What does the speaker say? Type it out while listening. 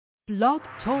Blog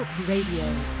Talk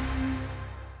Radio.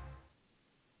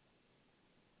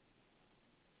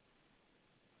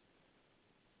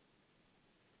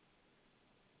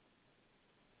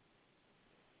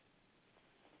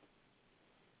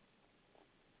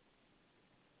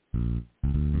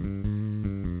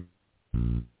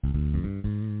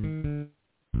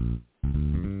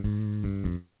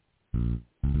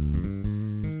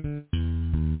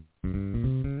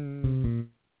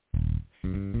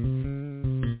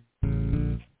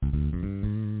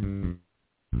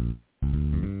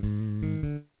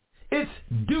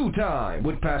 Time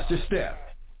with Pastor Steph.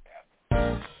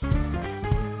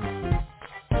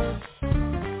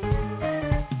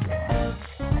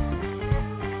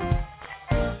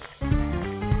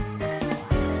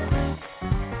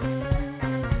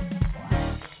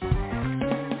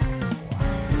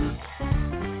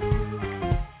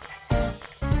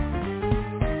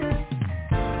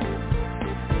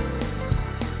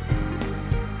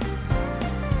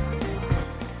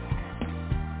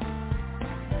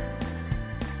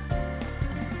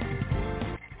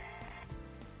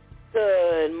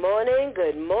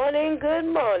 Good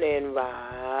morning,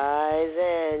 rise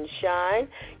and shine.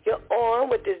 You're on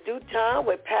with this Due Time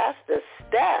with Pastor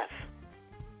Steph.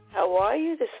 How are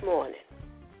you this morning?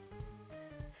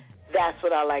 That's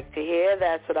what I like to hear.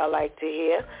 That's what I like to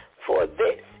hear. For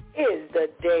this is the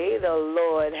day the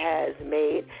Lord has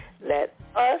made. Let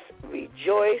us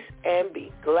rejoice and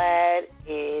be glad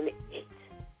in it.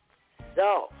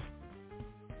 So,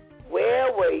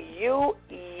 where were you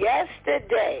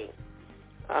yesterday?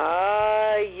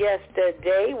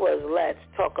 Yesterday was Let's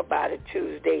Talk About It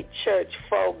Tuesday Church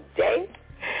Folk Day,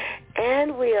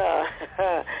 and we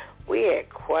had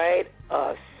quite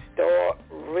a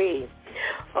story.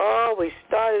 We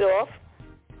started off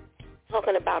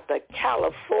talking about the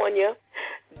California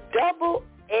double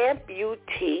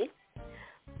amputee,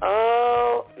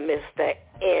 Mr.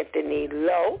 Anthony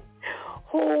Lowe,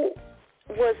 who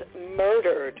was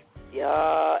murdered,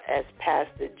 as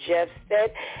Pastor Jeff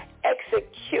said,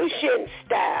 execution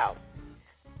style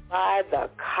by the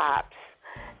cops.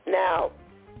 Now,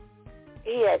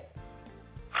 he had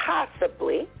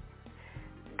possibly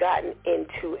gotten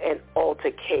into an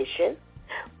altercation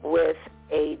with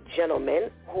a gentleman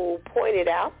who pointed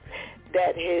out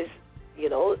that his,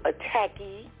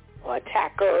 attackee or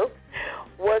attacker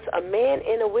was a man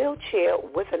in a wheelchair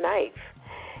with a knife.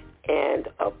 And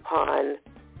upon,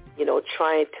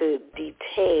 trying to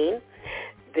detain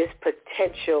this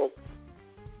potential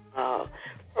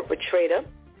perpetrator,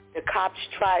 the cops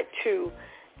tried to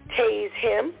tase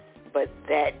him, but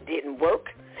that didn't work,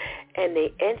 and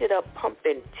they ended up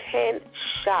pumping 10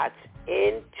 shots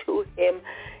into him,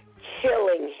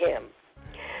 killing him,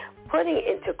 putting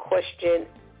into question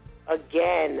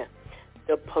again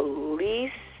the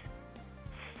police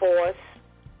force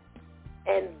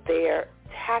and their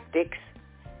tactics.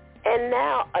 And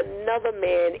now another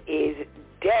man is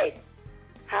dead.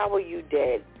 How are you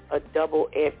dead? A double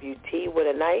amputee with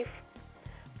a knife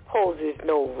poses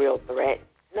no real threat.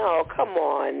 No, come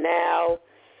on now.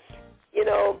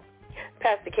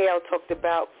 Pastor K.L. talked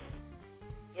about,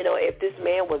 if this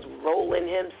man was rolling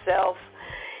himself,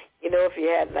 if he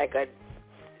had like a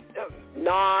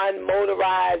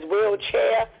non-motorized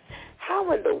wheelchair,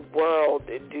 how in the world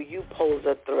do you pose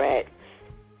a threat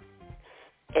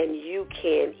and you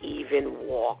can't even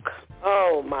walk?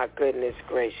 Oh, my goodness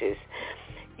gracious.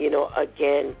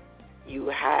 Again, you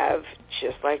have,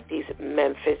 just like these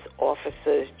Memphis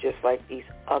officers, just like these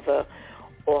other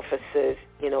officers,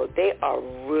 they are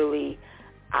really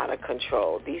out of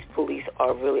control. These police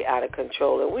are really out of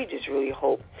control, and we just really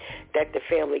hope that the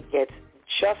family gets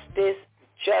justice,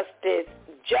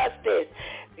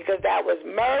 because that was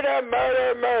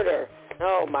murder.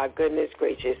 Oh, my goodness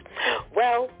gracious.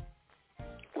 Well,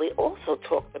 we also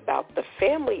talked about the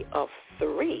family of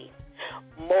 3.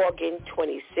 Morgan,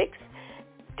 26,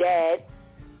 Dad,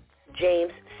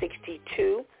 James,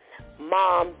 62,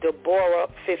 Mom, Deborah,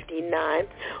 59,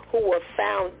 who were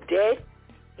found dead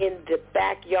in the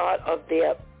backyard of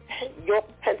their York,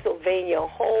 Pennsylvania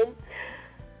home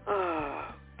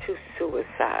to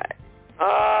suicide.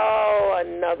 Oh,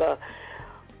 another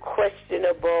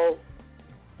questionable,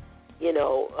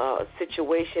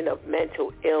 situation of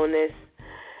mental illness.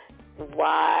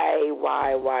 Why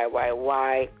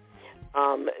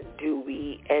do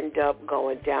we end up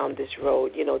going down this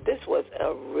road? This was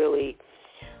a really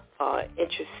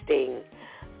interesting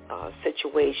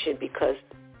situation, because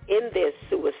in their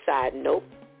suicide note,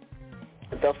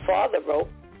 the father wrote,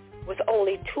 "With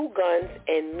only 2 guns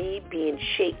and me being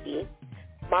shaky,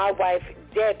 my wife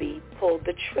Debbie pulled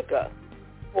the trigger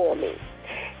for me."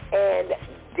 And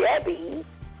Debbie,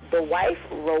 the the wife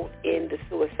wrote in the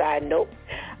suicide note,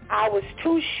 I was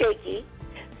too shaky,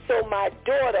 so my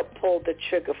daughter pulled the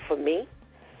trigger for me.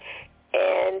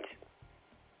 And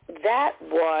that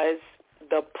was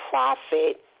the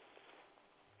prophet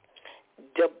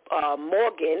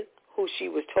Morgan, who she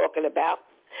was talking about,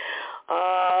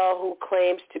 who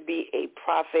claims to be a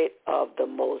prophet of the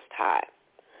Most High.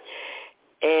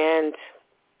 And,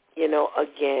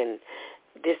 again,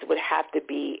 this would have to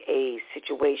be a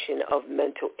situation of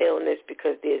mental illness,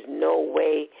 because there's no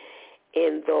way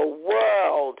in the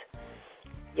world,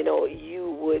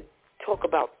 you would talk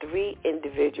about 3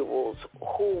 individuals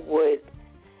who would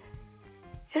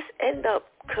just end up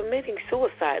committing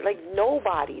suicide. Like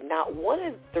nobody, not one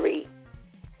in 3.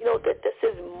 That this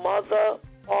is mother,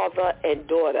 father, and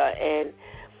daughter, and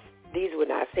these were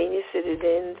not senior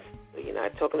citizens. You're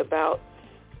not talking about,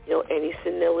 any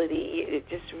senility. It's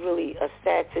just really a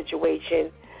sad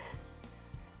situation.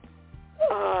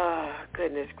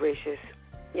 Goodness gracious.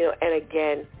 And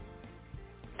again,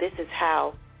 this is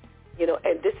how,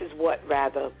 and this is what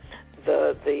rather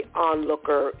the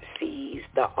onlooker sees,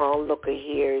 the onlooker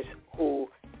hears, who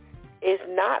is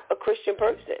not a Christian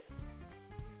person.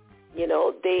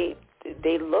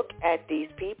 They look at these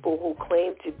people who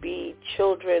claim to be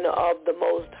children of the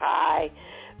Most High,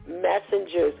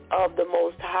 messengers of the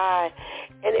Most High,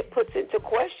 and it puts into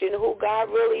question who God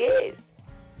really is.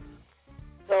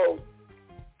 So,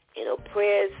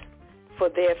 prayers for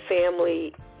their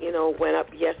family, went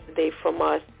up yesterday from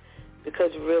us,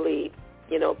 because really,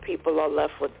 people are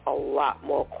left with a lot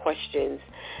more questions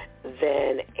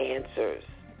than answers.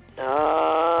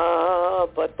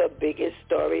 But the biggest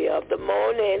story of the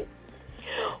morning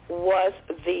was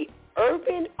the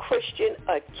Urban Christian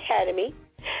Academy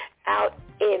out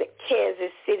in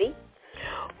Kansas City,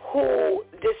 who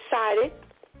decided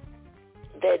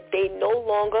that they no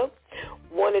longer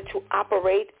wanted to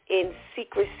operate in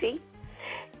secrecy,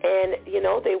 and,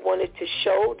 they wanted to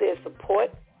show their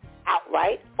support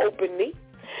outright, openly,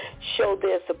 show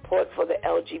their support for the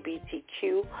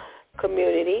LGBTQ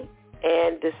community,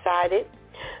 and decided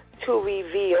to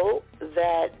reveal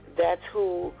that that's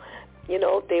who,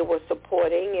 they were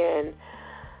supporting. And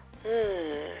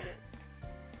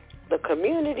the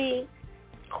community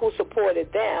who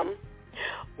supported them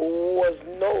was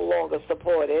no longer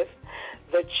supportive.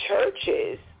 The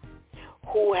churches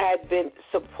who had been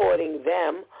supporting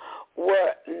them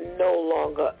were no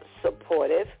longer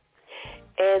supportive,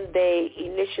 and they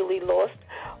initially lost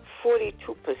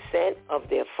 42% of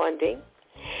their funding,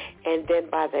 and then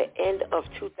by the end of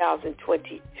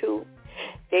 2022,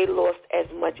 they lost as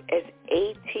much as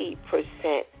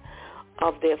 80%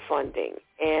 of their funding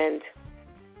and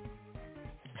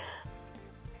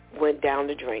went down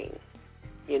the drain.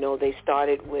 They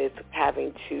started with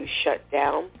having to shut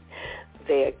down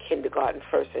their kindergarten,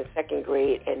 first and second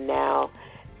grade, and now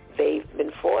they've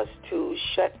been forced to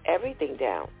shut everything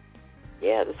down.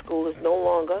 Yeah, the school is no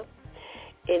longer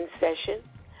in session.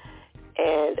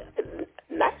 And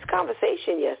nice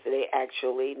conversation yesterday,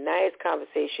 actually. Nice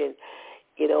conversation,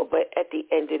 but at the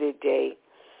end of the day,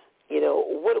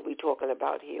 what are we talking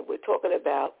about here? We're talking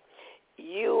about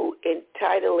you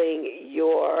entitling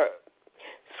your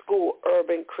school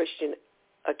Urban Christian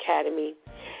Academy,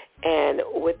 and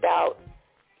without,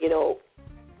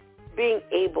 being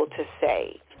able to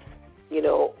say,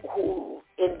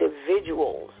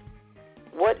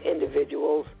 what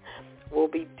individuals will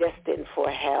be destined for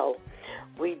hell.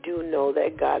 We do know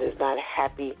that God is not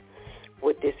happy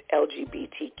with this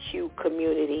LGBTQ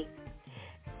community.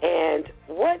 And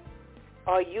what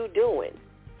are you doing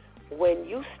when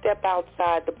you step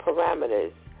outside the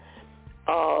parameters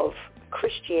of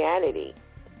Christianity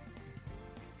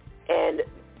and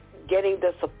getting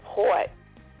the support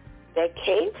that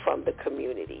came from the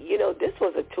community? This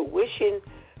was a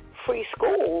tuition-free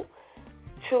school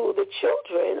to the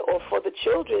children, or for the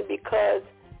children, because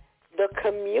the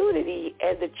community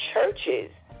and the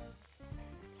churches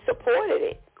supported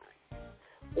it.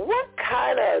 What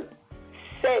kind of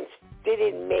sense did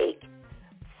it make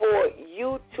for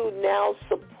you to now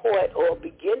support or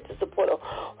begin to support, or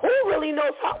who really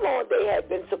knows how long they have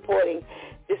been supporting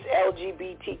this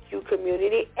LGBTQ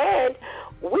community, and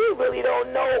we really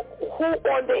don't know who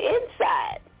on the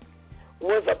inside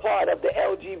was a part of the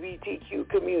LGBTQ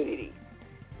community.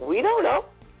 We don't know.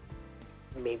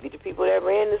 Maybe the people that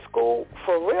ran the school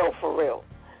for real.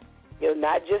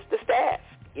 Not just the staff.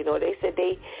 They said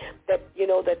that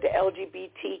the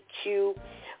LGBTQ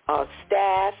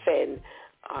staff and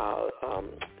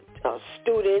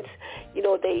students,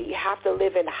 they have to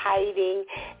live in hiding,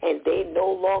 and they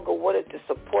no longer wanted to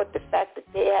support the fact that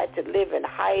they had to live in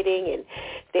hiding, and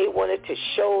they wanted to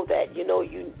show that,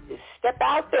 you step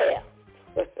out there.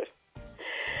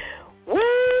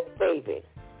 Woo, baby.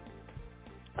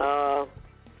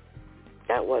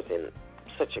 That wasn't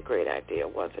such a great idea,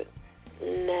 was it?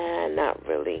 Nah, not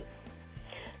really.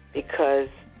 Because,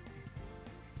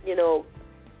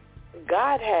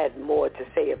 God had more to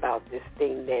say about this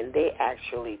thing than they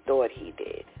actually thought he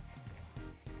did.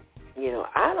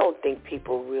 I don't think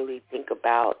people really think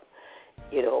about,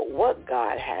 what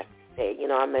God has to say.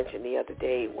 I mentioned the other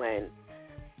day when,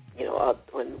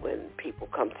 when people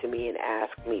come to me and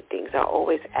ask me things, I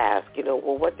always ask,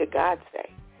 well, what did God say?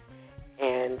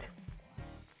 And,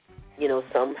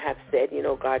 some have said,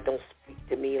 God don't speak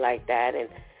to me like that, and,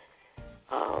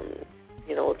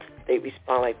 they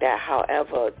respond like that.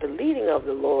 However, the leading of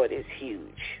the Lord is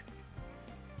huge.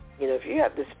 If you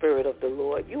have the Spirit of the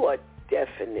Lord, you are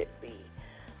definitely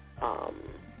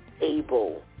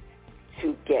able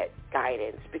to get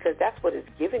guidance, because that's what it's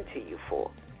given to you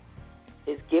for.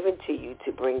 It's given to you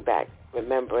to bring back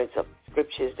remembrance of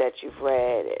scriptures that you've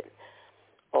read and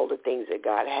all the things that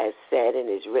God has said in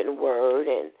his written word,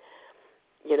 and,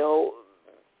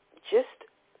 just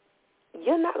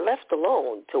you're not left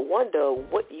alone to wonder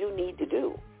what you need to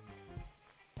do.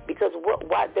 Because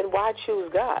why choose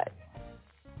God?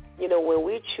 When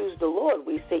we choose the Lord,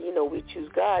 we say, we choose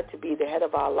God to be the head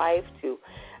of our life, to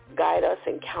guide us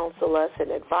and counsel us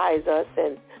and advise us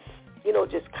and,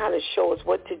 just kind of show us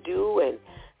what to do and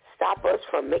stop us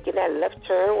from making that left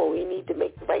turn when we need to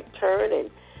make the right turn, and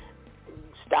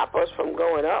stop us from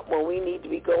going up when we need to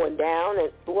be going down.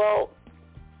 And, well,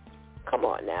 come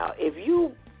on now. If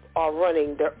you are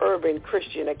running the Urban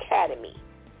Christian Academy,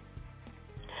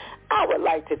 I would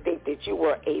like to think that you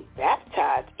were a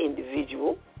baptized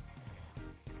individual,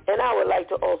 and I would like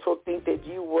to also think that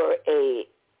you were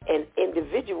an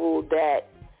individual that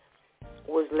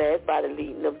was led by the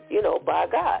leading of, by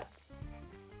God.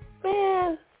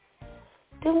 Man,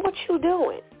 then what you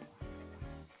doing?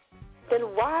 Then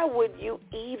why would you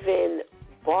even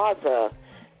bother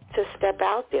to step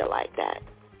out there like that?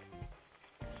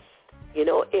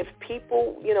 If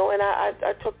people, and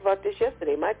I talked about this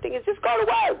yesterday, my thing is just go to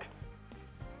work.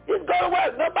 Just go to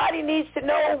work. Nobody needs to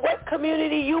know what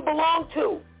community you belong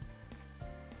to.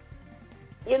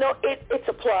 It's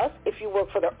a plus if you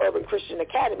work for the Urban Christian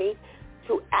Academy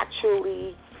to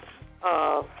actually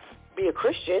be a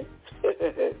Christian.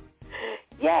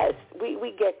 Yes,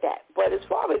 we get that. But as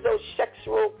far as those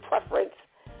sexual preference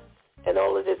and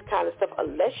all of this kind of stuff,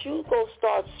 unless you go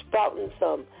start spouting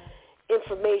some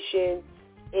information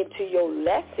into your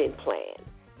lesson plan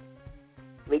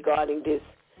regarding this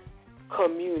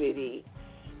community,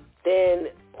 then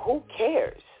who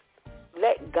cares?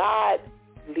 Let God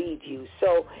lead you.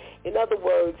 So, in other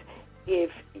words, if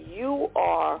you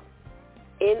are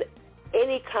in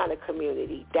any kind of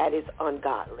community that is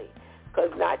ungodly,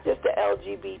 because not just the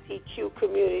LGBTQ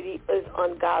community is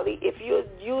ungodly, if you're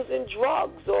using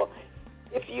drugs or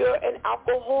if you're an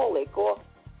alcoholic or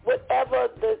whatever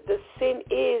the sin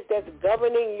is that's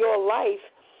governing your life,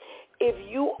 if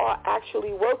you are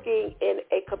actually working in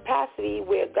a capacity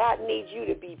where God needs you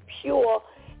to be pure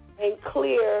and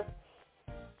clear,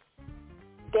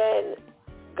 then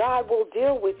God will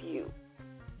deal with you.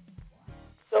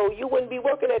 So you wouldn't be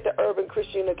working at the Urban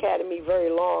Christian Academy very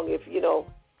long if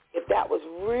that was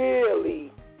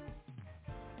really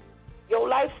your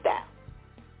lifestyle.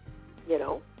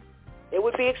 It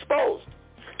would be exposed.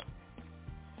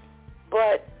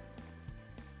 But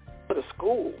for the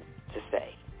school to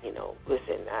say,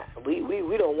 listen,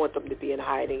 we don't want them to be in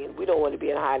hiding, and we don't want to be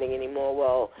in hiding anymore.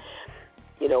 Well,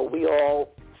 we all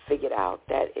figured out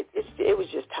that it was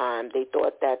just time. They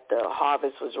thought that the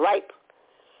harvest was ripe,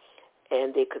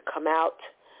 and they could come out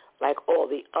like all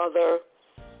the other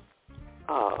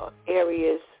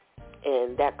areas,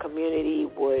 and that community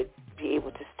would be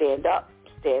able to stand up,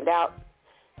 stand out,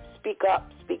 speak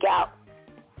up, speak out,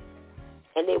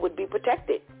 and they would be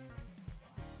protected.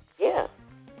 Yeah,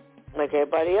 like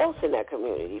everybody else in that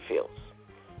community feels.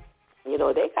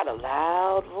 They got a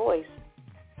loud voice,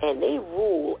 and they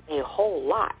rule a whole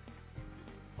lot.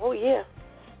 Oh, yeah.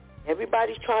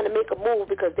 Everybody's trying to make a move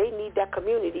because they need that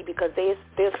community because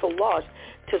they're so large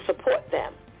to support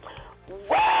them.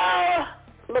 Well,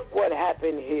 look what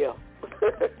happened here.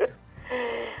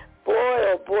 Boy,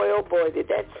 oh boy, oh boy, did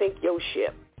that sink your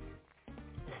ship.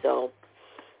 So,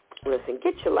 listen,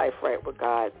 get your life right with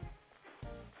God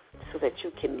so that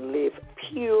you can live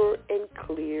pure and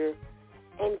clear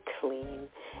and clean.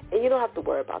 And you don't have to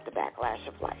worry about the backlash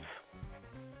of life.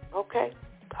 Okay?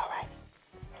 All right.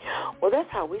 Well, that's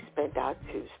how we spent our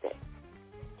Tuesday.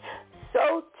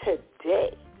 So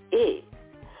today is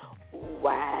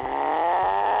Wednesday.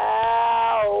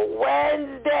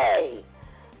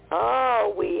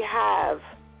 Oh, we have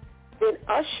been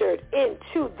ushered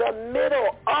into the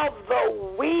middle of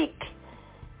the week.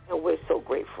 And we're so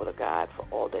grateful to God for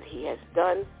all that he has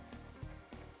done,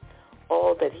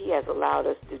 all that he has allowed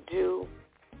us to do.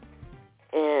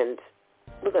 And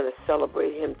we're going to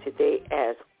celebrate him today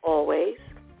as always.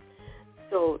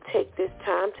 So take this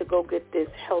time to go get this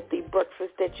healthy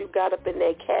breakfast that you got up in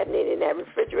that cabinet, in that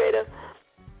refrigerator.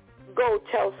 Go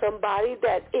tell somebody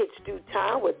that It's Due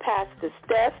Time with Pastor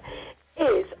Steph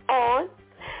is on.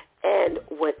 And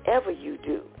whatever you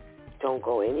do, don't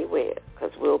go anywhere,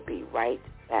 because we'll be right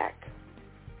back.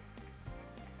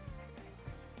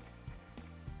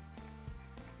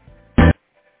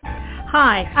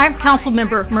 Hi, I'm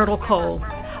Councilmember Myrtle Cole.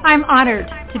 I'm honored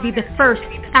to be the first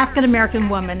African-American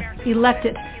woman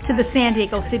elected to the San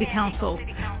Diego City Council.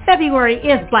 February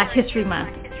is Black History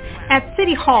Month. At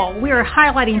City Hall, we are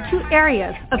highlighting two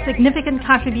areas of significant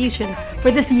contribution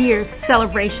for this year's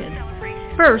celebration.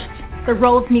 First, the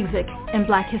role of music in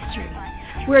Black history.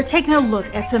 We are taking a look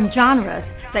at some genres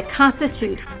that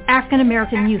constitute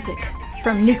African-American music,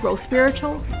 from Negro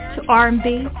spirituals to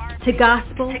R&B to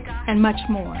gospel and much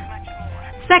more.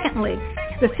 Secondly,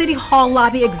 the City Hall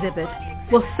lobby exhibit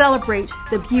will celebrate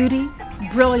the beauty,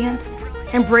 brilliance,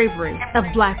 and bravery of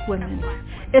Black women.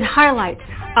 It highlights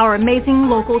our amazing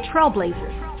local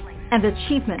trailblazers and the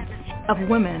achievements of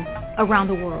women around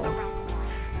the world.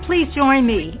 Please join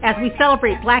me as we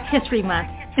celebrate Black History Month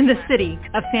in the city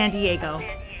of San Diego.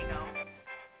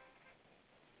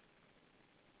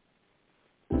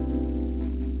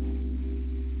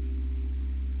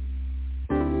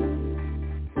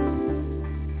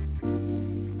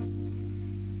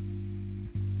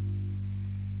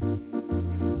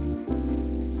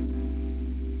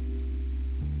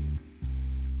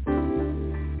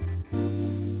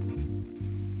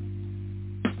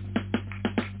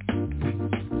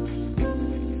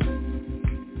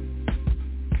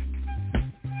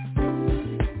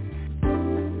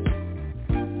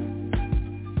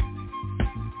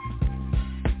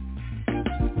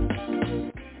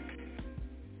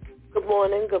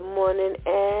 Good morning,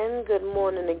 and good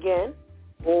morning again.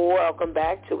 Welcome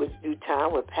back to It's Due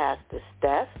Time with Pastor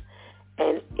Steph.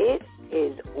 And it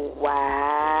is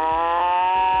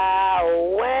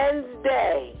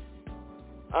Wednesday.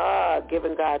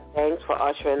 Giving God thanks for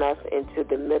ushering us into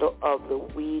the middle of the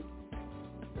week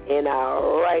in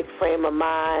our right frame of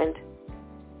mind.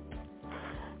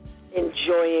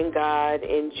 Enjoying God,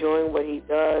 enjoying what he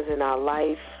does in our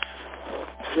life.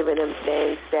 Giving him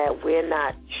thanks that we're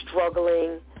not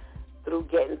struggling through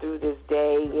getting through this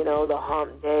day, the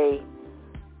hump day,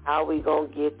 how we going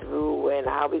to get through and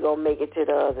how we going to make it to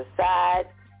the other side.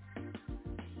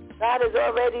 God has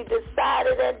already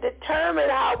decided and determined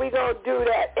how we going to do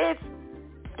that. It's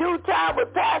Due Time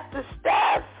with Pastor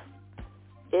Steph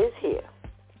is here.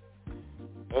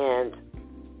 And,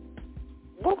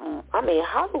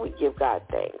 how do we give God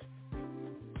thanks?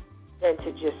 Than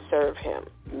to just serve him,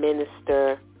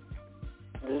 minister,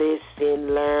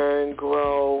 listen, learn,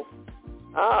 grow.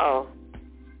 Oh,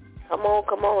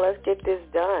 come on, let's get this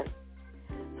done.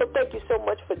 So thank you so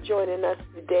much for joining us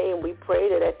today, and we pray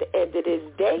that at the end of this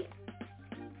day,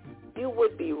 you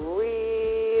would be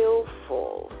real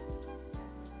full.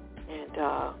 And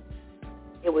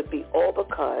it would be all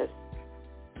because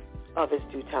of It's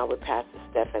Due Time with Pastor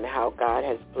Steph and how God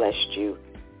has blessed you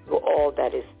through all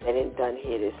that is said and done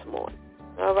here this morning.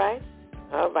 All right?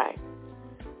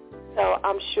 So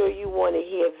I'm sure you want to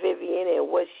hear Vivian and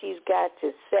what she's got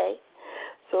to say.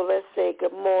 So let's say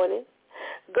good morning.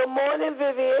 Good morning,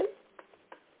 Vivian.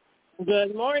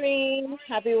 Good morning.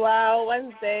 Happy Wow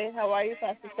Wednesday. How are you,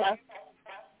 Pastor Steph?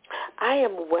 I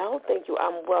am well, thank you.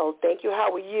 I'm well, thank you.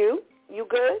 How are you? You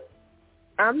good?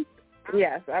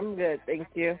 Yes, I'm good, thank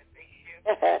you.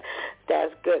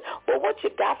 That's good. Well, what you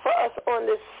got for us on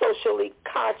this socially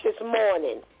conscious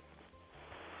morning?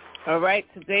 All right,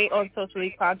 today on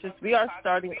Socially Conscious, we are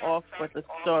starting off with a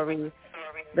story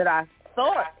that I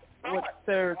thought would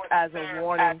serve as a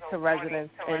warning to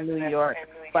residents in New York,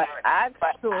 but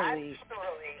actually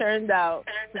turned out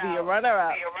to be a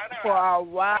runner-up for our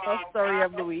wild story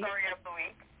of the week.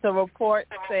 The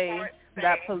reports say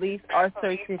that police are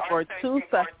searching for two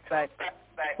suspects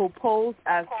who posed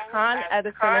as Con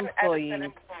Edison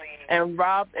employees and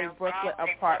robbed a Brooklyn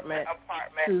apartment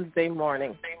Tuesday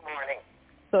morning.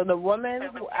 So the woman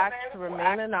who asked to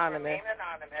remain anonymous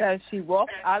says she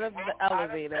walked out of the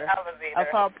elevator of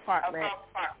her apartment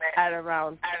at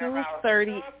around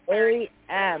 2:30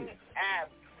 a.m.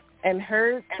 and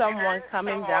heard someone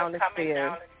coming down the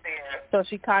stairs. So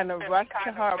she kind of rushed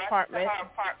to her apartment.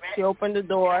 She opened the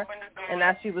door, and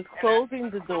as she was closing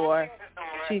the door,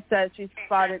 she said she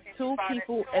spotted two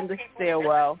people in the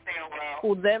stairwell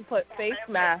who then put face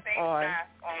masks on,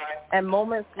 and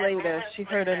moments later she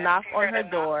heard a knock on her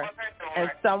door and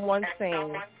someone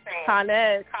saying, "Con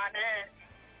Ed."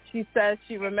 She says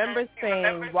she remembers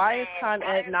saying, "Why is Con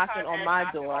Ed knocking on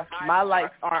my door? My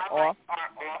lights aren't off."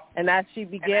 And as she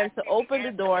began to open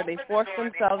the door, they forced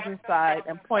themselves inside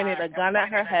and pointed a gun at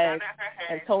her head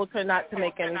and told her not to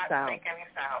make any sound.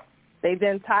 They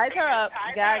then tied her up,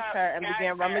 gagged her, and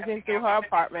began rummaging through her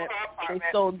apartment. They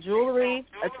stole jewelry,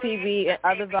 a TV, and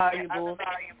other valuables,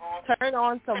 turned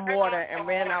on some water, and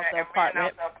ran out the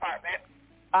apartment.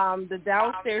 The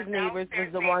downstairs neighbors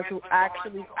was the ones who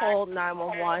actually called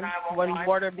 911 when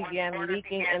water began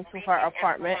leaking into her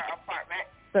apartment.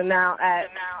 So now at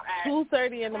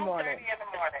 2:30 in the morning,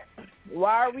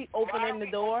 why are we opening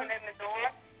the door?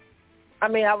 I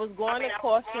mean, I was going to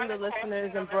caution the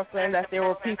listeners in Brooklyn that there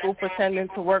were people pretending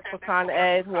to work for Con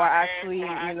Ed who are actually,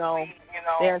 you know,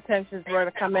 their intentions were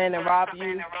to come in and rob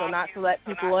you, so not to let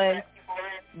people in.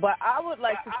 But I would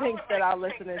like to think that our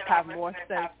listeners have more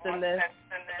sense than this.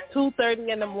 2:30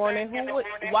 in the morning.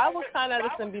 Why would Con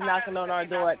Edison be knocking on our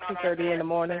door at 2:30 in the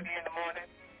morning?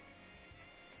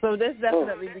 So this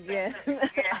definitely began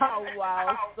our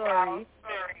wild story.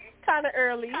 Kind of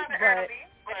early, but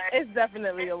it's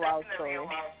definitely a wild story.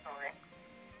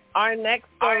 Our next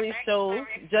story shows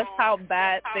just how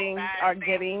bad things are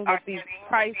getting with these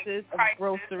prices of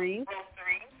groceries.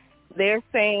 They're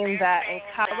saying that in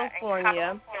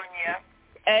California,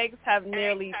 eggs have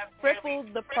nearly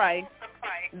tripled the price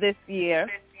this year,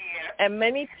 and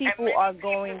many people are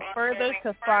going further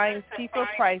to find cheaper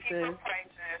prices,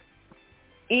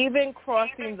 even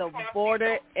crossing the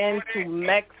border into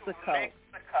Mexico.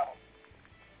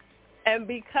 And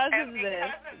because of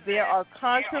this, there are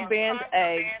contraband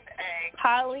eggs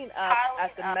piling up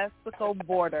at the Mexico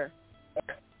border.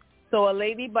 So a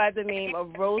lady by the name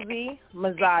of Rosie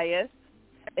Mazias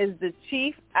is the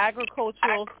chief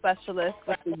agricultural specialist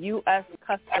with the U.S.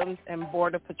 Customs and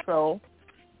Border Patrol,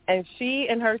 and she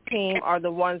and her team are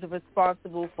the ones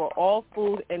responsible for all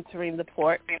food entering the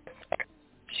port.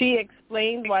 She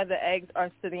explained why the eggs are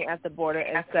sitting at the border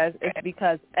and says it's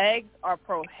because eggs are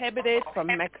prohibited from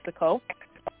Mexico.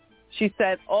 She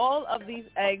said all of these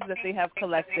eggs that they have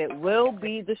collected will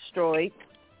be destroyed,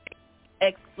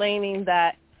 explaining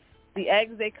that the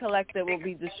eggs they collected will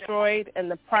be destroyed,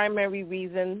 and the primary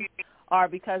reasons are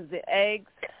because the eggs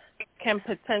can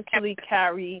potentially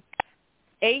carry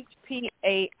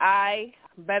HPAI,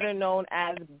 better known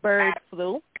as bird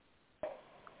flu,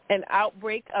 an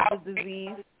outbreak of the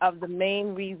disease of the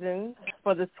main reasons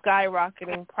for the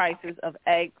skyrocketing prices of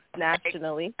eggs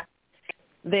nationally.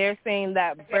 They're saying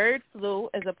that bird flu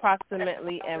is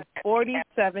approximately in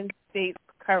 47 states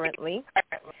currently,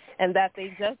 and that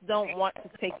they just don't want to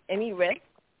take any risks.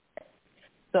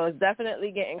 So it's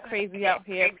definitely getting crazy out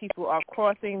here. People are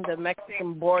crossing the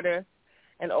Mexican border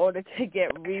in order to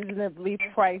get reasonably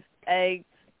priced eggs,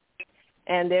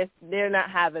 and they're not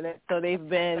having it. So they've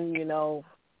been,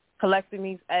 collecting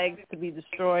these eggs to be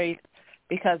destroyed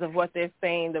because of what they're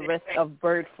saying, the risk of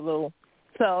bird flu.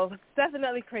 So it's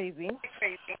definitely crazy.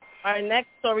 Our next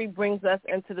story brings us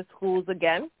into the schools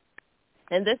again,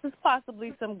 and this is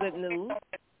possibly some good news.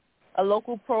 A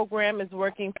local program is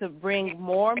working to bring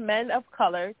more men of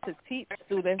color to teach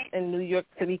students in New York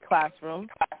City classrooms.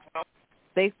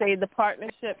 They say the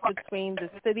partnership between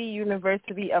the City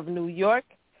University of New York,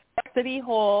 City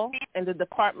Hall, and the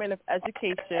Department of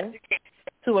Education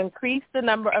to increase the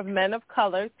number of men of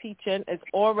color teaching is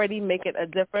already making a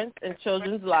difference in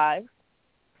children's lives.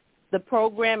 The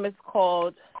program is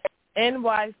called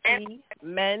NYC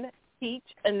Men Teach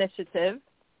Initiative.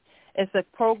 It's a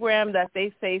program that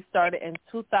they say started in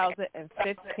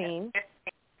 2015.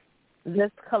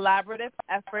 This collaborative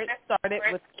effort started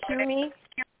with CUNY,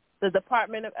 the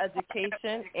Department of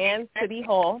Education, and City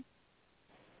Hall.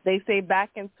 They say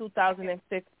back in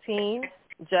 2015,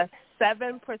 just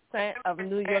 7% of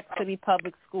New York City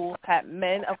public schools had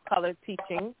men of color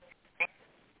teaching.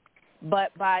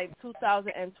 But by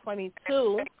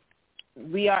 2022,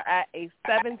 we are at a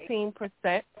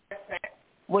 17%,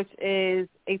 which is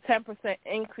a 10%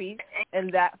 increase in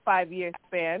that 5-year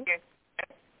span.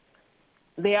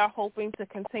 They are hoping to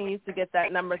continue to get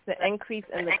that number to increase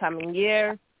in the coming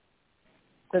years.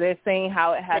 So they're saying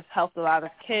how it has helped a lot of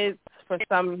kids. For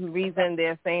some reason,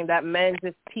 they're saying that men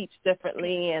just teach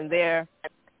differently, and their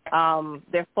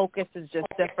focus is just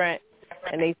different,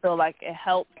 and they feel like it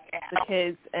helps the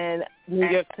kids in New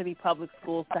York City public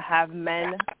schools to have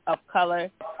men of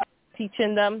color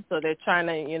teaching them. So they're trying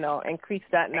to, increase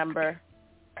that number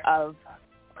of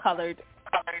colored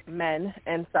men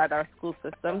inside our school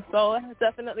system. So it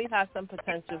definitely has some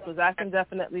potential, because I can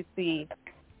definitely see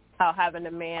how having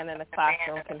a man in a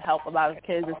classroom can help a lot of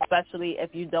kids, especially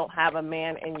if you don't have a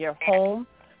man in your home.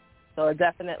 So it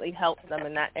definitely helps them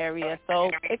in that area.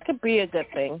 So it could be a good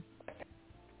thing.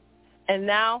 And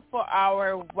now for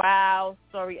our wow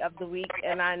story of the week.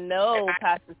 And I know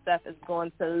Pastor Steph is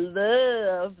going to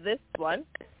love this one.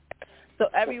 So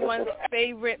everyone's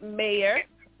favorite mayor,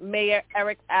 Mayor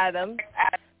Eric Adams,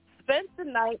 spent the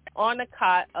night on a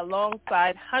cot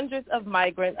alongside hundreds of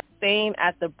migrants staying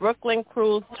at the Brooklyn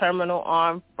Cruise Terminal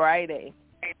on Friday.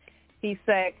 He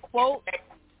said, quote,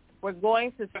 "We're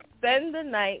going to spend the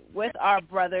night with our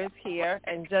brothers here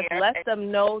and just let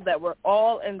them know that we're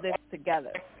all in this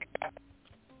together.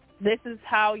 This is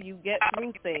how you get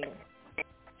through things,"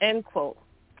 end quote.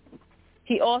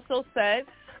 He also said,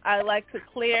 "I'd like to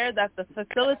clear that the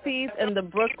facilities in the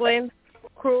Brooklyn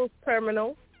Cruise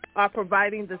Terminal are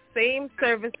providing the same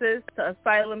services to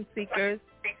asylum seekers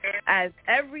as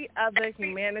every other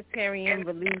humanitarian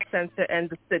relief center in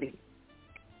the city."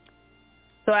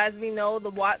 So as we know, the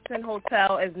Watson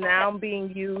Hotel is now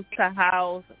being used to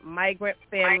house migrant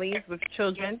families with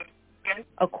children.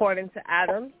 According to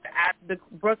Adams, the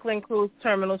Brooklyn Cruise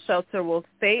Terminal shelter will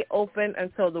stay open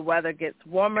until the weather gets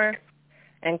warmer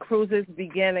and cruises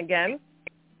begin again,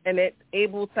 and it's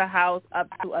able to house up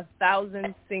to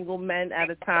 1,000 single men at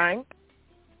a time.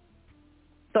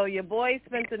 So your boy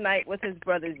spent the night with his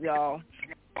brothers, y'all.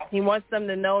 He wants them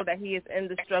to know that he is in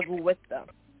the struggle with them.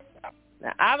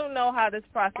 Now, I don't know how this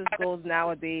process goes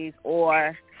nowadays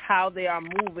or how they are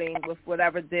moving with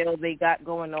whatever deal they got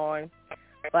going on,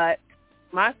 but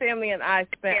my family and I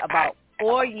spent about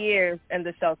 4 years in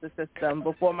the shelter system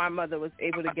before my mother was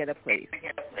able to get a place.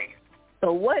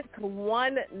 So what's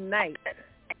one night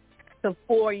to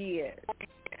 4 years?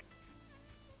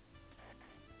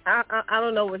 I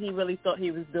don't know what he really thought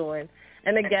he was doing.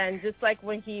 And again, just like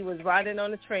when he was riding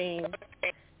on the train,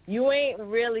 you ain't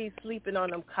really sleeping on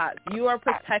them cots. You are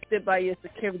protected by your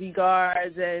security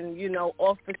guards and,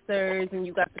 officers, and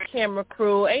you got the camera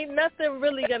crew. Ain't nothing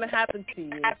really going to happen to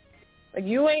you. Like,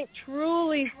 you ain't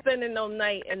truly spending no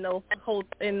night in no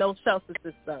shelter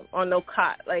system on no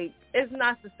cot. Like, it's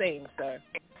not the same, sir.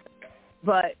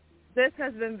 But this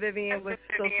has been Vivian with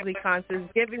Socially Conscious,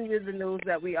 giving you the news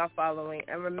that we are following.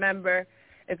 And remember,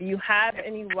 if you have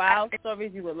any wild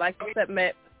stories you would like to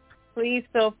submit, please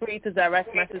feel free to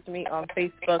direct message me on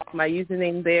Facebook. My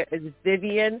username there is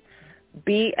Vivian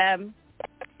BM,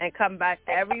 and come back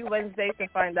every Wednesday to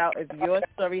find out if your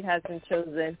story has been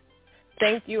chosen.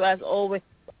 Thank you, as always,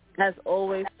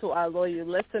 to our loyal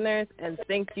listeners, and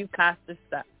thank you, Pastor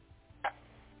Steph.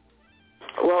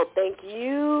 Well, thank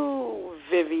you,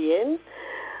 Vivian,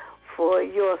 for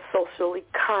your socially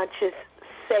conscious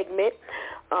segment.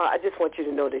 I just want you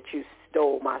to know that you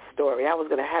stole my story. I was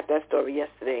going to have that story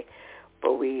yesterday,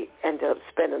 but we ended up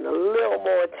spending a little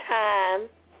more time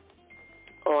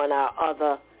on our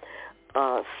other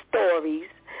stories.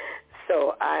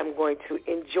 So I'm going to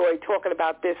enjoy talking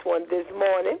about this one this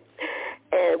morning.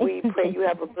 And we pray you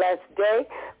have a blessed day.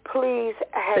 Please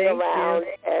hang around,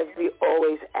 as we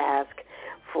always ask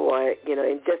for,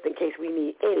 and just in case we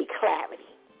need any clarity.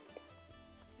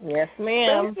 Yes,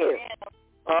 ma'am. Thank you.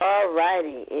 All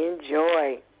righty.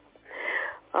 Enjoy.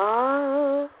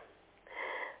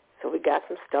 So we got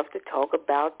some stuff to talk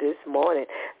about this morning.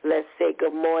 Let's say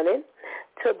good morning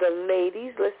to the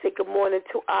ladies. Let's say good morning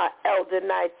to our Elder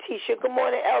Nitisha. Good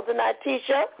morning, Elder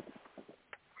Nitisha.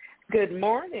 Good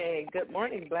morning. Good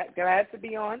morning. Glad to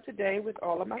be on today with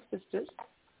all of my sisters.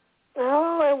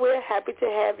 Oh, and we're happy to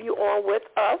have you on with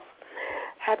us.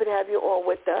 Happy to have you on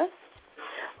with us.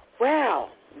 Well.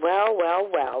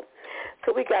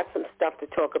 So we got some stuff to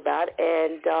talk about,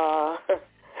 and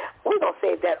we're going to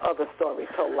save that other story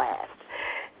till last.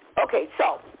 Okay,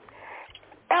 so,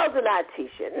 Elder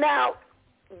Nitisha. Now,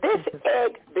 this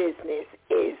egg business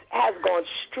has gone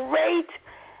straight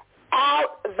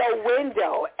out the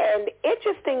window. And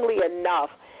interestingly enough,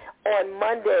 on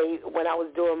Monday when I was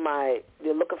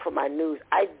looking for my news,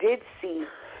 I did see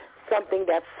something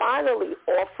that finally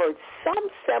offered some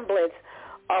semblance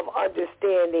of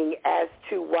understanding as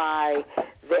to why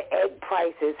the egg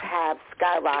prices have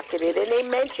skyrocketed. And they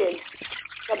mentioned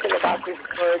something about this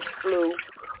bird flu.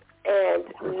 And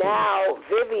now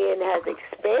Vivian has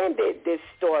expanded this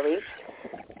story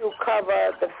to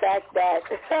cover the fact that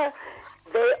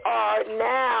they are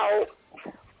now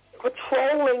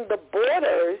patrolling the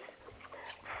borders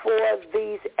for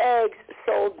these eggs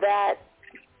so that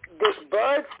this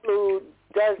bird flu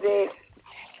doesn't,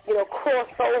 cross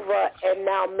over and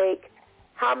now make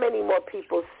how many more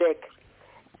people sick?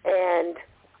 And,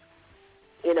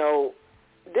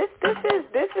 this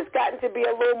has gotten to be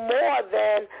a little more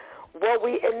than what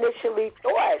we initially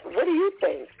thought. What do you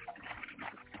think?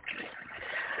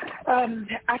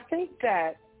 I think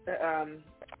that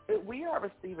we are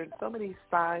receiving so many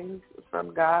signs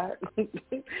from God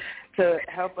to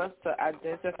help us to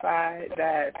identify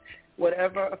that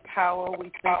whatever power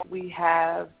we think we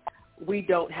have, we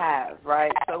don't have,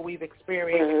 right? So we've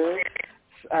experienced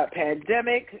a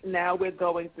pandemic. Now we're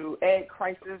going through egg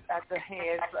crisis at the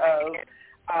hands of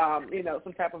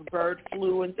some type of bird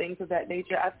flu and things of that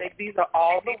nature. I think these are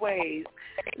all the ways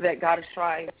that God is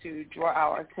trying to draw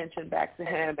our attention back to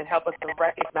him and help us to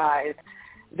recognize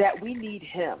that we need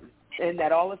him and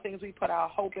that all the things we put our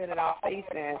hope in and our faith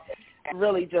in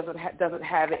really doesn't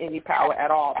have any power at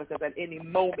all, because at any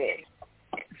moment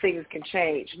things can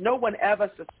change. No one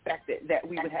ever suspected that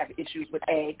we would have issues with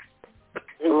eggs.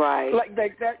 Right. Like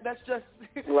that's just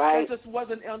right. That just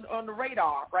wasn't on the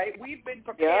radar, right? We've been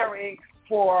preparing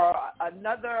for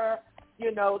another,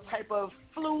 type of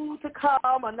flu to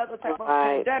come, another type of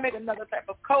pandemic, another type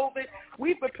of COVID.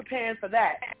 We've been preparing for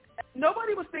that.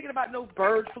 Nobody was thinking about no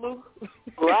bird flu.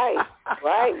 Right.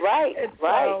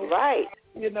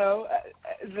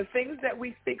 The things that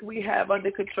we think we have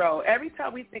under control, every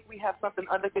time we think we have something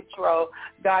under control,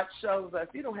 God shows us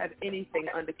you don't have anything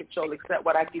under control except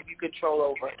what I give you control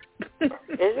over.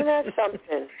 Isn't that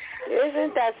something?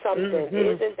 Isn't that something? Mm-hmm.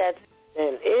 Isn't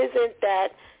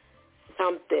that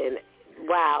something?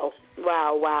 Wow.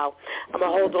 I'm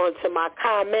going to hold on to my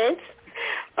comments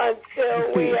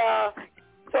until we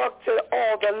talk to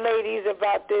all the ladies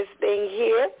about this thing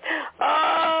here.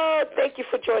 Thank you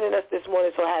for joining us this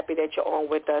morning. So happy that you're on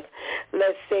with us.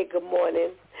 Let's say good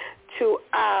morning to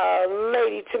our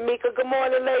Lady Tamika. Good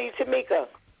morning, Lady Tamika.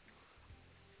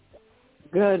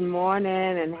 Good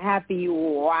morning and happy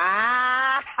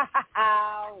Wednesday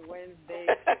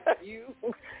to you.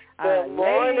 Good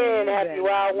morning. Happy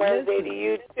Wow Wednesday to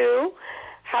you, too.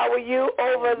 How are you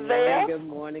over there? Good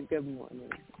morning.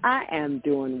 I am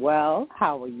doing well.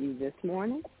 How are you this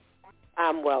morning?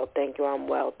 I'm well, thank you.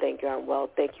 Thank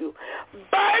you.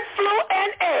 Bird flu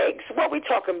and eggs. What are we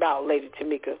talking about, Lady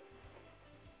Tamika?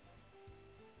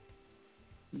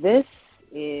 This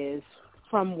is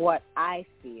from what I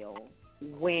feel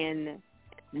when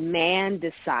man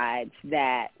decides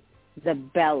that the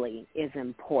belly is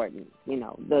important,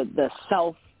 the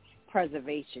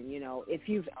self-preservation. If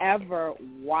you've ever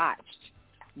watched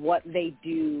what they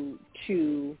do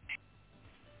to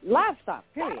livestock,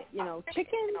 period.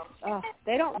 Chickens,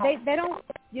 they don't,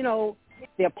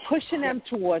 they're pushing them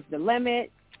towards the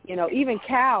limit. Even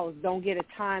cows don't get a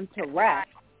time to rest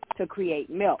to create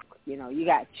milk. You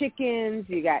got chickens,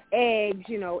 you got eggs,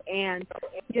 and,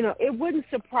 it wouldn't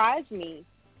surprise me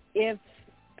if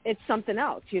it's something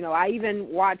else. I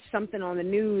even watched something on the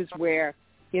news where,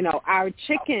 our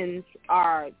chickens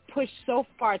are pushed so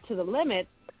far to the limit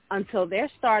until they're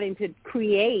starting to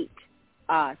create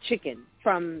chicken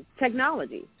from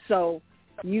technology. So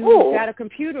you've got a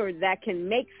computer that can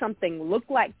make something look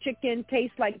like chicken,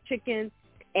 taste like chicken,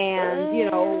 and,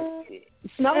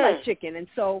 smell like chicken. And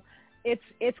so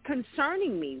it's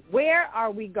concerning me. Where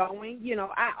are we going?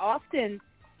 I often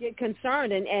get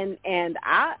concerned, and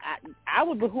I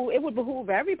would it would behoove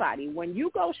everybody when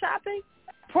you go shopping,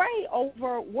 pray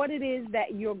over what it is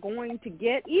that you're going to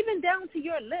get, even down to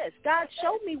your list. God,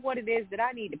 show me what it is that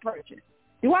I need to purchase.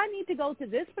 Do I need to go to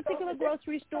this particular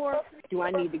grocery store? Do I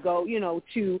need to go,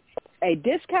 to a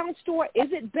discount store?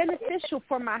 Is it beneficial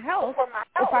for my health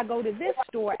if I go to this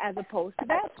store as opposed to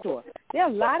that store? There are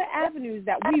a lot of avenues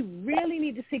that we really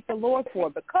need to seek the Lord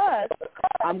for, because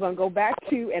I'm going to go back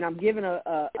to, and I'm giving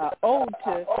a ode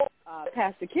to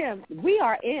Pastor Kim, we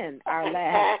are in our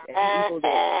last evil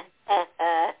days.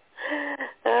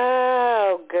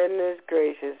 Oh, goodness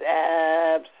gracious.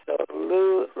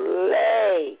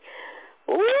 Absolutely.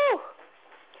 Woo!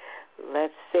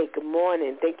 Let's say good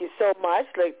morning. Thank you so much.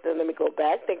 Let me go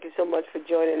back. Thank you so much for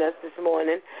joining us this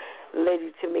morning.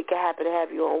 Lady Tamika, happy to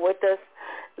have you on with us.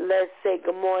 Let's say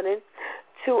good morning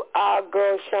to our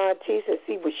girl Shantice and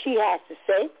see what she has to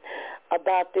say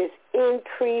about this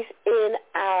increase in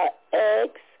our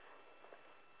eggs.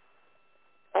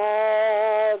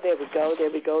 There we go.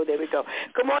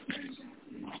 Good morning.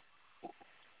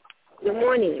 Good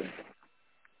morning.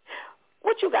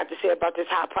 What you got to say about this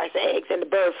high price of eggs and the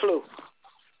bird flu?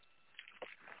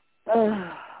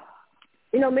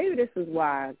 Maybe this is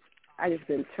why I just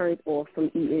been turned off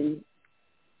from eating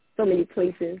so many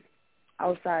places.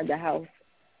 outside the house,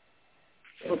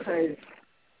 because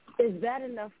it's bad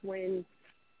enough when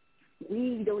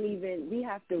we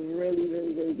have to really,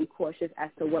 really, really be cautious as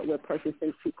to what we're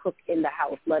purchasing to cook in the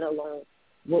house, let alone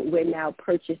what we're now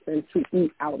purchasing to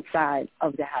eat outside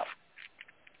of the house.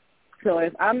 So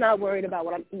if I'm not worried about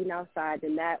what I'm eating outside,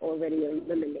 then that already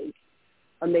eliminates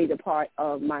a major part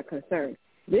of my concern.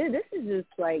 This is just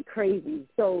like crazy.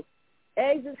 So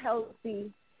eggs is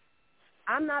healthy.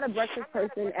 I'm not a breakfast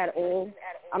person at all.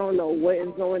 I don't know what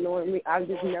is going on with me. I've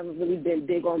just never really been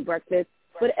big on breakfast.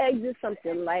 But eggs is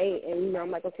something light, and,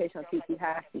 I'm like, okay, Shantice, you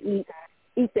have to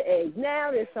eat the eggs.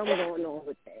 Now there's something going on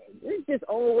with the eggs. It's just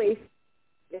always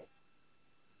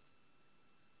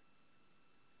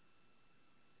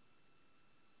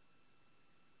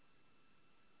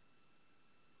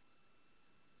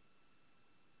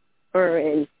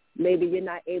and maybe you're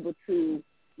not able to,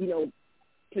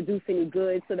 produce any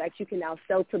goods so that you can now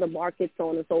sell to the market, so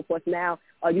on and so forth. Now,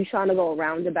 are you trying to go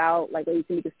around about, like Lady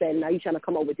Tamika said, now you're trying to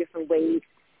come up with different ways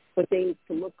for things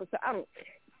to look? So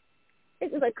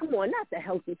it's just like, come on, not the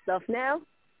healthy stuff now.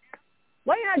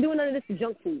 Why are you not doing none of this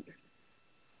junk food?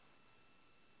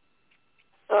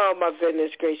 Oh, my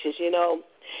goodness gracious. It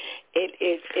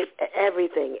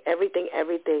everything.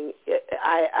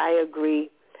 I agree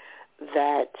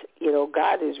that,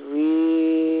 God is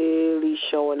really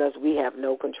showing us we have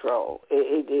no control.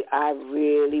 I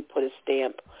really put a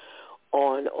stamp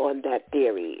on that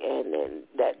theory and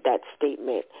that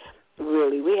statement.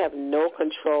 Really, we have no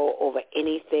control over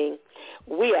anything.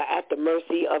 We are at the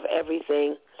mercy of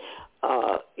everything.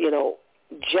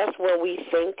 Just when we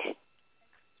think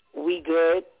we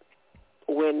good,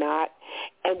 we're not,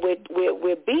 and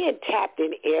we're being tapped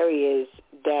in areas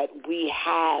that we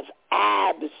have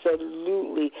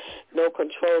absolutely no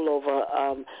control over.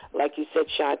 Like you said,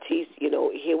 Shantice,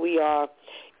 here we are.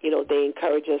 They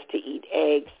encourage us to eat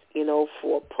eggs,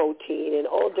 for protein and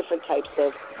all different types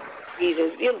of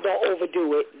reasons. Don't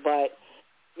overdo it, but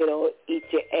eat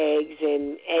your eggs,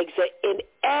 and eggs are in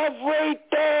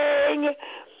everything.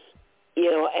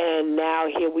 And now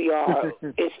here we are.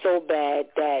 It's so bad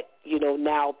that,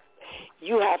 now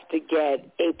you have to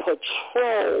get a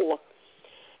patrol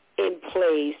in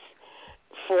place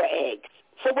for eggs,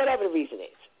 for whatever the reason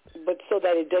is, but so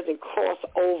that it doesn't cross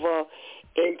over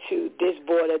into this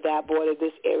border, that border,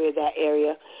 this area, that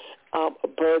area.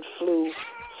 Bird flu,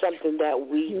 something that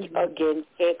we, again,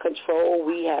 can't control.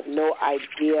 We have no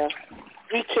idea.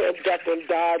 We can't duck and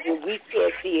dodge it. We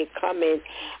can't see it coming.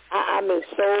 I'm in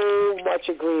so much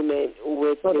agreement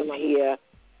with this here,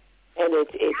 and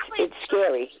it's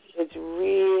scary. It's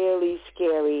really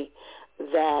scary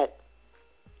that,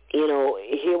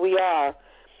 here we are,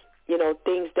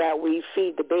 things that we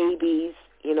feed the babies,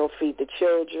 feed the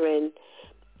children,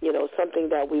 something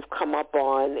that we've come up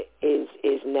on is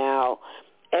now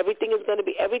everything is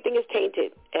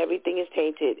tainted. Everything is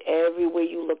tainted. Everywhere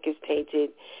you look is tainted,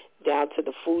 down to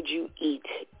the food you eat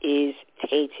is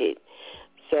tainted.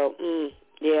 So,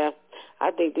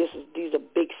 I think these are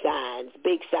big signs,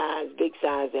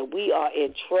 and we are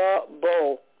in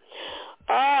trouble.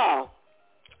 All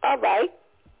right.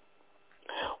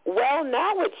 Well,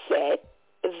 now it's said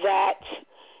that,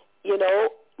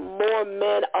 more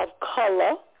men of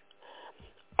color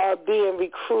are being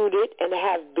recruited and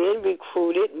have been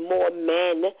recruited. More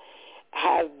men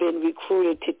have been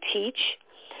recruited to teach.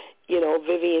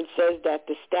 Vivian says that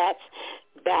the stats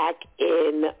back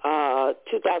in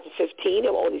 2015 were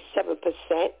only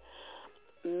 7%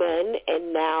 men,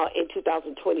 and now in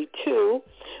 2022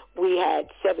 we had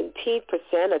 17%,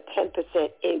 a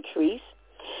 10% increase.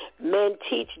 Men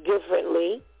teach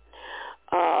differently.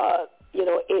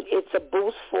 It's a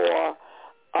boost for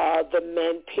the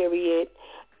men, period,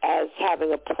 as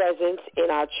having a presence in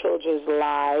our children's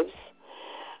lives.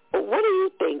 What do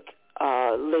you think,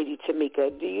 Lady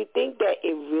Tamika? Do you think that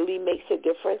it really makes a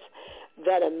difference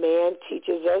that a man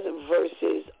teaches us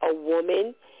versus a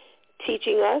woman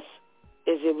teaching us?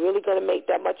 Is it really going to make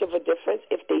that much of a difference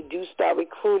if they do start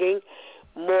recruiting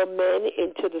more men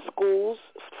into the schools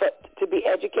to be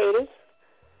educators?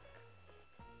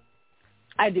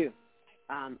 I do.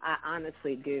 I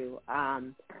honestly do.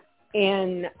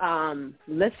 In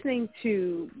listening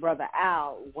to Brother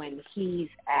Al when he's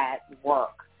at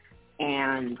work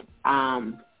and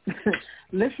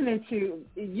listening to,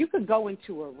 you could go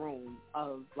into a room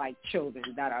of like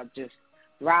children that are just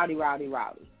rowdy,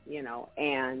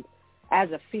 and as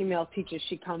a female teacher,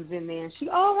 she comes in there and she,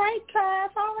 all right, class,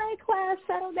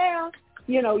 settle down.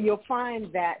 You'll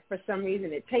find that for some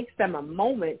reason it takes them a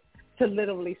moment to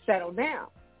literally settle down.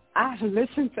 I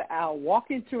listened to Al walk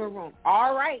into a room.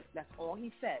 All right, that's all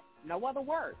he said. No other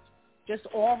words. just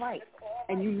all right.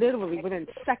 And you literally within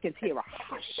seconds hear a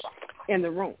hush in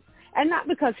the room. And not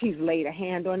because he's laid a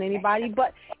hand on anybody,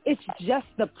 but it's just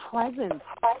the presence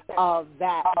of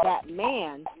that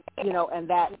man, and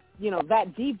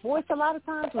that deep voice a lot of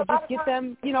times will just get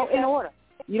them, in order.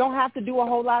 You don't have to do a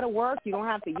whole lot of work. You don't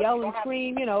have to yell and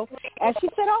scream, As she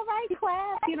said, all right,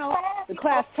 class, the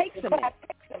class takes a minute.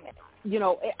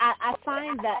 I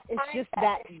find that it's just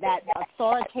that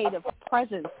authoritative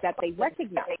presence that they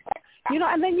recognize,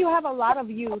 and then you have a lot of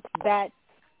youth that,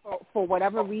 for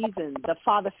whatever reason, the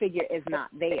father figure is not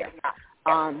there.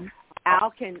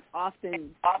 Al can often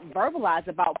verbalize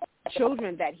about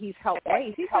children that he's helped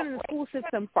raise. He's been in the school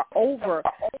system for over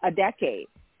a decade.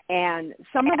 And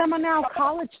some of them are now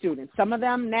college students. Some of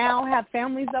them now have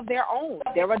families of their own.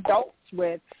 They're adults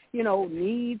with,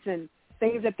 needs and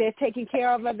things that they're taking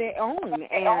care of their own.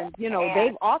 And,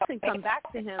 they've often come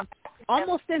back to him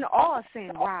almost in awe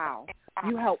saying, wow,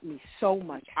 you helped me so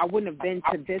much. I wouldn't have been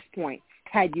to this point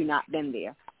had you not been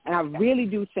there. And I really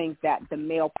do think that the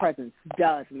male presence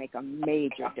does make a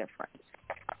major difference.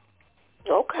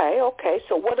 Okay.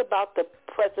 So what about the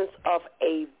presence of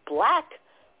a black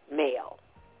male?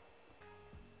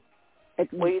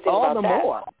 What do you think all about the that?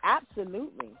 more,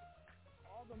 absolutely.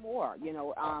 All the more,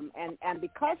 and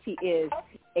because he is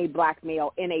a black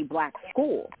male in a black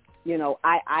school,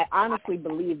 I honestly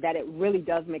believe that it really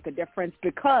does make a difference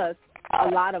because a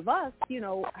lot of us,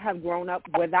 have grown up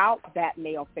without that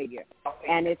male figure.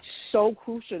 And it's so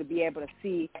crucial to be able to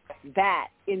see that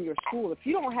in your school. If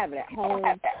you don't have it at home,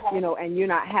 and you're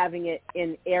not having it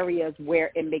in areas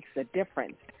where it makes a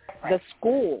difference, the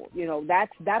school,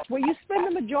 that's where you spend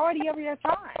the majority of your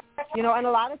time, and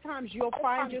a lot of times you'll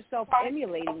find yourself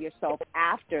emulating yourself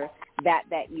after that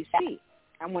you see.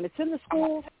 And when it's in the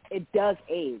school, it does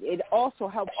aid. It also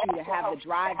helps you to have the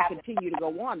drive to continue to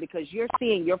go on because you're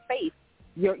seeing your face,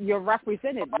 you're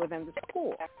represented within the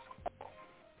school.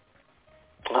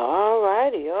 All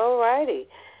righty.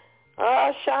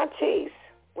 Shantice,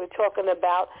 we're talking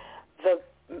about the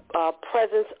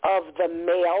presence of the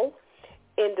male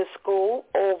in the school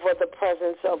over the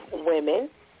presence of women,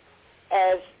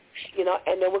 and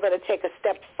then we're going to take a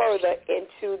step further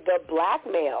into the black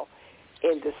male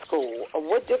in the school.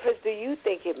 What difference do you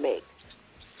think it makes?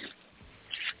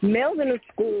 Males in the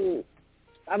school,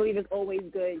 I believe, is always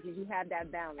good because you have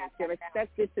that balance. They're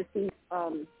expected to see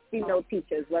female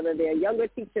teachers, whether they're younger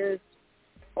teachers,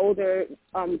 older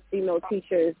female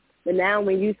teachers. But now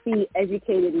when you see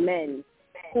educated men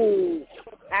who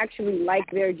actually like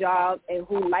their job and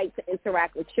who like to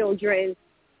interact with children,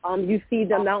 you see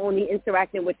them not only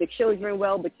interacting with the children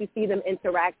well, but you see them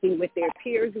interacting with their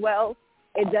peers well.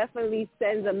 It definitely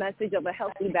sends a message of a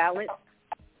healthy balance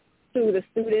to the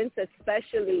students,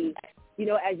 especially,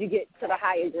 as you get to the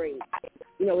higher grades.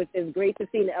 It's great to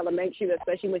see in the elementary,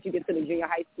 especially once you get to the junior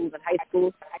high schools and high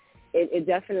schools. It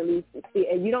definitely,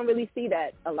 and you don't really see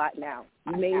that a lot now.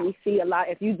 You mainly see a lot,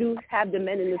 if you do have the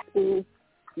men in the school,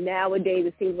 nowadays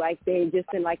it seems like they're just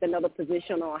in like another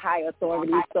position or high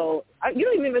authority. So you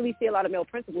don't even really see a lot of male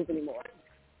principals anymore.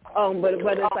 But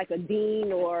whether it's like a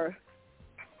dean or,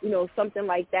 something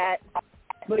like that.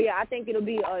 But yeah, I think it'll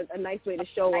be a nice way to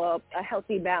show up a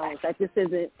healthy balance, that this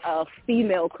isn't a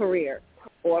female career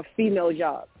or a female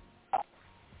job.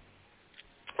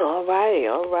 All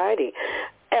righty.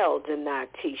 Elder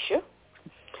Natisha,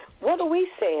 what are we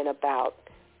saying about,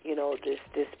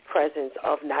 this presence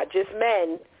of not just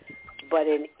men, but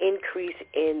an increase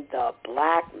in the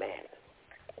black men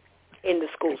in the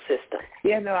school system?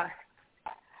 Yeah, no,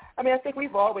 I think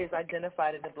we've always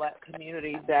identified in the black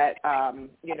community that, our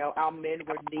men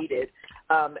were needed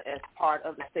as part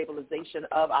of the stabilization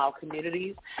of our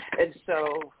communities. And so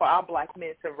for our black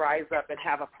men to rise up and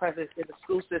have a presence in the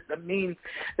school system means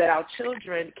that our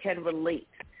children can relate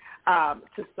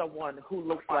to someone who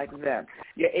looks like them.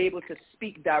 You're able to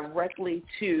speak directly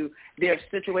to their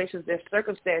situations, their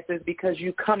circumstances, because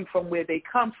you come from where they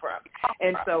come from.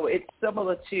 And so it's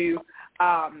similar to,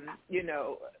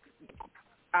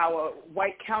 our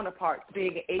white counterparts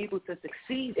being able to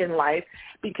succeed in life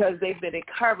because they've been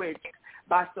encouraged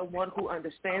by someone who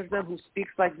understands them, who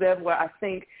speaks like them, where I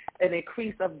think an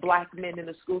increase of black men in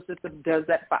the school system does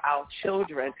that for our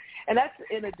children. And that's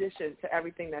in addition to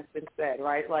everything that's been said,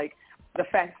 right? Like the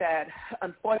fact that,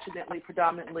 unfortunately,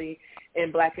 predominantly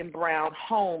in black and brown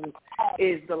homes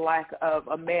is the lack of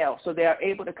a male. So they are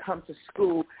able to come to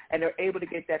school and they're able to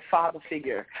get that father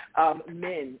figure.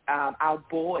 Men, our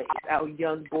boys, our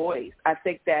young boys. I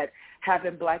think that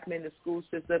having black men in the school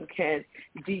system can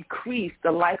decrease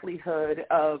the likelihood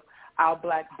of our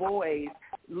black boys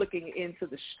looking into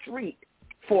the street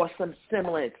for some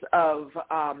semblance of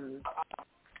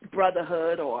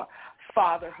brotherhood or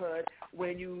fatherhood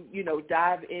when you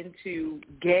dive into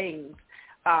gangs,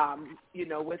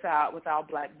 with our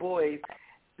black boys.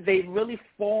 They really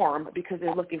form because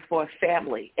they're looking for a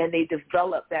family, and they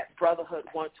develop that brotherhood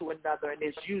one to another, and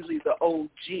it's usually the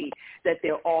OG that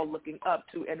they're all looking up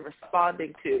to and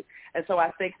responding to. And so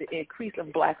I think the increase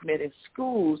of black men in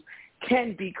schools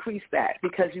can decrease that,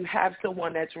 because you have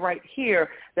someone that's right here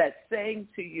that's saying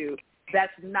to you,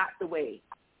 that's not the way,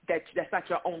 that's not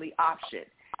your only option.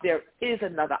 There is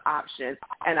another option,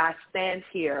 and I stand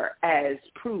here as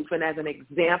proof and as an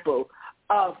example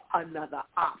of another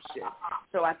option.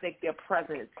 So I think their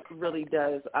presence really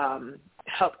does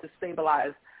help to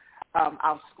stabilize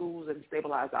our schools and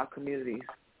stabilize our communities.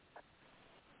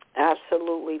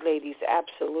 Absolutely, ladies,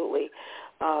 absolutely.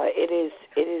 It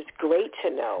is great to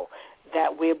know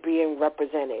that we're being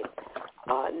represented,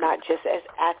 not just as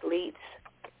athletes,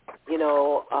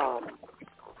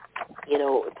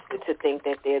 to think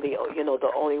that they're the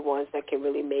only ones that can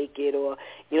really make it, or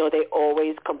they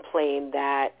always complain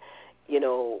that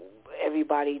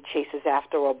everybody chases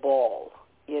after a ball,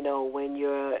 when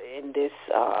you're in this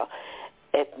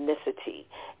ethnicity.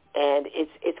 And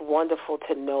it's wonderful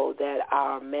to know that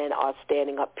our men are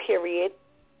standing up, period,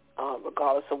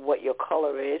 regardless of what your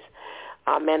color is.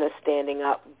 Our men are standing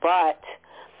up, but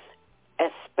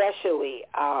especially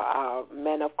our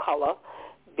men of color,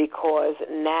 because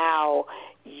now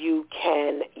you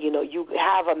can, you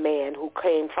have a man who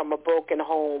came from a broken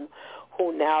home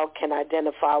who now can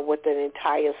identify with an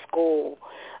entire school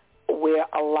where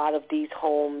a lot of these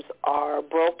homes are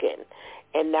broken.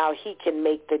 And now he can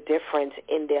make the difference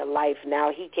in their life.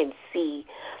 Now he can see,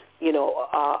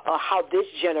 how this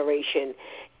generation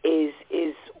is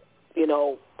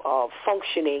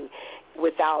functioning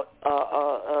without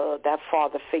that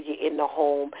father figure in the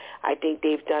home. I think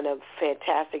they've done a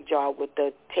fantastic job with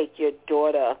the take your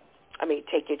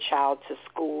child to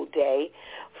school day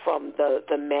from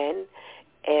the men,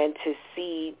 and to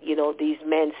see, these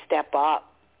men step up.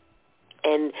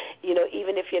 And,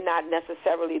 even if you're not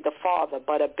necessarily the father,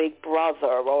 but a big brother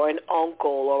or an uncle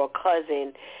or a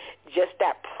cousin, just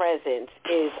that presence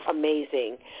is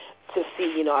amazing to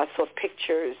see. I saw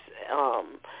pictures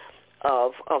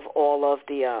of all of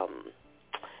the,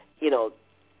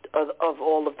 of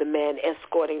all of the men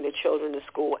escorting the children to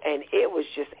school, and it was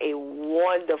just a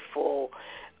wonderful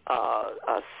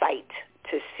sight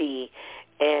to see.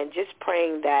 And just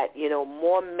praying that,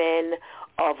 more men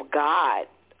of God,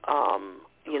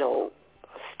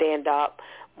 stand up,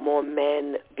 more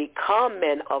men become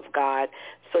men of God,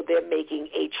 so they're making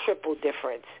a triple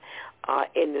difference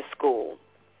in the school.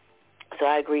 So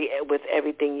I agree with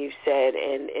everything you said,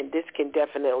 and this can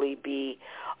definitely be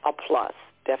a plus,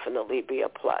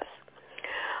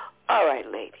 All right,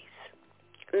 ladies.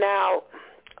 Now,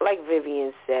 like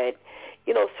Vivian said,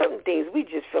 certain things we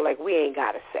just feel like we ain't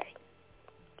got to say.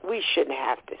 We shouldn't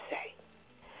have to say.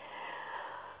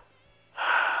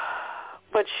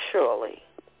 But surely,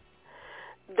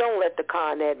 don't let the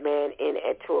Con Ed man in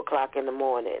at 2 o'clock in the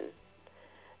morning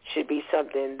should be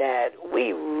something that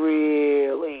we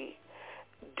really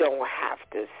don't have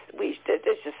to. This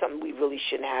is something we really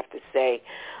shouldn't have to say.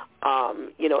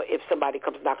 If somebody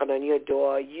comes knocking on your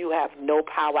door, you have no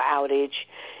power outage,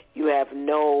 you have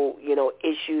no,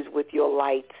 issues with your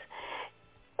lights.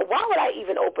 Why would I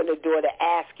even open the door to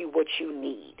ask you what you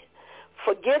need?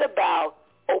 Forget about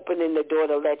opening the door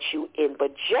to let you in,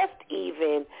 but just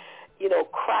even,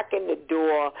 cracking the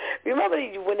door. Remember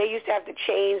when they used to have the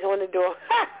chains on the door?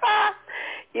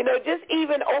 Just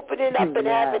even opening up and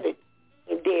having it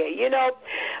in there,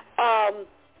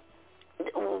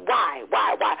 Why?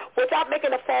 Without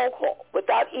making a phone call,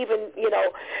 without even,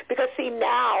 because see,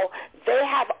 now they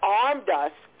have armed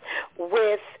us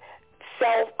with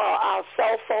our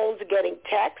cell phones getting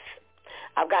texts.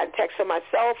 I've gotten texts on my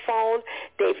cell phone.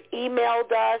 They've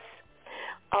emailed us.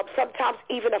 Sometimes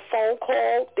even a phone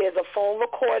call. There's a phone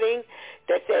recording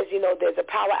that says, there's a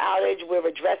power outage. We're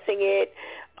addressing it.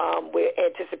 We're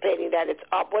anticipating that it's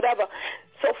up, whatever.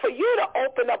 So for you to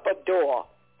open up a door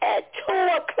at 2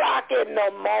 o'clock in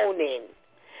the morning,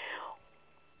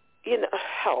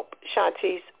 help.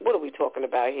 Shantice, what are we talking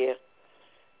about here?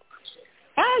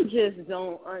 I just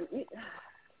don't.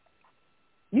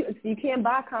 You can't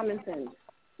buy common sense.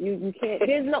 You can't.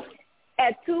 There's no.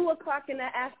 At 2 o'clock in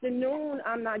the afternoon,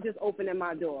 I'm not just opening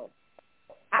my door.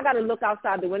 I got to look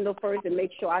outside the window first and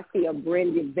make sure I see a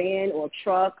brand new van or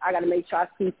truck. I got to make sure I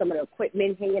see some of the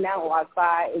equipment hanging out or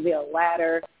outside. Is there a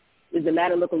ladder? Does the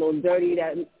ladder look a little dirty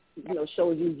that,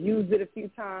 shows you've used it a few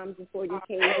times before you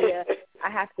came here? I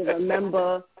have to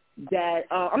remember that.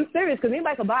 I'm serious, because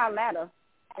anybody can buy a ladder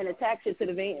and attach it to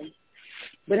the van.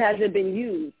 but has it been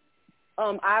used?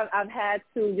 I've had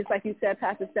to, just like you said,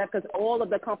 Pastor Steph, because all of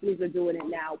the companies are doing it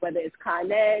now, whether it's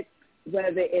Con Ed,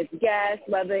 whether it's gas,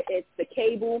 whether it's the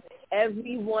cable,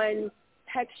 everyone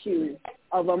texts you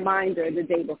a reminder the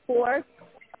day before.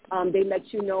 They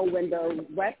let you know when the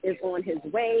rep is on his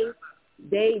way.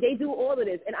 They do all of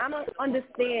this. And I don't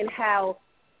understand how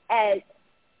at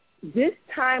this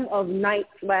time of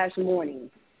night/morning,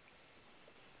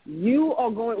 you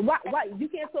are going, why you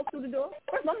can't talk through the door?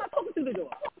 First of all, I'm not talking through the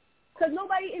door. Because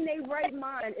nobody in their right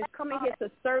mind is coming here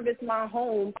to service my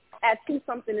home at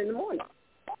 2-something in the morning.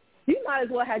 You might as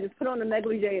well have just put on the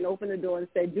negligee and open the door and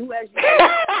say, do as you do.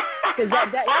 Because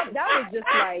that was just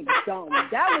like dumb.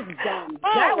 That was dumb.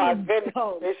 That was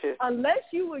dumb. Unless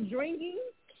you were drinking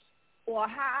or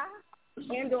high,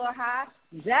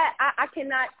 that I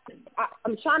cannot.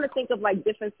 I'm trying to think of like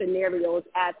different scenarios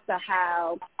as to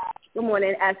how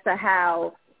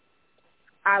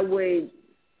I would,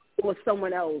 or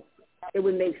someone else, it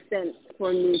would make sense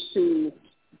for me to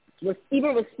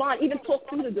even respond, even talk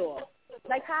through the door.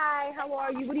 Like, hi, how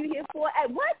are you? What are you here for? At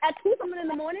what? At 2-something in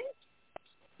the morning?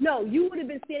 No, you would have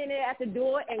been standing there at the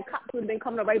door and cops would have been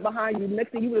coming up right behind you.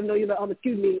 Next thing you would have known, you were like,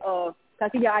 excuse me, can I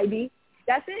see your ID?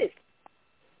 That's it.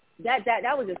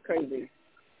 That was just crazy.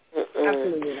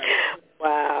 Absolutely not.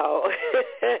 Wow.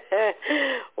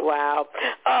 Wow.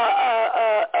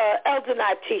 Elder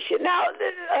Tisha. Now,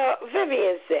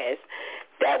 Vivian says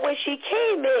that when she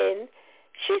came in,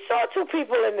 she saw 2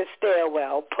 people in the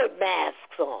stairwell put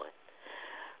masks on.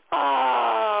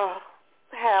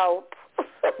 Help.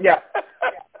 Yeah,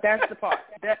 that's the part.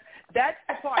 That's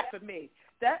the part for me.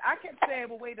 That I kept saying,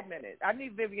 well, wait a minute. I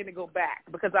need Vivian to go back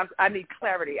because I need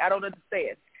clarity. I don't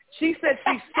understand. She said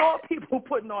she saw people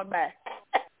putting on masks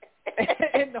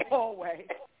in the hallway.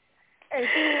 And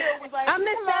she was like, I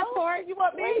missed that part. You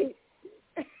want me?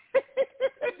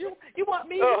 you want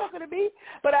me? You talking to me?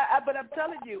 But I'm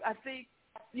telling you, I think,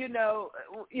 you know,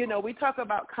 we talk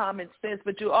about common sense,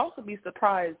 but you'll also be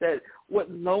surprised at what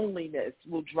loneliness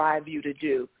will drive you to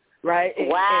do, right?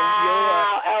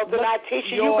 Wow, Elder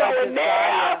Tisha, you going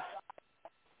there?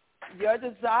 Your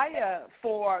desire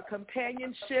for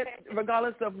companionship,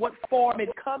 regardless of what form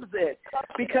it comes in,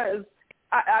 because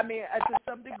I mean, to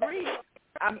some degree,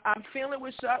 I'm feeling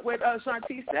what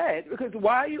Shanti said. Because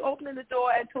why are you opening the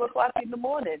door at 2:00 in the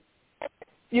morning?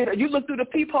 You know, you look through the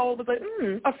peephole and like,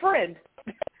 a friend.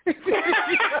 You know what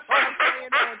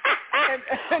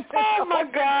I'm saying? Oh my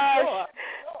gosh!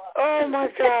 Oh my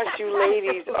gosh! You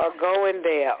ladies are going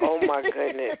there. Oh my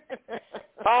goodness!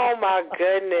 Oh my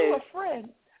goodness! A friend.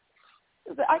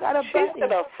 I got a buddy. She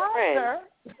said a friend.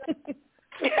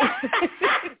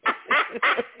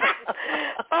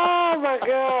 Oh my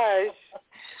gosh!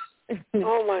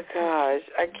 Oh my gosh!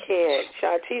 I can't.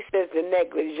 Shanti says the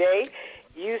negligee.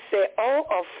 You say, oh,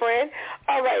 a friend.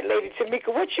 All right, Lady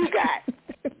Tamika, what you got?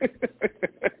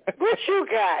 What you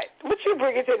got? What you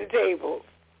bringing to the table?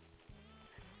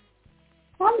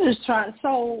 I'm just trying.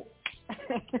 So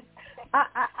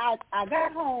I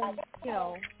got home, you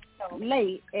know,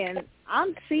 late, and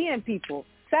I'm seeing people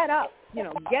set up, you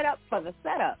know, get up for the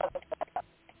setup.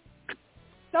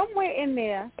 Somewhere in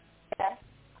there,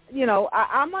 you know,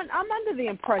 I'm under the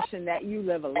impression that you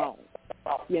live alone.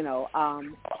 You know,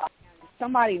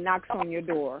 somebody knocks on your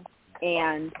door,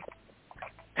 and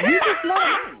you just let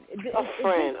them in. A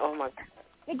friend, oh my God.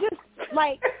 It just,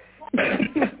 like,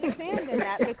 understanding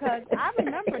that, because I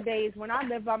remember days when I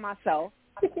lived by myself,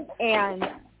 and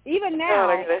even now,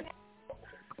 a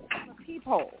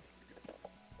peephole.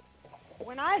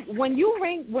 When you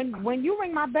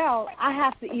ring my bell, I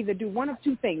have to either do one of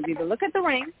two things: either look at the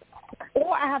ring,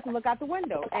 or I have to look out the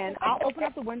window. And I'll open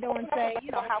up the window and say,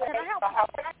 you know, how can I help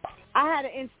you? I had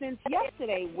an instance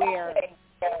yesterday where,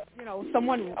 you know,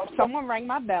 someone rang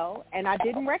my bell and I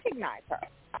didn't recognize her.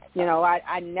 You know,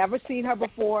 I never seen her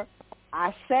before.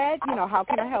 I said, you know, how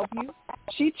can I help you?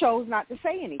 She chose not to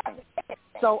say anything.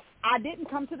 So I didn't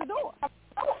come to the door.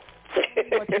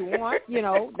 What you want, you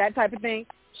know, that type of thing.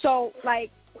 So,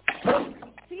 like,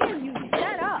 seeing you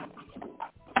set up,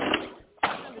 I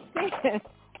understand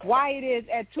why it is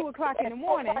at 2:00 in the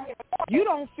morning, you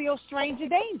don't feel stranger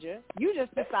danger. You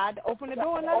just decide to open the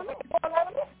door and let them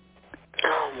in.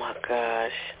 Oh, my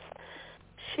gosh.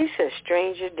 She said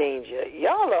stranger danger.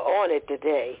 Y'all are on it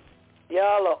today.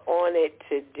 Y'all are on it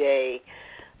today.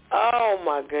 Oh,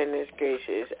 my goodness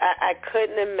gracious. I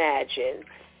couldn't imagine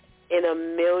in a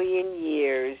million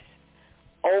years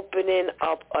opening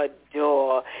up a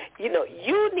door. You know,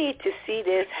 you need to see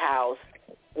this house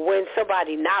when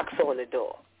somebody knocks on the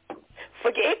door.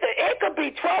 Forget it could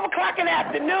be 12 o'clock in the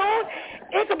afternoon.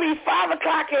 It could be 5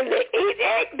 o'clock in the evening.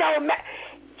 It don't matter.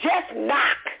 just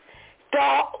knock.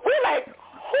 We're like,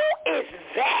 who is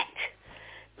that?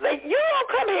 Like, you don't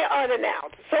come here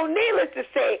unannounced. So needless to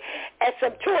say, at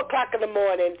some 2 o'clock in the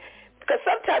morning, because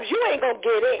sometimes you ain't going to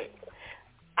get in.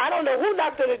 I don't know who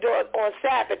knocked on the door on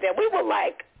Sabbath, and we were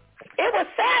like, it was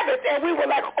Sabbath, and we were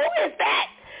like, who is that?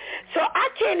 So I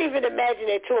can't even imagine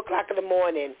at 2 o'clock in the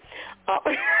morning.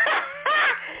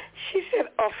 She said,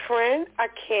 a friend? I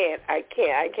can't. I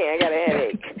got a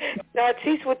headache.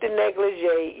 Nartise with the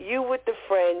negligee, you with the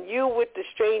friend, you with the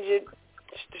stranger.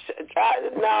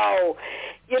 No.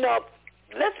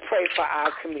 Let's pray for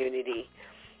our community,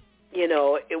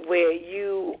 where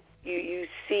you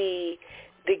see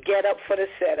the get up for the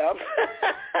setup,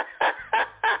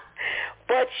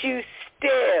 but you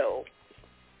still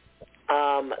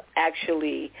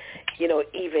actually,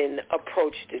 even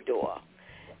approach the door.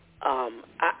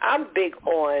 I'm big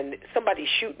on somebody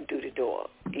shooting through the door.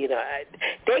 They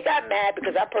got mad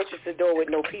because I purchased the door with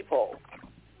no peephole.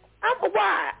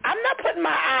 Why? I'm not putting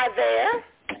my eye there.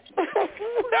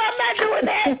 I'm not doing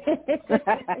that.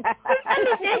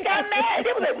 They got mad.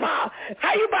 They was like, Mom,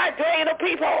 how you buy a door and a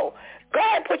peephole? Go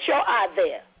ahead and put your eye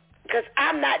there, because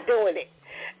I'm not doing it.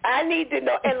 I need to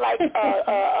know. And like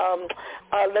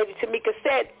Lady Tamika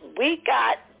said, we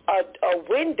got a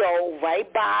window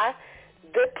right by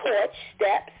the porch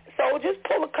steps. So just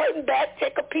pull a curtain back,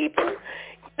 take a peep,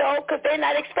 because they're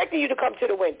not expecting you to come to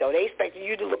the window. They're expecting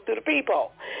you to look through the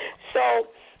peephole. So,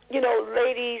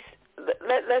 ladies,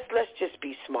 let's just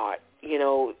be smart.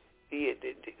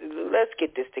 Let's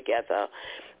get this together.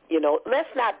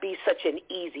 Let's not be such an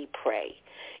easy prey.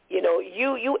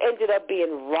 You ended up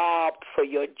being robbed for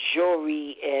your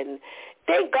jewelry, and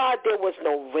thank God there was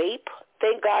no rape.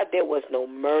 Thank God there was no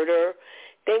murder.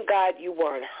 Thank God you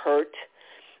weren't hurt.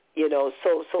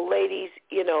 So ladies,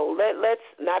 let's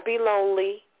not be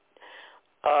lonely.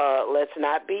 Let's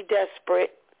not be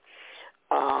desperate.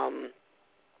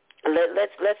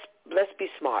 Let's be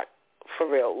smart, for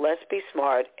real. Let's be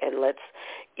smart, and let's,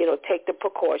 take the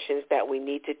precautions that we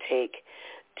need to take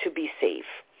to be safe.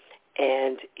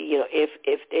 And,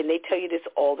 if and they tell you this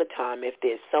all the time, if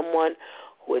there's someone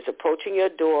who is approaching your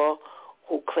door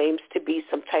who claims to be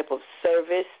some type of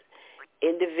service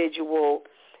individual,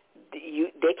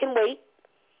 they can wait.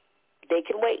 They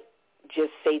can wait.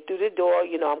 Just say through the door,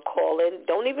 I'm calling.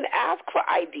 Don't even ask for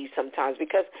ID sometimes,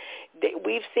 because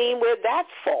we've seen where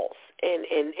that's false,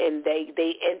 and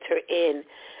they enter in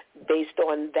based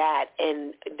on that,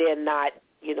 and they're not,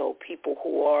 people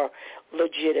who are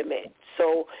legitimate.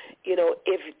 So,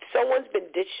 if someone's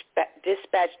been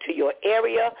dispatched to your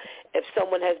area, if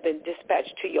someone has been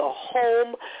dispatched to your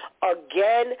home,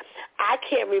 again, I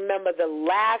can't remember the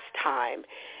last time.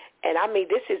 And,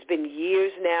 this has been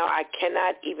years now. I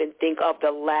cannot even think of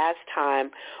the last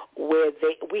time where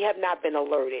we have not been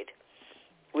alerted.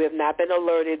 We have not been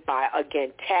alerted by,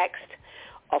 again, text,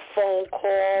 a phone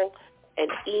call, an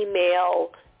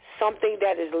email, something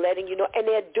that is letting you know. And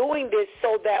they're doing this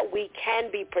so that we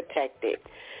can be protected,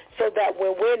 so that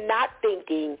when we're not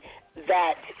thinking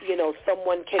that,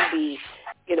 someone can be,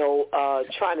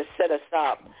 trying to set us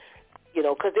up,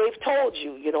 because they've told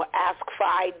you, ask for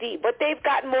ID. But they've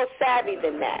gotten more savvy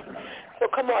than that. So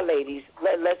come on, ladies.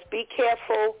 Let's be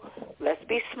careful. Let's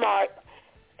be smart.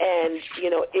 And,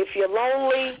 if you're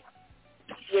lonely,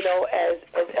 as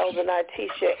Elder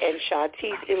Natisha and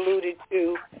Shantice alluded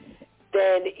to,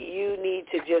 then you need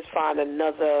to just find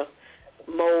another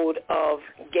mode of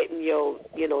getting your,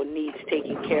 needs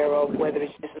taken care of, whether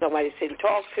it's just somebody to sit and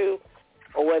talk to,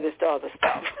 or whether it's the other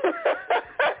stuff.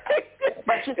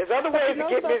 There's other ways to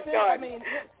get this done.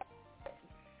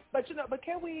 But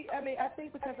can we, I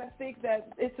think that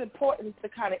it's important to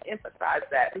kind of emphasize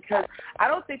that, because I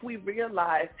don't think we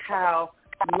realize how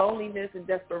loneliness and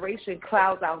desperation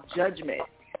clouds our judgment.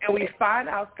 And we find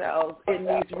ourselves in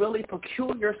these really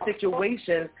peculiar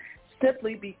situations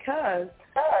simply because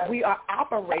we are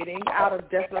operating out of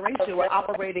desperation. We're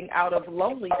operating out of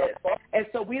loneliness. And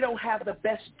so we don't have the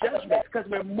best judgment because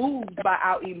we're moved by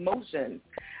our emotions.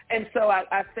 And so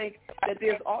I think that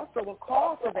there's also a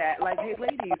call for that. Like, hey,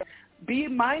 ladies, be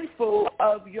mindful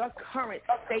of your current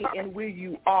state and where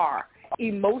you are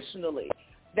emotionally.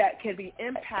 That can be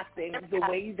impacting the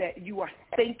way that you are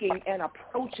thinking and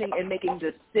approaching and making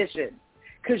decisions.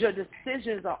 Because your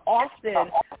decisions are often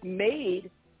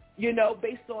made,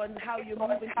 based on how you're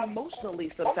moving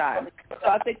emotionally sometimes. So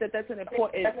I think that that's an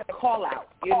important call out,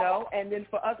 And then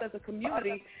for us as a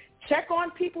community, check on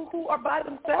people who are by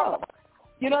themselves.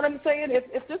 You know what I'm saying?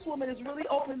 If this woman is really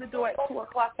opening the door at 2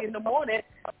 o'clock in the morning,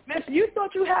 miss, you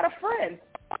thought you had a friend.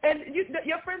 And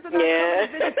your friends are not coming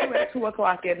to visit you at 2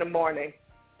 o'clock in the morning.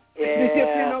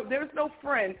 Yeah. There's no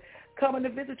friend coming to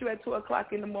visit you at 2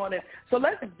 o'clock in the morning. So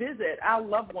let's visit our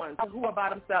loved ones who are by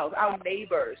themselves, our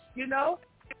neighbors, who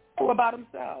are by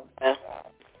themselves.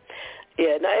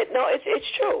 Yeah, no,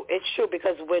 it's true. It's true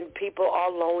because when people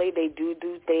are lonely, they do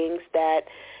things that,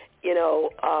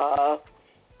 that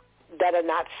are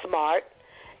not smart.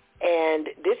 And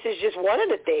this is just one of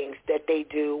the things that they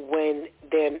do when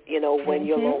they're, when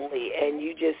you're lonely and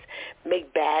you just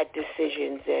make bad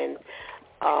decisions. And,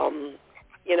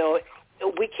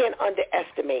 we can't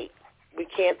underestimate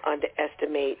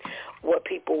what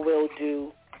people will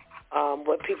do,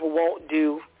 what people won't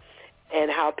do, and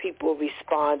how people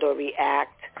respond or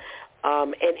react.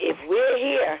 And if we're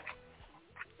here,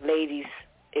 ladies,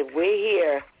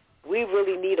 we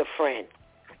really need a friend.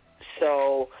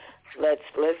 So let's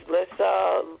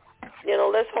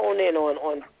hone in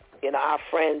on our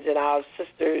friends and our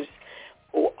sisters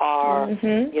who are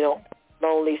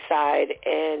lonely side,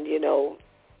 and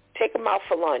take them out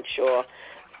for lunch or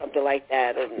something like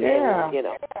that, and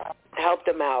help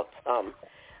them out.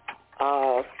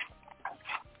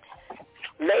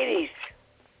 Ladies,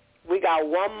 we got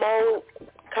one more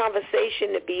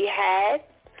conversation to be had,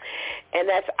 and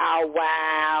that's our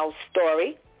wow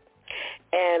story.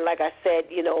 And like I said,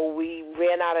 we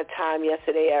ran out of time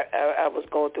yesterday. I was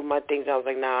going through my things. I was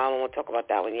like, I don't want to talk about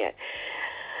that one yet.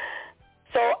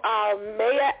 So our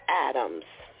Mayor Adams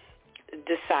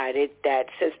decided that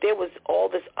since there was all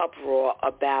this uproar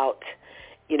about,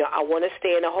 I want to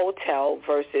stay in a hotel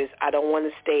versus I don't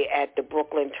want to stay at the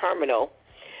Brooklyn terminal,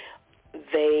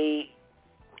 they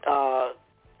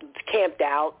camped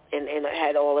out and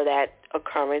had all of that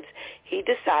occurrence. He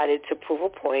decided to prove a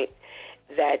point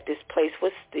that this place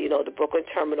was, the Brooklyn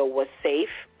terminal was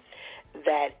safe,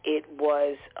 that it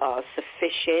was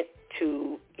sufficient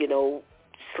to,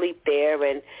 sleep there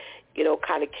and,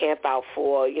 kind of camp out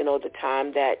for, the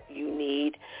time that you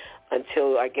need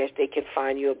until I guess they can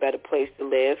find you a better place to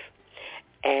live.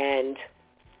 And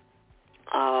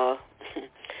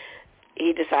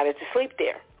he decided to sleep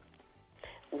there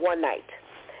one night.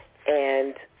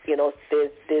 And,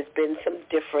 there's been some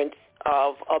difference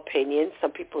of opinion.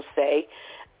 Some people say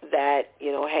that,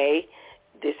 hey,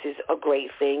 this is a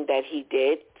great thing that he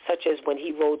did, such as when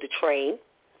he rode the train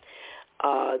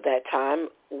that time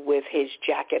with his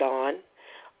jacket on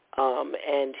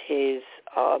and his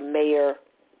mayor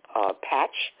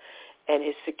patch and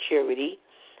his security.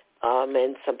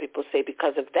 And some people say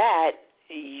because of that,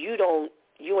 you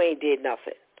ain't did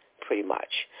nothing, pretty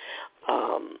much.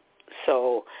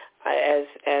 So as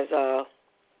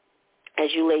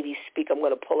you ladies speak, I'm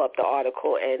going to pull up the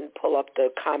article and pull up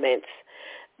the comments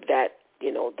that,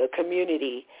 the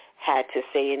community had to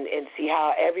say and see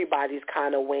how everybody's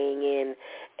kind of weighing in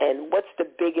and what's the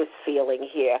biggest feeling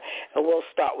here. And we'll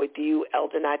start with you,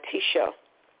 Elder Natisha.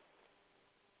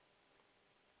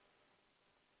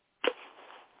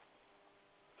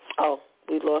 Oh,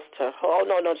 we lost her. Oh,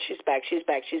 no, she's back.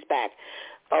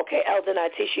 Okay, Elder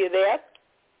Natisha, you there?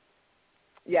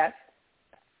 Yes.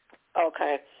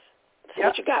 Okay. So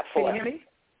what you got for us? Can you hear me?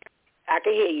 I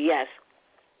can hear you, yes.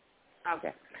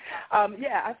 Okay. I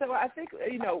think,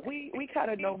 we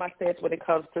kind of know my stance when it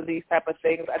comes to these type of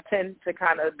things. I tend to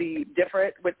kind of be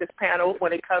different with this panel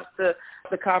when it comes to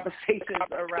the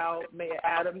conversations around Mayor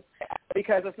Adams,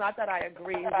 because it's not that I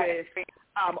agree with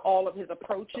all of his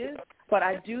approaches, but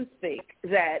I do think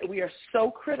that we are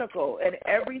so critical, and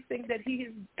everything that he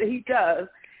does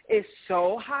is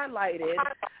so highlighted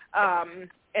and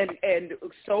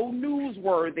so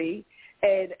newsworthy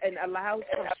and allows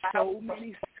for so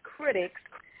many critics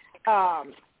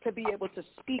to be able to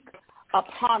speak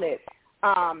upon it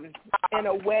in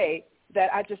a way that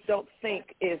I just don't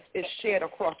think is shared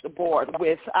across the board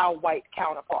with our white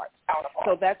counterparts.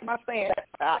 So that's my stance.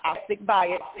 I'll stick by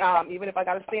it, even if I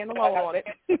got to stand alone on it.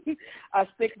 I'll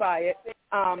stick by it.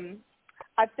 I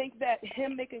think that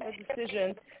him making a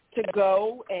decision to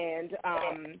go and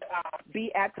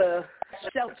be at the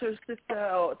shelter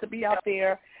system, to be out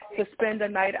there, to spend a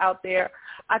night out there,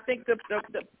 I think the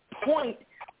point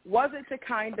wasn't to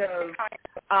kind of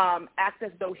act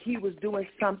as though he was doing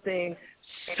something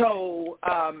so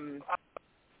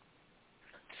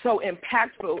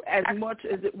impactful as much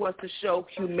as it was to show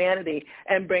humanity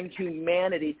and bring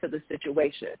humanity to the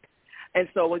situation. And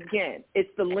so, again, it's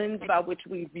the lens by which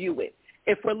we view it.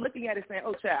 If we're looking at it saying,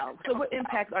 oh, child, so what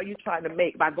impact are you trying to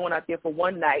make by going out there for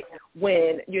one night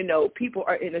when, people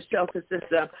are in a shelter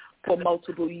system for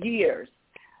multiple years?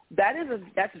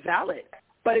 That's valid.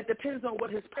 But it depends on what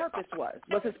his purpose was.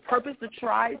 Was his purpose to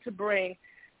try to bring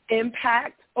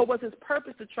impact, or was his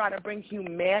purpose to try to bring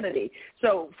humanity?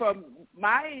 So from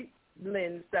my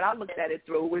lens that I looked at it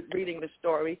through with reading the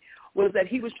story was that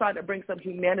he was trying to bring some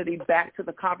humanity back to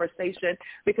the conversation,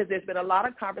 because there's been a lot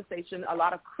of conversation, a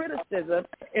lot of criticism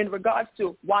in regards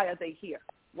to why are they here?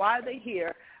 Why are they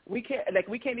here? We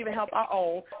can't even help our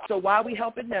own, so why are we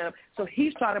helping them? So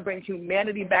he's trying to bring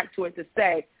humanity back to it, to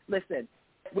say, listen,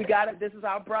 we got it. This is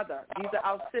our brother. These are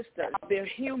our sisters. They're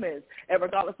humans, and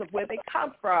regardless of where they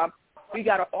come from, we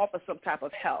got to offer some type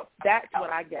of help. That's what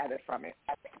I gathered from it.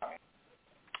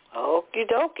 Okie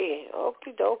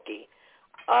dokie.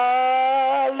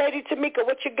 Lady Tamika,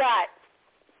 what you got?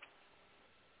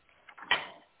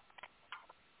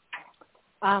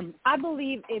 I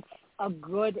believe it's a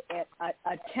good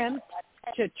attempt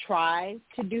to try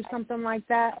to do something like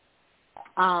that.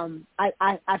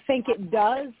 I think it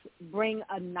does bring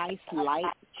a nice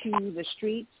light to the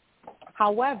streets.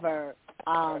 However,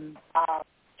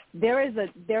 there is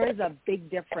a big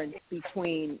difference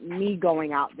between me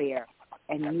going out there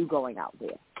and you going out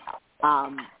there.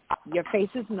 Your face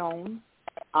is known,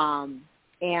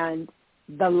 and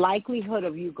the likelihood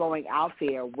of you going out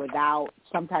there without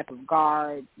some type of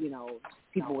guard,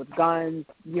 people with guns,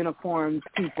 uniforms,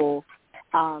 people,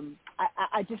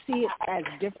 I just see it as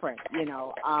different,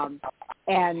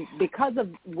 and because of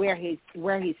where he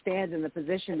stands in the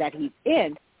position that he's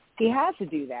in, he has to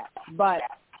do that. But,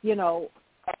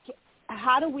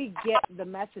 how do we get the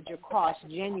message across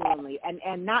genuinely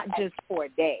and not just for a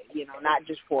day, not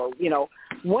just for, do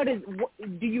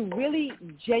you really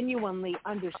genuinely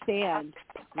understand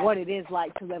what it is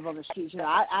like to live on the streets?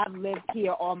 I've lived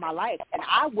here all my life, and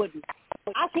I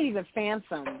can't even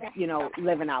fathom,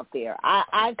 living out there.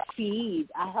 I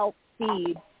help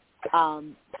feed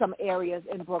some areas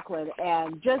in Brooklyn,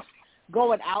 and just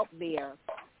going out there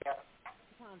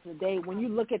times a day, when you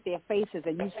look at their faces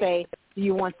and you say, do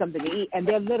you want something to eat? And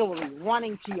they're literally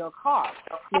running to your car.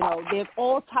 There's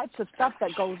all types of stuff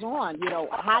that goes on.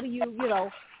 How do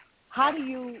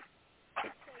you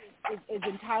is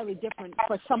entirely different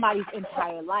for somebody's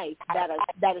entire life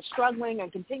that is struggling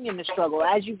and continuing to struggle.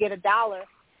 As you get $1,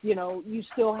 you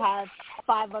still have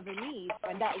 5 other needs,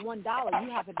 and that $1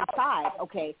 you have to decide,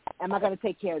 okay, am I going to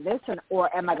take care of this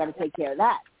or am I going to take care of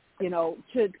that?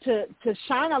 To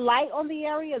shine a light on the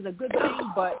area is a good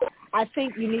thing, but I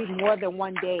think you need more than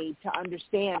one day to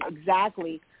understand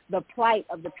exactly the plight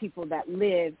of the people that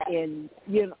live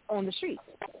on the streets.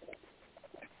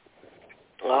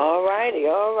 All righty.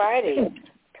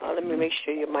 Let me make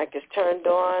sure your mic is turned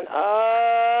on.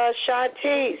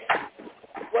 Shantice,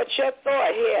 what's your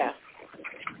thought here?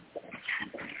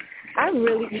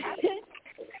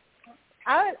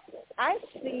 I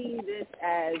see this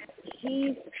as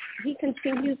he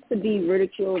continues to be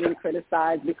ridiculed and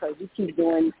criticized because he keeps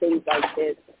doing things like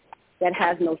this that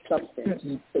has no substance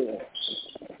to it.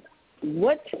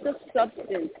 What's the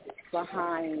substance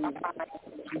behind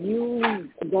you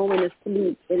going to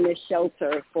sleep in this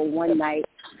shelter for one night?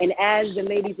 And as the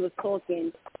ladies was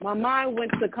talking, my mind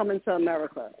went to Coming to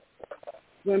America.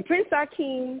 When Prince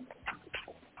Hakeem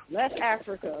left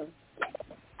Africa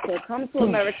to come to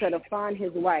America to find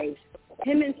his wife,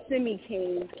 him and Simi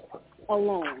came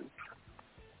alone.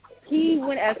 He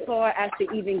went as far as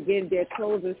to even give their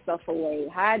clothes and stuff away,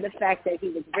 hide the fact that he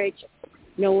was rich.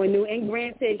 No one knew. And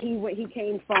granted, he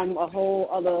came from a whole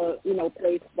other,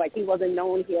 place, like he wasn't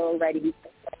known here already.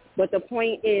 But the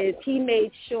point is, he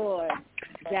made sure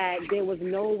that there was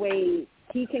no way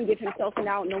he can give himself an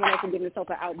out, no one else can give himself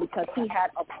an out, because he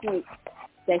had a point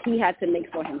that he had to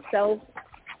make for himself.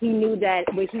 He knew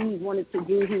that what he wanted to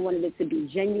do, he wanted it to be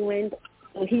genuine.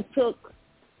 So he took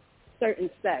certain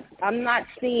steps. I'm not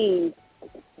seeing,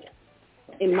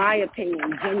 in my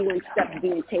opinion, genuine steps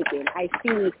being taken. I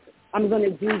see I'm going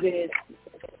to do this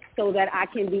so that I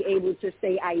can be able to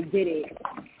say I did it,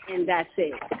 and that's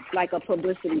it, like a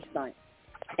publicity stunt.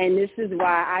 And this is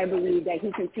why I believe that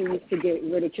he continues to get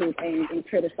ridiculed and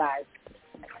criticized.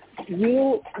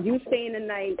 You staying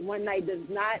one night does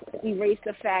not erase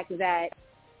the fact that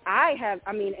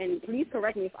and please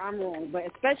correct me if I'm wrong, but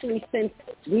especially since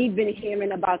we've been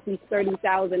hearing about these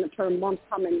 30,000 per month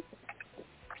coming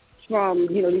from,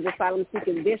 these asylum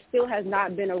seekers, there still has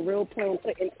not been a real plan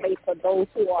put in place for those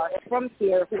who are from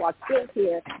here, who are still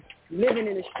here, living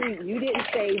in the street. You didn't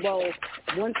say, well,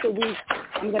 once a week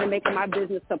I'm going to make it my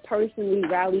business to personally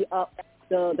rally up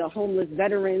the homeless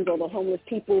veterans or the homeless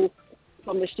people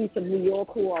from the streets of New York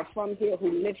who are from here,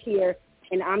 who live here,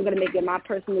 and I'm going to make it my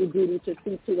personal duty to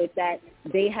see to it that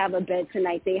they have a bed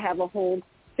tonight, they have a home.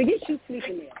 Forget you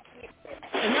sleeping there.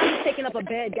 And now you're taking up a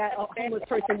bed that a homeless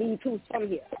person needs who's from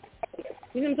here.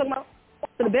 You know what I'm talking about?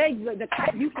 So the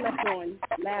cot you slept on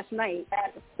last night,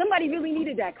 somebody really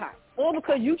needed that cot. All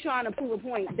because you trying to prove a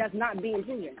point that's not being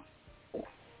proven.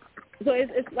 So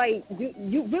it's like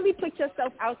you really put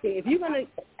yourself out there. If you're going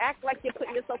to act like you're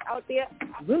putting yourself out there,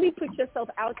 really put yourself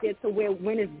out there to where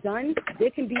when it's done,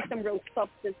 there can be some real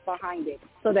substance behind it.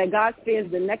 So that God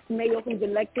fears the next mayor who's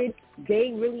elected,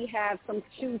 they really have some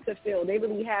shoes to fill. They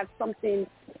really have something,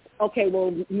 okay,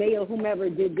 well, mayor, whomever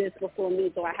did this before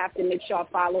me, so I have to make sure I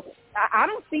follow. I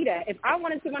don't see that. If I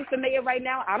wanted to run for mayor right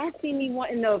now, I don't see me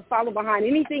wanting to follow behind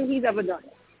anything he's ever done.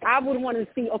 I would want to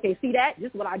see, okay, see that? This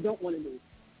is what I don't want to do.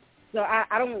 So I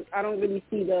don't really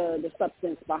see the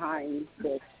substance behind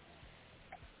this.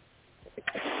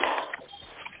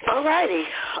 All righty.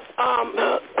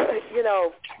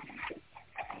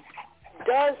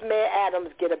 Does Mayor Adams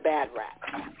get a bad rap?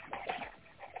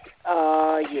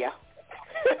 Yeah.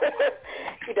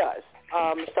 He does.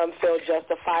 Some feel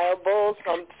justifiable,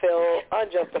 some feel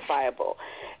unjustifiable.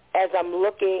 As I'm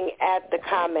looking at the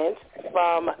comments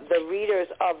from the readers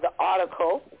of the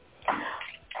article,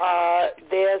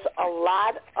 there's a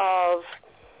lot of,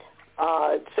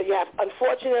 so you have,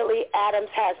 unfortunately, Adams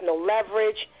has no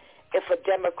leverage. If a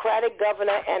Democratic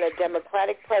governor and a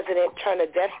Democratic president turn a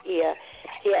deaf ear,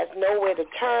 he has nowhere to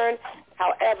turn.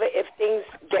 However, if things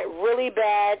get really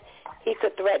bad, he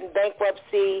could threaten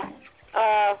bankruptcy.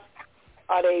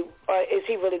 Is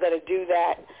he really going to do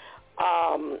that?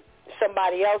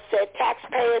 Somebody else said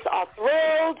taxpayers are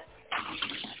thrilled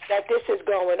that this is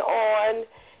going on.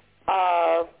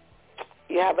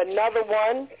 You have another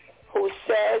one who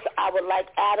says, I would like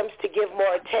Adams to give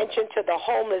more attention to the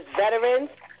homeless veterans,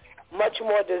 much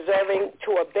more deserving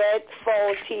to a bed,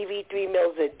 phone, TV, 3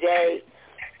 meals a day.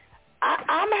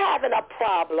 I'm having a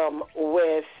problem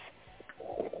with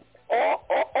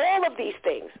all of these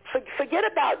things. Forget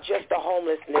about just the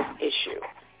homelessness issue.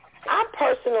 I'm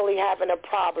personally having a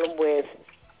problem with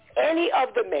any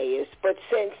of the mayors, but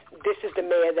since this is the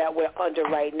mayor that we're under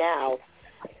right now,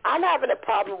 I'm having a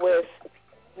problem with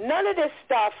none of this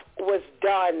stuff was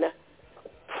done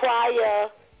prior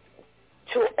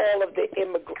to all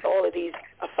of these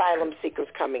asylum seekers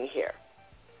coming here.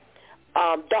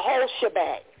 The whole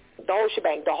shebang,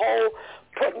 the whole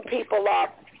putting people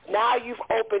up. Now you've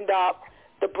opened up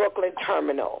the Brooklyn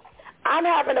terminal. I'm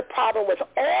having a problem with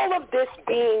all of this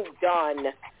being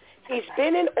done. He's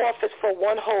been in office for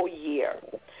 1 whole year.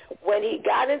 When he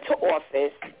got into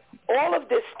office, all of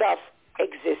this stuff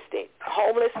existed.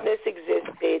 Homelessness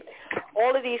existed.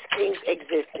 All of these things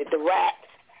existed. The rats,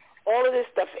 all of this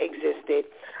stuff existed.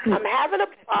 I'm having a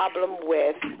problem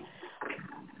with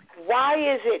why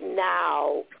is it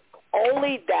now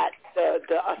only that the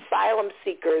asylum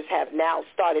seekers have now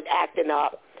started acting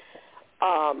up,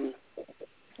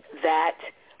 that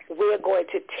we're going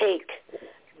to take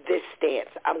this stance.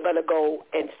 I'm going to go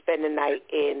and spend the night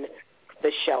in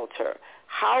the shelter.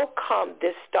 How come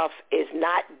this stuff is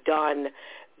not done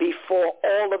before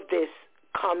all of this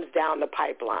comes down the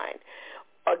pipeline?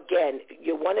 Again,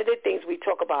 one of the things we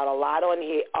talk about a lot on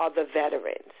here are the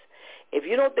veterans. If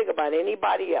you don't think about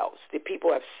anybody else, the people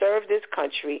who have served this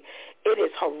country, it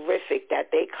is horrific that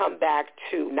they come back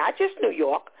to not just New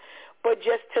York, but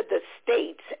just to the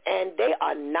states, and they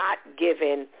are not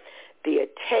given the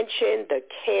attention, the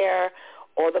care,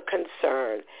 or the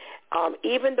concern.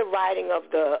 Even the riding of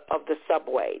the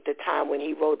subway, the time when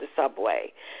he rode the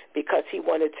subway, because he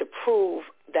wanted to prove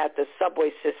that the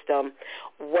subway system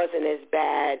wasn't as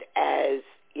bad as,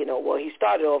 well, he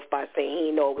started off by saying he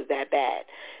didn't know it was that bad.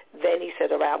 Then he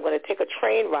said, all right, I'm going to take a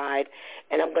train ride,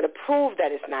 and I'm going to prove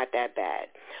that it's not that bad.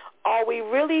 Are we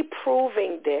really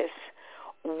proving this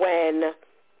when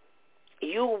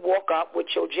you walk up with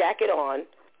your jacket on,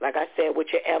 like I said, with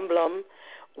your emblem,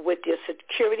 with your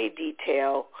security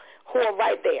detail, who are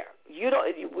right there?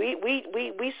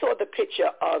 We saw the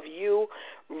picture of you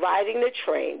riding the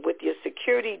train with your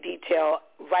security detail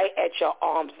right at your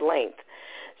arm's length.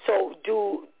 So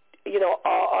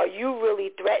are you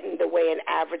really threatened the way an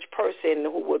average person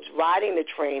who was riding the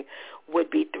train would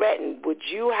be threatened? Would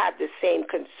you have the same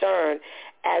concern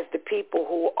as the people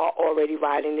who are already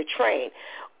riding the train?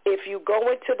 If you go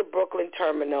into the Brooklyn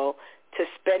terminal to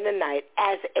spend the night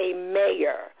as a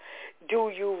mayor,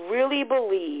 do you really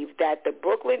believe that the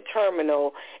Brooklyn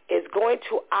terminal is going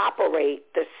to operate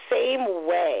the same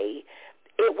way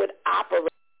it would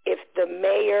operate if the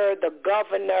mayor, the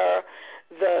governor,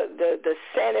 the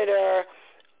senator,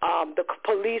 the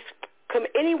police,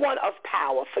 anyone of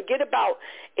power, forget about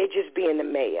it just being the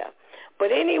mayor,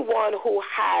 but anyone who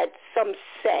had some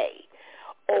say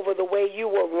over the way you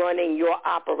were running your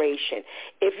operation,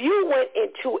 if you went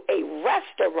into a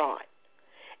restaurant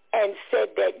and said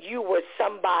that you were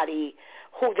somebody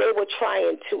who they were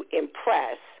trying to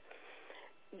impress,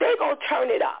 they're going to turn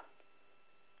it up.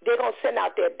 They're going to send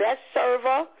out their best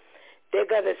server. They're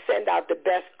going to send out the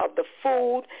best of the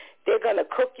food. They're going to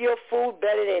cook your food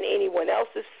better than anyone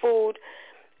else's food.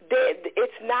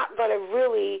 It's not going to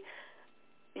really,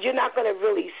 you're not going to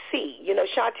really see. You know,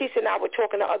 Shantice and I were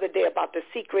talking the other day about the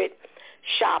secret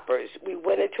shoppers. We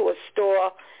went into a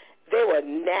store. They were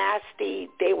nasty.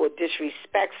 They were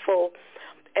disrespectful.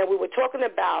 And we were talking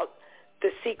about the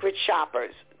secret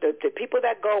shoppers, the people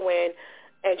that go in,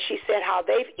 and she said how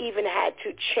they've even had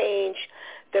to change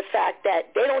the fact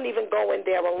that they don't even go in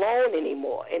there alone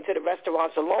anymore, into the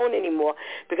restaurants alone anymore,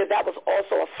 because that was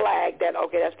also a flag that,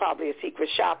 okay, that's probably a secret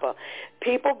shopper.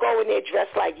 People go in there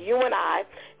dressed like you and I.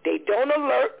 They don't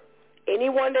alert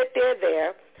anyone that they're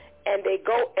there, and they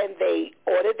go and they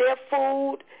order their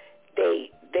food.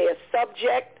 They're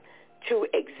subject to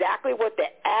exactly what the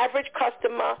average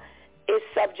customer is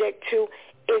subject to.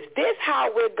 Is this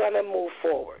how we're going to move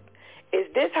forward? Is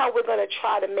this how we're going to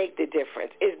try to make the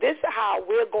difference? Is this how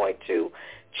we're going to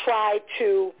try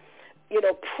to,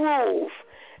 prove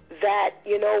that,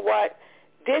 you know what,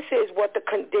 this is what the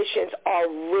conditions are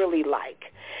really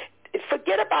like?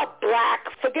 Forget about black.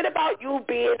 Forget about you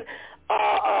being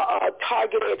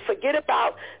targeted. Forget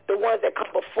about the ones that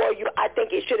come before you. I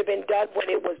think it should have been done when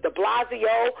it was de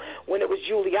Blasio, when it was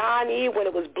Giuliani, when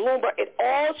it was Bloomberg. It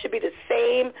all should be the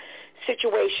same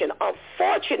situation.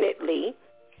 Unfortunately,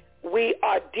 we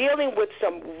are dealing with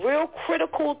some real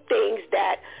critical things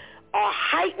that are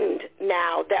heightened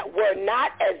now that were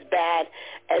not as bad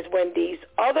as when these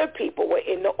other people were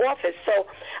in the office. So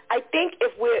I think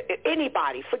if we're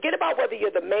anybody, forget about whether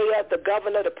you're the mayor, the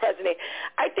governor, the president,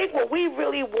 I think what we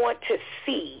really want to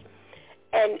see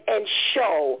and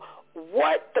show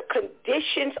what the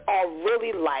conditions are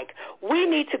really like, we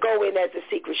need to go in as the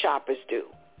secret shoppers do.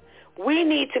 We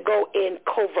need to go in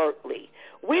covertly.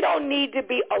 We don't need to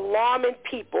be alarming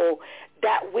people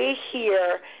that we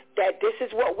hear that this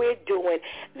is what we're doing.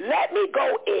 Let me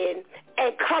go in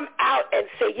and come out and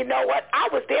say, you know what, I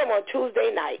was there on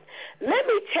Tuesday night. Let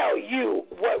me tell you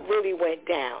what really went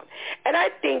down. And I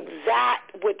think that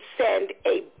would send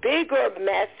a bigger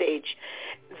message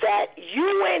that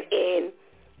you went in,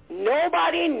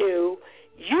 nobody knew,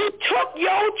 you took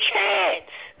your chance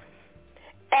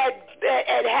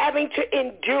at having to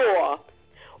endure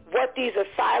what these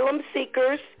asylum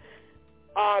seekers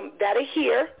that are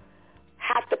here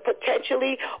have to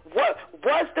potentially,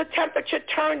 was the temperature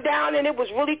turned down and it was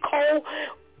really cold?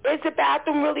 Is the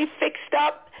bathroom really fixed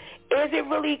up? Is it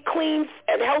really clean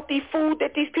and healthy food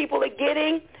that these people are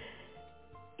getting?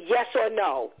 Yes or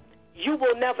no? You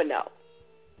will never know.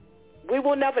 We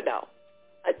will never know.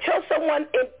 Until someone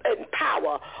in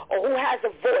power or who has a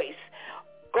voice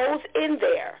goes in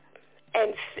there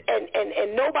and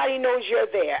nobody knows you're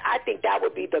there, I think that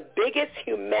would be the biggest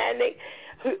humanity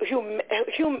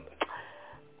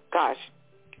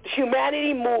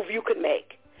move you could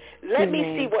make. Let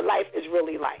me see what life is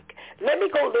really like. Let me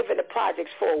go live in the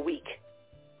projects for a week.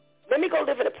 Let me go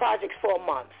live in the projects for a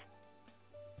month.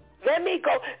 Let me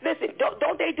go. Listen,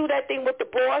 don't they do that thing with the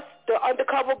boss, the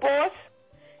undercover boss?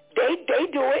 They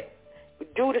do it.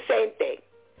 Do the same thing.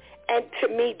 And to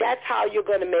me, that's how you're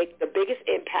going to make the biggest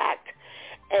impact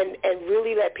and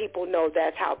really let people know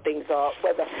that's how things are,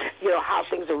 how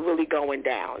things are really going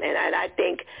down. And I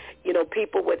think,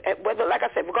 people would, whether, like I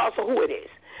said, regardless of who it is,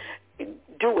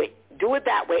 do it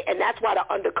that way. And that's why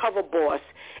the undercover boss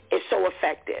is so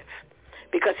effective,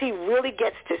 because he really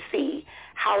gets to see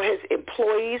how his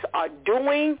employees are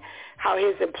doing, how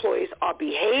his employees are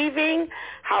behaving,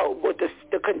 what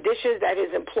the conditions that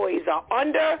his employees are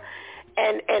under,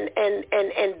 and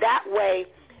that way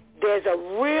there's a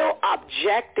real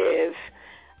objective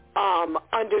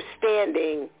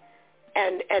understanding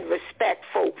and respect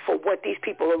for what these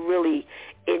people are really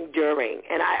enduring.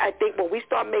 And I think when we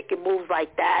start making moves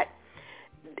like that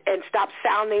and stop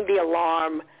sounding the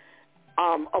alarm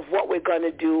of what we're going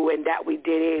to do and that we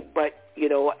did it, but,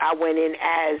 I went in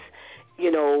as,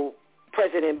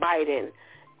 President Biden,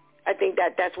 I think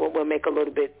that's what will make a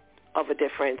little bit of a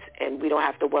difference, and we don't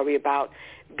have to worry about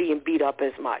being beat up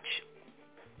as much.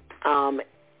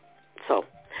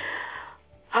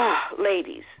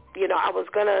 Ladies, I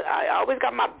always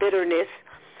got my bitterness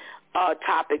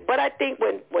topic, but I think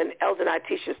when Elder and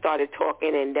Tisha started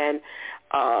talking, and then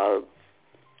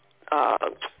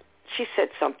she said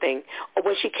something, or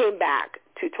when she came back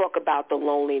to talk about the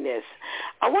loneliness,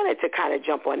 I wanted to kind of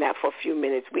jump on that for a few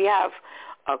minutes. We have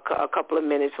a couple of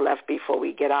minutes left before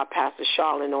we get our Pastor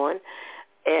Charlene on,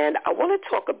 and I want to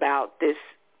talk about this.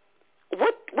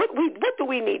 What do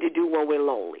we need to do when we're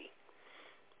lonely?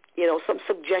 some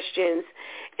suggestions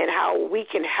and how we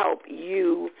can help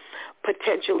you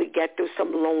potentially get through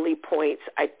some lonely points.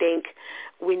 I think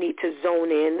we need to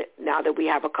zone in now that we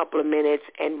have a couple of minutes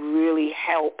and really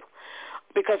help,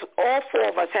 because all four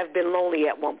of us have been lonely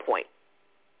at one point.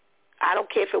 I don't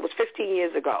care if it was 15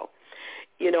 years ago.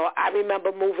 I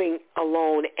remember moving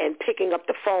alone and picking up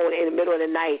the phone in the middle of the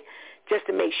night just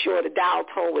to make sure the dial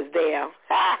tone was there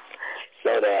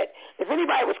so that if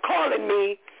anybody was calling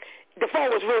me, the phone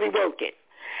was really working.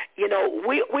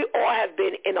 We all have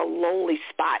been in a lonely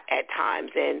spot at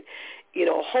times, and,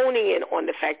 honing in on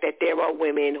the fact that there are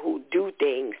women who do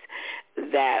things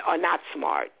that are not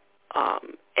smart,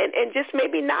 and just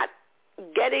maybe not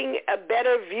getting a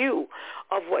better view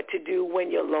of what to do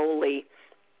when you're lonely.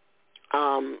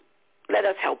 Let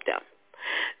us help them.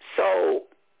 So,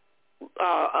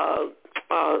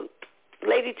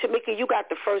 Lady Tamika, you got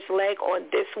the first leg on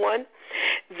this one.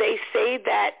 They say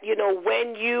that,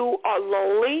 when you are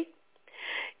lonely,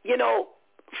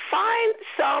 find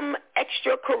some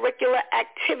extracurricular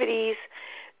activities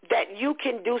that you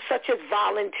can do, such as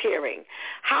volunteering.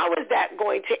 How is that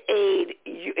going to aid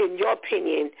you, in your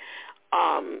opinion,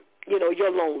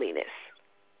 your loneliness?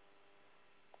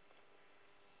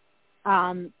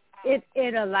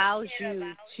 It allows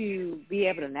you to be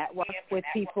able to network with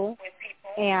people,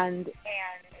 and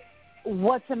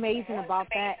what's amazing about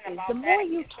that is the more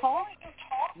you talk,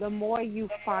 the more you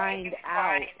find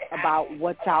out about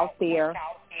what's out there,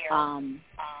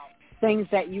 things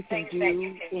that you can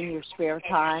do in your spare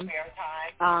time.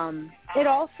 It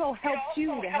also helps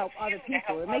you to help other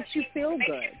people. It makes you feel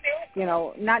good,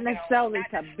 not necessarily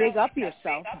to big up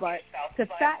yourself, but the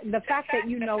fact that that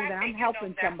I'm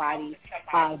helping somebody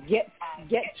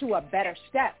get to a better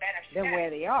step than where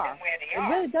they are, it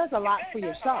really does a lot for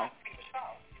yourself.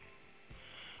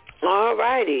 All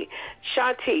righty.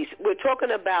 Shantice, we're talking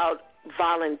about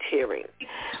volunteering.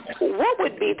 What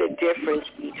would be the difference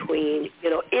between,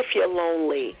 if you're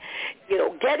lonely,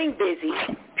 getting busy,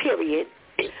 period,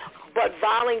 but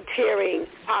volunteering,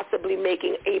 possibly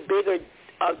making a bigger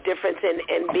difference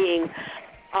in being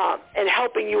and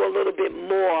helping you a little bit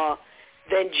more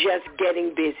than just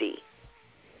getting busy?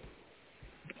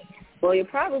 Well, you're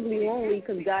probably lonely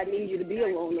because God needs you to be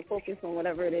alone to focus on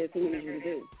whatever it is He needs you to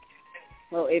do.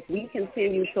 Well, if we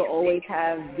continue to always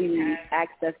have the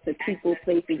access to people,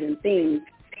 places, and things,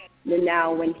 then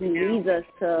now when He needs us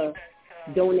to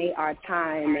donate our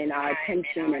time and our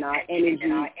attention and our energy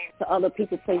to other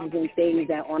people, places, and things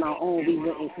that on our own we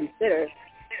wouldn't consider,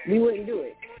 we wouldn't do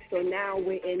it. So now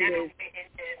we're in this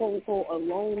quote-unquote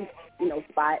alone,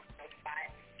 spot.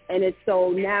 And it's so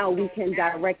now we can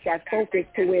direct that focus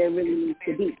to where it really needs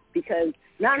to be. Because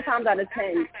 9 times out of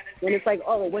 10, when it's like,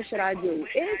 oh, what should I do?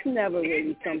 It's never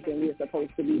really something you're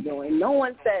supposed to be doing. No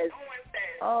one says,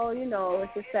 oh,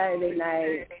 it's a Saturday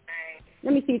night.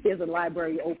 Let me see if there's a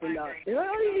library opened up. There's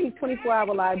only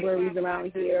 24-hour libraries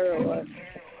around here, or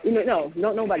no,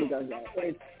 nobody does that.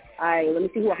 It's, all right, let me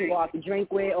see who I can go out to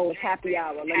drink with. Oh, it's happy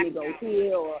hour. Let me go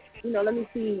here, or let me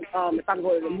see if I can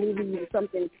go to the movies or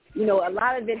something. A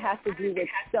lot of it has to do with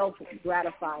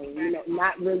self-gratifying.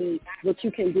 Not really what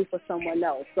you can do for someone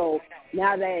else. So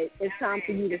now that it's time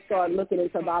for you to start looking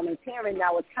into volunteering,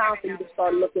 now it's time for you to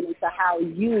start looking into how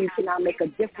you can now make a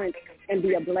difference and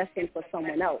be a blessing for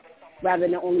someone else, rather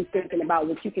than only thinking about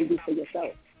what you can do for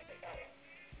yourself.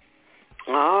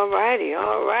 All righty.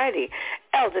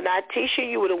 Elder, now, Tisha,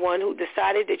 you were the one who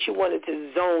decided that you wanted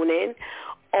to zone in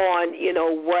on,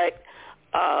 what,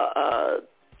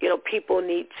 people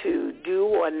need to do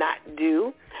or not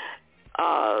do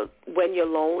when you're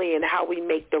lonely, and how we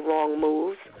make the wrong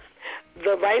moves.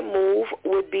 The right move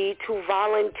would be to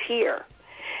volunteer.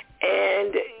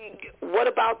 And what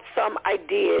about some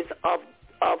ideas of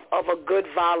a good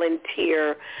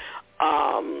volunteer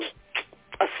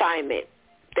assignment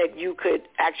that you could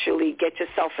actually get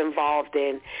yourself involved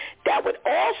in that would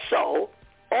also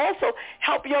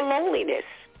help your loneliness?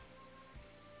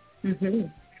 Mm-hmm.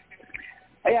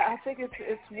 Yeah, I think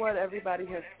it's what everybody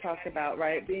has talked about,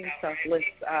 right? Being selfless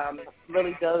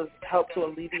really does help to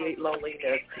alleviate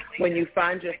loneliness. When you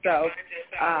find yourself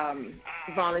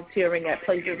volunteering at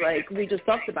places like we just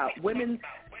talked about, women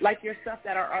like yourself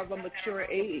that are of a mature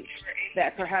age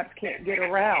that perhaps can't get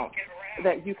around,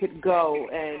 that you could go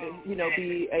and,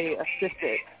 be a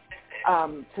assistant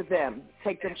to them,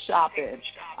 take them shopping,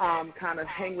 kind of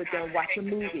hang with them, watch a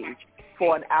movie,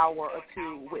 for an hour or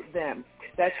two with them.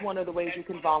 That's one of the ways you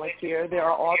can volunteer. There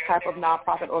are all type of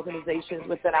nonprofit organizations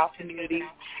within our community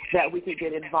that we could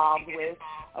get involved with.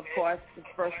 Of course, the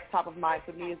first top of mind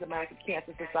for me is American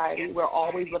Cancer Society. We're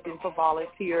always looking for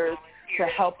volunteers to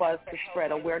help us to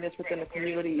spread awareness within the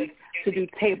community, to do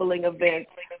tabling events,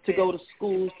 to go to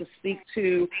schools to speak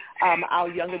to our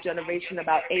younger generation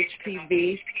about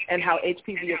HPV and how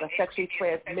HPV is a sexually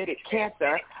transmitted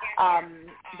cancer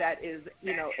that is,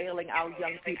 ailing our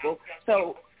young people.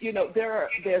 So,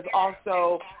 there's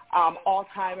also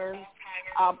Alzheimer's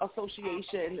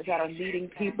associations that are needing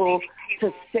people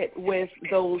to sit with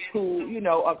those who,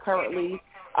 are currently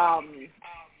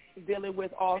dealing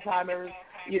with Alzheimer's.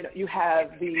 You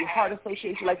have the Heart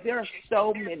Association. Like, there are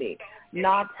so many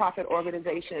nonprofit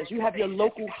organizations. You have your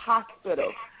local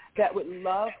hospital that would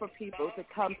love for people to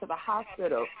come to the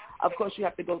hospital. Of course, you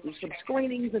have to go through some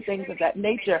screenings and things of that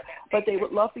nature, but they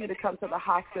would love for you to come to the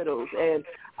hospitals and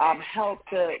help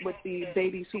with the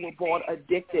babies who were born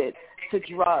addicted to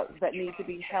drugs that need to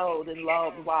be held and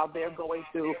loved while they're going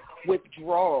through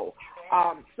withdrawal.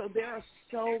 So there are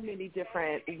so many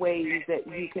different ways that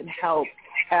you can help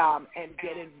and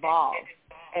get involved,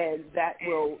 and that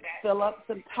will fill up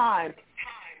some time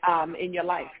in your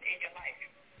life.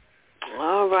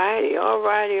 All righty.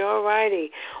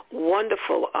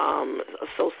 Wonderful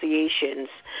associations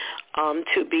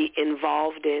to be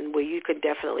involved in where you can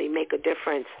definitely make a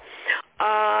difference.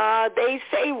 They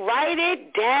say write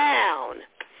it down.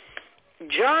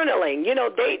 Journaling.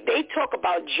 They talk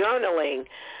about journaling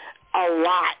a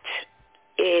lot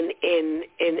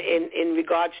in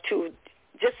regards to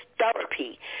just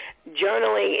therapy.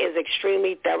 Journaling is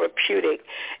extremely therapeutic.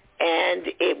 And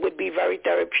it would be very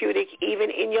therapeutic even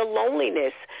in your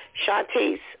loneliness.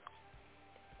 Shantice.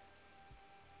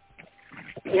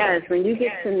 Yes, when you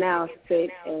get to now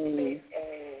sit and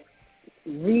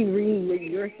reread what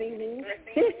you're thinking,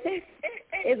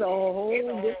 it's a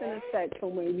whole different effect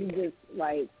from when you just,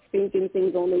 thinking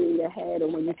things only in your head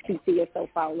or when you speak to yourself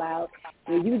out loud.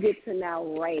 When you get to now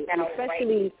write, and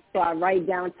especially, so I write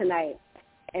down tonight,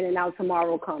 and then now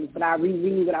tomorrow comes, but I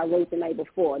reread what I wrote the night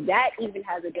before. That even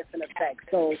has a different effect.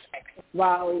 So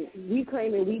while we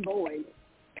claiming we born,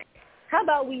 how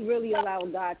about we really allow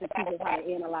God to teach us how to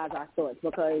analyze our thoughts?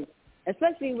 Because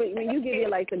especially when you give your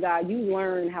life to God, you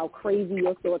learn how crazy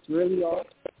your thoughts really are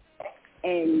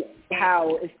and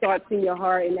how it starts in your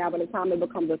heart, and now by the time it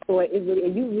becomes a thought,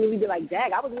 and you really be like,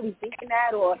 dang, I was really thinking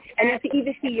that, and then to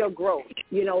even see your growth,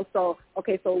 So,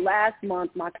 so last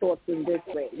month my thoughts were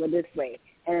this way.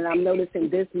 And I'm noticing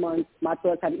this month my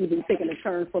thoughts have either taken a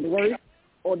turn for the worse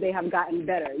or they have gotten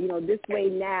better. This way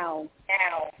now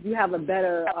you have a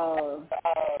better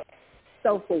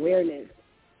self-awareness.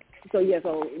 So,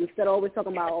 so instead of always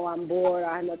talking about, I'm bored,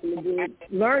 I have nothing to do,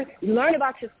 learn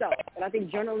about yourself. And I think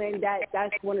journaling,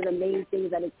 that's one of the main things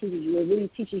that it teaches you. It really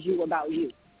teaches you about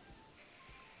you.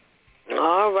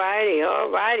 All righty.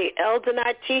 Elder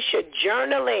Natisha,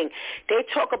 journaling. They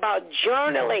talk about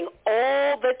journaling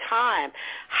all the time.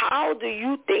 How do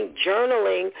you think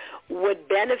journaling would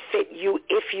benefit you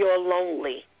if you're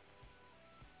lonely?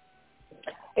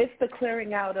 It's the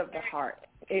clearing out of the heart.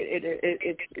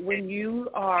 It's when you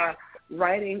are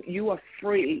writing, you are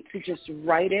free to just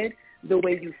write it the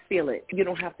way you feel it. You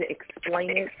don't have to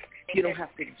explain it. You don't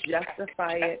have to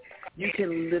justify it. You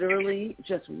can literally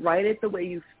just write it the way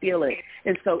you feel it.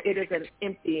 And so it is an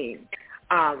emptying,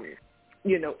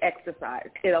 exercise.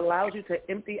 It allows you to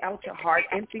empty out your heart,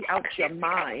 empty out your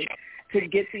mind to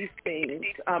get these things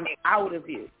out of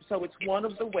you. So it's one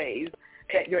of the ways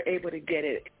that you're able to get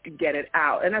it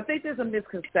out. And I think there's a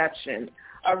misconception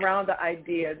around the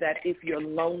idea that if you're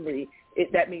lonely,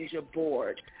 that means you're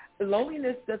bored.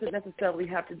 Loneliness doesn't necessarily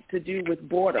have to do with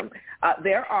boredom.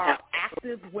 There are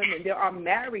active women. There are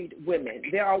married women.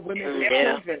 There are women with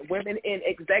children, women in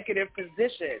executive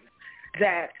positions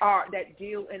that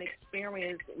deal and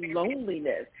experience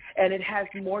loneliness, and it has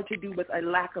more to do with a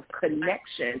lack of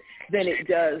connection than it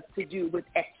does to do with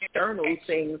external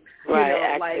things,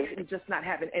 like just not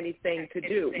having anything to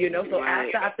do, So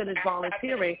after I finish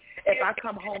volunteering, if I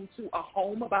come home to a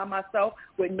home by myself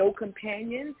with no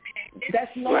companions,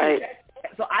 that's loneliness.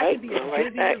 Right. So I can be as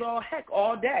busy as all heck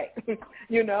all day,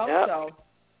 So,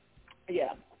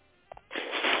 yeah.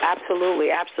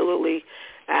 Absolutely.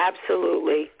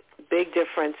 Big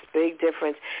difference.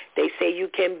 They say you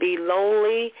can be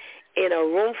lonely in a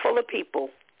room full of people.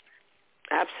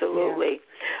 Absolutely.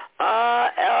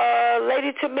 Yeah.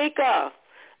 Lady Tamika,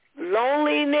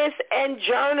 loneliness and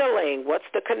journaling. What's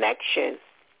the connection?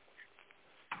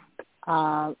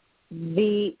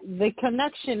 The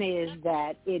connection is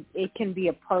that it can be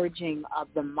a purging of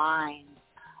the mind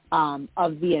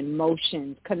of the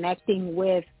emotions, connecting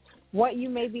with what you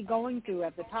may be going through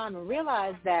at the time, and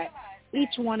realize that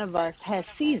each one of us has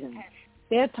seasons.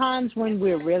 There are times when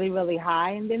we're really, really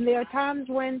high, and then there are times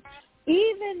when,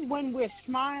 even when we're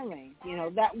smiling,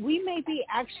 that we may be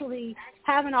actually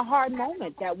having a hard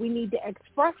moment, that we need to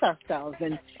express ourselves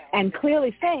and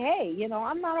clearly say, hey,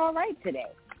 I'm not all right today.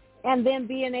 And then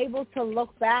being able to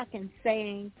look back and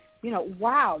saying,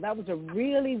 wow, that was a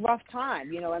really rough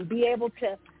time, and be able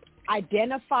to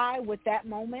identify with that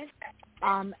moment,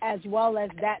 as well as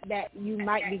that you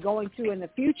might be going through in the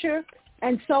future.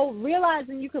 And so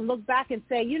realizing you can look back and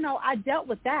say, I dealt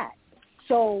with that.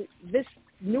 So this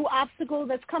new obstacle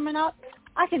that's coming up,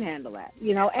 I can handle that,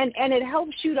 and it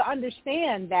helps you to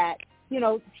understand that,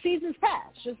 seasons pass,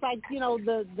 just like,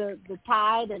 the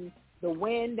tide and the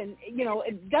wind, and,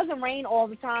 it doesn't rain all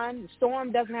the time. The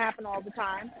storm doesn't happen all the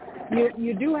time.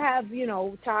 You do have,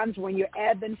 times when you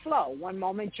ebb and flow. One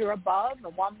moment you're above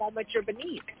and one moment you're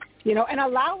beneath, and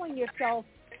allowing yourself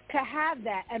to have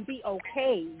that and be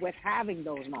okay with having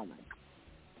those moments.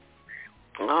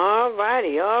 All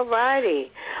righty.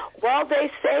 Well,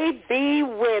 they say be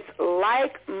with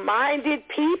like-minded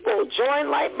people.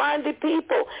 Join like-minded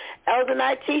people. Elder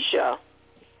Nitisha.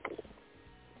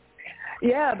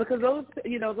 Yeah, because those,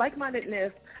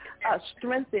 like-mindedness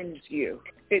strengthens you.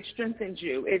 It strengthens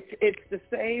you. It's the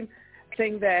same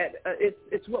thing that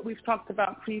it's what we've talked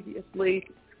about previously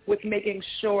with making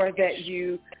sure that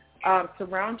you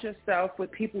surround yourself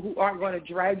with people who aren't going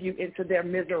to drag you into their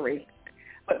misery,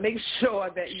 but make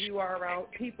sure that you are around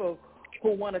people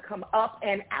who want to come up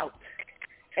and out.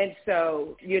 And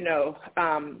so, you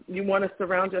want to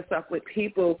surround yourself with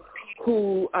people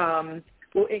who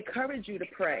will encourage you to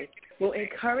pray, will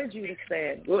encourage you to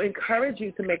stand, will encourage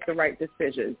you to make the right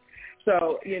decisions.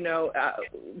 So,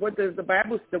 what does the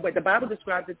Bible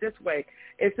describes it this way?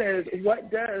 It says, what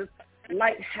does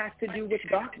light have to do with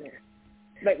darkness?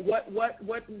 Like,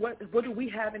 what do we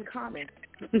have in common?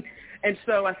 And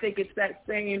so I think it's that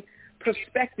same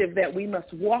perspective that we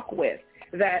must walk with,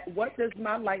 that what does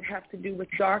my light have to do with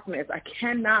darkness? I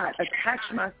cannot attach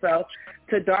myself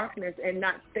to darkness and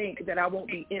not think that I won't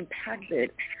be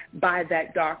impacted by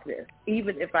that darkness,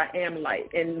 even if I am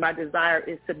light. And my desire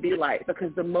is to be light,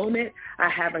 because the moment I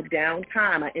have a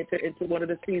downtime, I enter into one of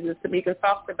the seasons Tamika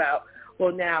talked about.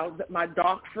 Well, now my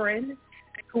dark friend,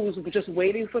 who's just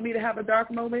waiting for me to have a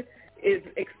dark moment, is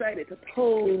excited to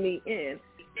pull me in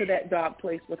to that dark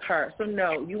place with her. So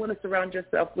no, you want to surround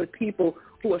yourself with people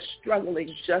who are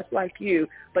struggling just like you,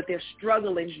 but they're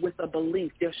struggling with a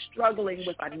belief. They're struggling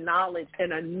with a knowledge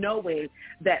and a knowing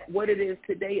that what it is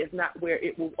today is not where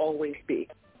it will always be.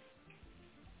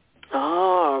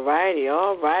 All righty.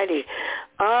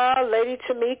 Lady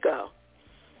Tamika,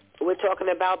 we're talking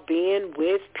about being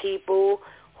with people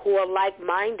who are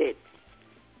like-minded.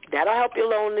 That'll help your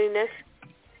loneliness.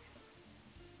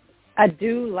 I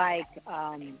do like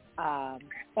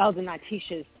Elder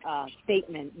Natisha's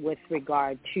statement with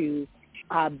regard to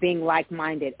being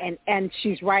like-minded, and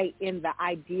she's right in the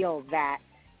ideal that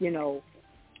it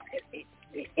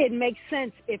makes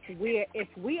sense if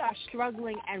we are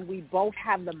struggling and we both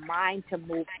have the mind to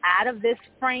move out of this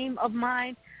frame of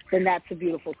mind, then that's a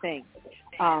beautiful thing.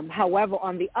 However,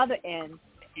 on the other end,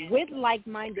 with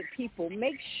like-minded people,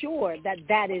 make sure that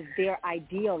that is their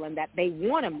ideal and that they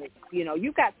want to move.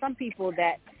 You've got some people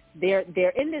that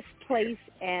they're in this place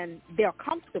and they're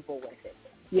comfortable with it,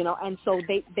 and so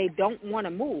they don't want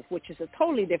to move, which is a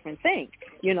totally different thing.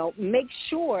 Make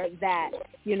sure that,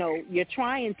 you're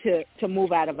trying to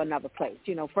move out of another place.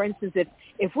 For instance,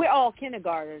 if we're all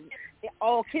kindergartners,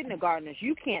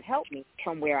 you can't help me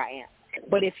from where I am.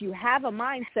 But if you have a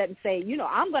mindset and say,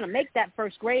 I'm going to make that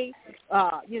first grade,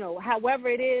 however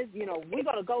it is, we're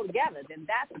going to go together, then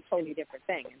that's a totally different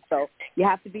thing. And so you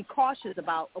have to be cautious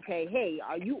about, okay, hey,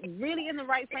 are you really in the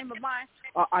right frame of mind,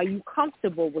 or are you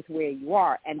comfortable with where you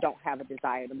are and don't have a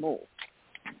desire to move?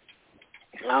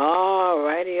 All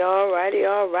righty.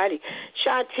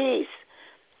 Shantice,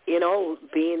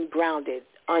 being grounded,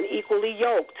 unequally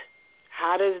yoked,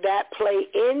 how does that play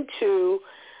into,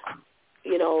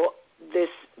 this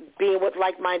being with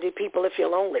like-minded people if you're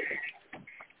lonely?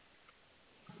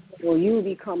 Well, you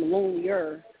become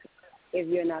lonelier if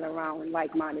you're not around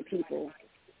like-minded people,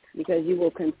 because you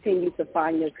will continue to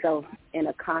find yourself in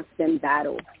a constant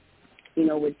battle,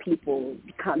 with people.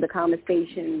 The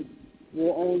conversation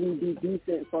will only be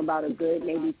decent for about a good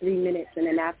maybe 3 minutes, and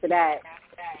then after that,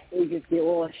 it just get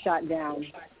all shot down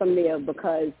from there,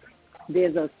 because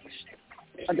there's a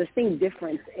a distinct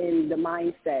difference in the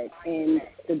mindset and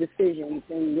the decisions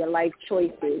and your life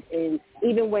choices. And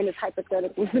even when it's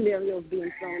hypothetical scenarios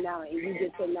being thrown out and you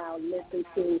get to now listen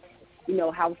to, you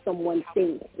know, how someone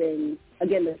thinks and,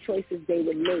 again, the choices they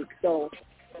would make. So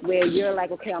where you're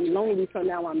like, okay, I'm lonely, so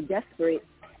now I'm desperate,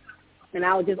 and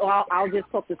I'll just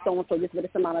talk to so-and-so just for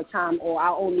this amount of time, or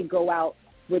I'll only go out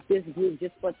with this group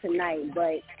just for tonight.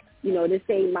 But, you know, this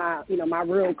ain't my, you know, my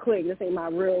real clique. This ain't my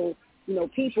real, you know,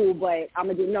 people. But I'm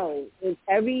going to know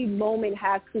every moment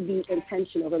has to be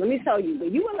intentional. But let me tell you,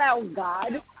 when you allow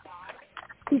God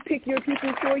to pick your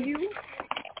people for you,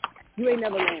 you ain't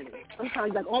never lonely.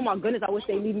 Sometimes like, oh, my goodness, I wish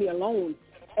they leave me alone.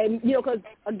 And, you know, because,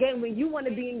 again, when you want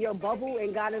to be in your bubble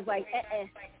and God is like,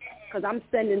 because I'm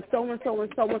sending so-and-so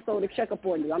and so-and-so to check up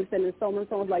on you. I'm sending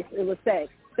so-and-so, like it was said,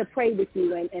 to pray with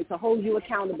you and to hold you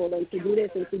accountable and to do this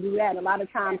and to do that. A lot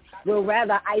of times we'll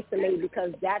rather isolate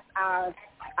because that's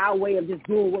our way of just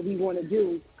doing what we want to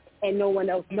do and no one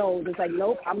else knows. It's like,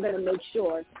 nope, I'm going to make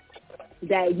sure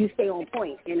that you stay on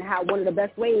point. And how one of the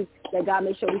best ways that God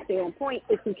makes sure we stay on point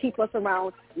is to keep us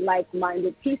around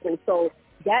like-minded people. So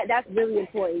that's really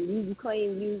important. You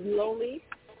claim you lonely,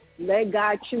 let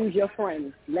God choose your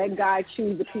friends. Let God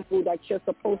choose the people that you're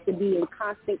supposed to be in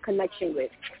constant connection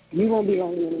with. You won't be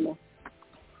lonely anymore.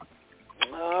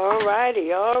 All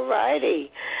righty.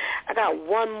 I got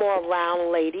one more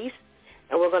round, ladies,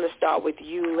 and we're going to start with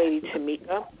you, Lady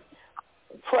Tamika.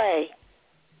 Pray.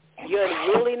 You're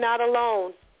really not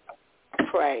alone.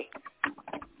 Pray.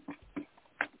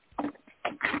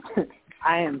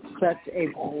 I am such a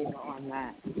believer on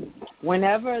that.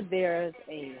 Whenever there's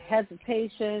a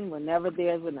hesitation, whenever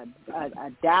there's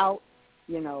a doubt,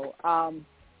 you know,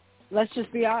 let's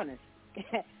just be honest.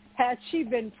 Had she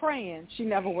been praying, she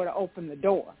never would have opened the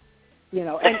door, you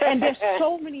know. And there's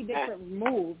so many different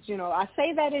moves, you know. I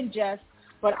say that in jest,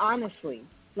 but honestly,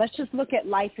 let's just look at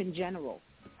life in general.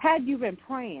 Had you been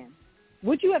praying,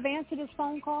 would you have answered this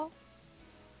phone call?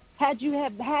 Had you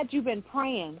been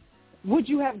praying, would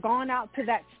you have gone out to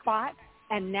that spot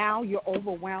and now you're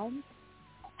overwhelmed?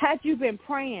 Had you been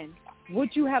praying,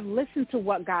 would you have listened to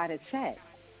what God had said?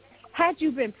 Had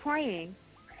you been praying,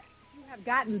 you have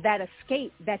gotten that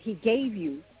escape that he gave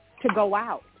you to go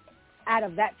out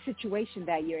of that situation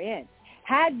that you're in.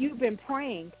 Had you been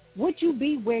praying, would you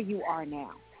be where you are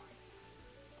now?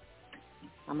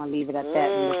 I'm going to leave it at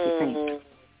that and let you think.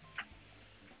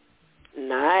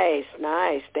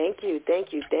 Nice. Thank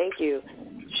you.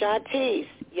 Shantice,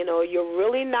 you know, you're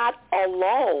really not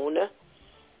alone.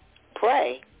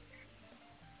 Pray.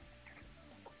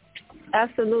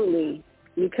 Absolutely.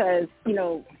 Because, you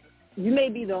know, you may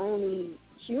be the only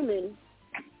human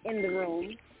in the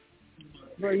room,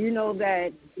 but you know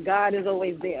that God is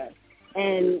always there.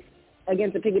 And,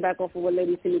 again, to piggyback off of what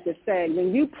Lady Tamika said,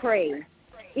 when you pray,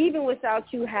 even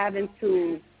without you having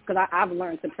to, because I've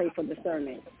learned to pray for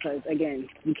discernment, because, again,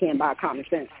 you can't buy common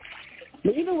sense.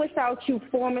 But even without you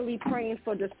formally praying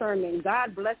for discernment,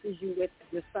 God blesses you with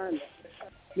discernment.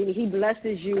 Meaning he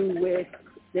blesses you with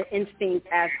the instinct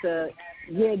as to,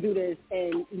 yeah, do this,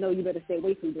 and, you know, you better stay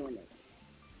away from doing it.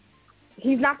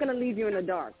 He's not going to leave you in the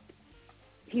dark.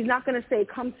 He's not going to say,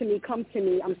 come to me.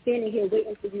 I'm standing here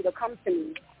waiting for you to come to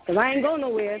me. Because I ain't going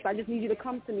nowhere, so I just need you to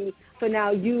come to me for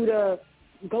now you to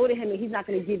go to him, and he's not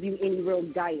going to give you any real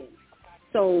guidance.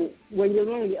 So when you're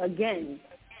lonely, again,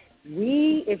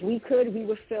 if we could, we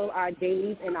would fill our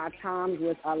days and our times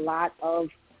with a lot of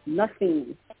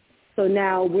nothing. So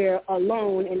now we're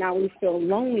alone, and now we feel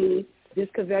lonely. This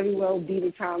could very well be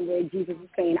the time where Jesus is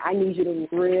saying, I need you to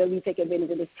really take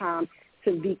advantage of this time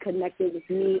to be connected with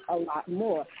me a lot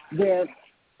more. Where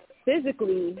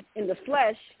physically, in the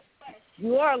flesh,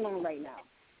 you are alone right now.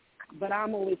 But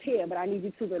I'm always here. But I need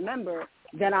you to remember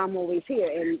that I'm always here.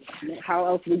 And how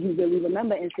else would you really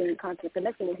remember and stay in constant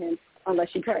connection with him unless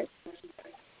you pray?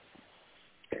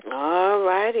 All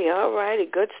righty.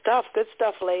 Good stuff,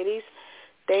 ladies.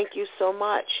 Thank you so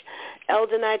much.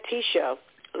 Elder Nitisha,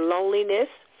 loneliness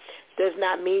does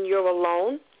not mean you're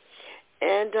alone.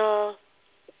 And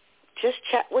just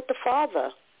chat with the Father.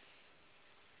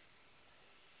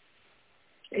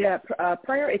 Yeah,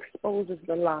 prayer exposes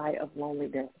the lie of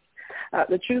loneliness.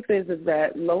 The truth is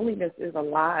that loneliness is a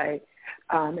lie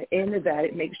in that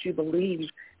it makes you believe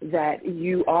that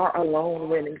you are alone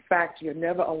when, in fact, you're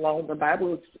never alone. The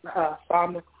Bible is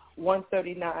Psalm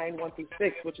 139,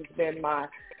 1-6, which has been my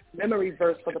memory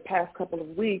verse for the past couple of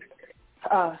weeks,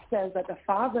 says that the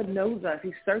Father knows us.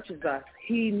 He searches us.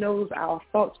 He knows our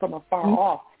thoughts from afar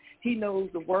off. He knows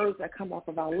the words that come off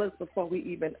of our lips before we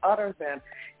even utter them.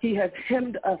 He has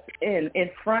hemmed us in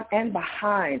front and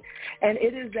behind. And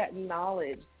it is that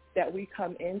knowledge that we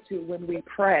come into when we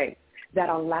pray, that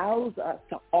allows us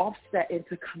to offset and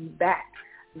to combat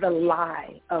the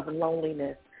lie of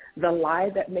loneliness, the lie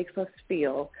that makes us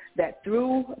feel that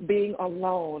through being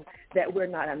alone that we're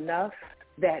not enough,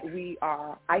 that we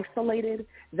are isolated,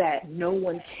 that no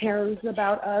one cares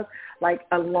about us. Like,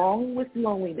 along with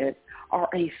loneliness are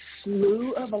a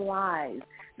slew of lies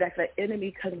that the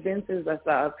enemy convinces us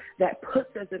of that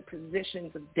puts us in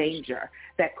positions of danger,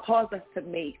 that cause us to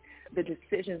make the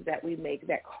decisions that we make,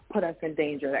 that put us in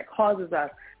danger, that causes us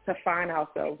to find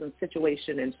ourselves in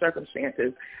situations and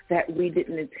circumstances that we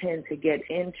didn't intend to get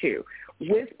into.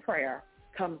 With prayer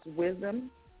comes wisdom,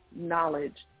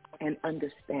 knowledge, and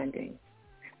understanding.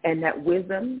 And that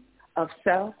wisdom of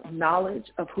self, knowledge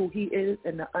of who he is,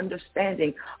 and the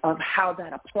understanding of how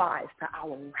that applies to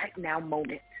our right now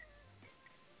moment.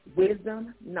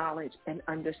 Wisdom, knowledge, and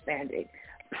understanding.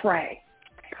 Pray.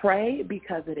 Pray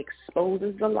because it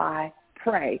exposes the lie.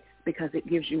 Pray because it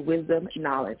gives you wisdom,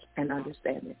 knowledge, and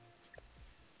understanding.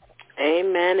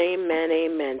 Amen, amen,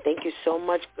 amen. Thank you so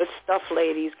much. Good stuff,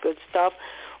 ladies. Good stuff.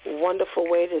 Wonderful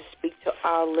way to speak to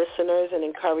our listeners and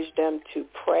encourage them to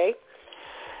pray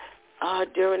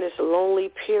during this lonely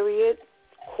period,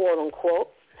 quote unquote.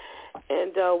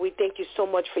 And we thank you so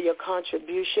much for your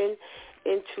contribution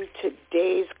into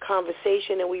today's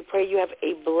conversation, and we pray you have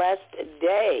a blessed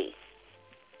day.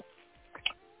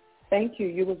 Thank you.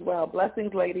 You as well.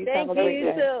 Blessings, ladies. Thank have a great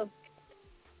day. Too.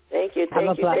 Thank you. Have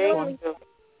a blessed Thank you.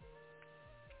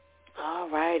 All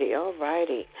righty.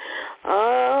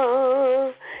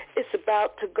 It's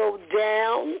about to go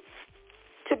down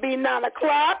to be 9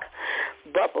 o'clock.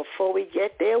 But before we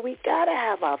get there, we got to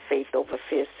have our Faith Over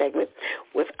Fear segment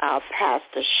with our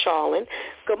Pastor Charlene.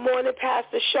 Good morning,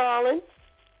 Pastor Charlene.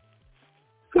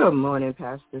 Good morning,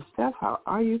 Pastor Steph. How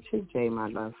are you today, my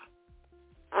love?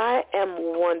 I am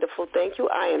wonderful, thank you.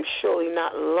 I am surely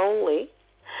not lonely.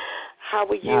 How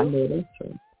are you? I know that's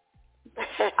true.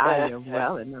 I am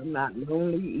well, and I'm not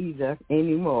lonely either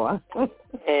anymore.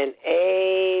 And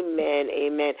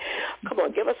amen. Come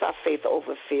on, give us our Faith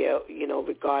Over Fear,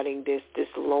 regarding this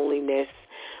loneliness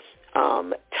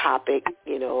topic,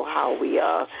 how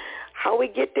we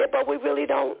get there, but we really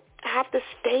don't have to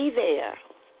stay there.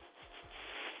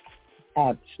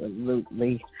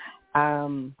 Absolutely.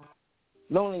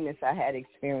 Loneliness, I had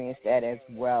experienced that as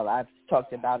well. I've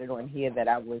talked about it on here that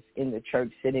I was in the church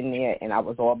sitting there and I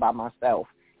was all by myself.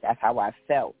 That's how I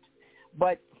felt.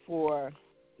 But for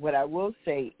what I will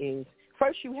say is,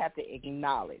 first you have to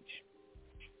acknowledge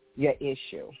your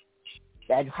issue,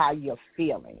 that how you're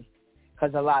feeling.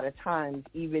 Because a lot of times,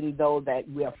 even though that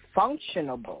we're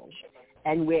functionable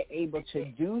and we're able to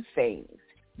do things,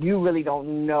 you really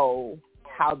don't know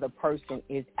how the person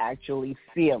is actually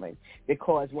feeling.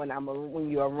 Because when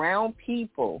you're around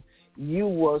people, you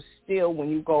will still, when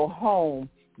you go home,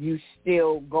 you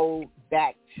still go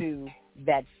back to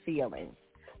that feeling.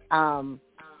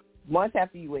 Once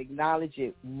after you acknowledge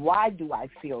it, why do I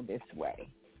feel this way?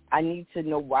 I need to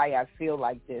know why I feel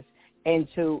like this. And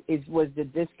it was the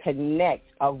disconnect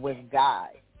with God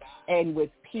and with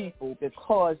people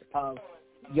because of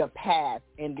your past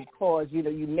and because,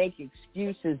 you make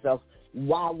excuses of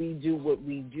why we do what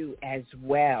we do as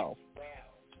well.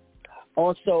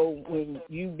 Also, when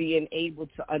you being able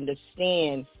to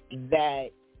understand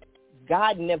that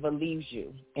God never leaves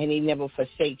you and he never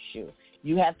forsakes you.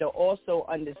 You have to also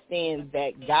understand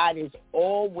that God is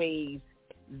always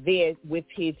there with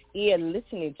his ear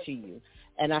listening to you.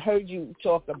 And I heard you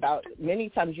talk about, many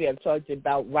times you have talked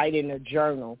about writing a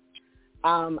journal.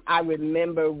 I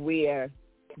remember where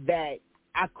that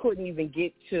I couldn't even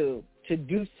get to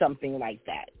do something like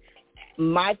that.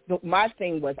 My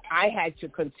thing was I had to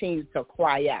continue to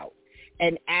cry out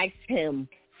and ask him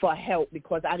for help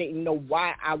because I didn't know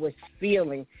why I was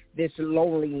feeling this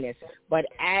loneliness. But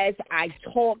as I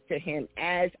talked to him,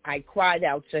 as I cried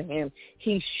out to him,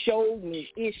 he showed me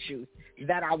issues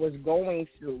that I was going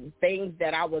through, things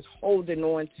that I was holding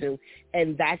on to,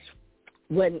 and that's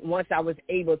once I was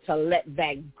able to let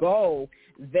that go,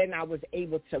 then I was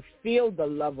able to feel the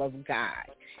love of God.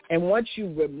 And once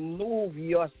you remove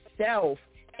yourself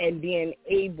and being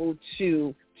able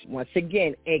to, once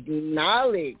again,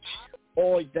 acknowledge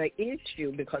or the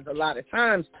issue, because a lot of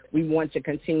times we want to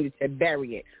continue to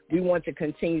bury it. We want to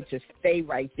continue to stay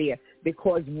right there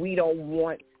because we don't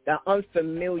want the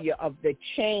unfamiliar of the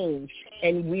change,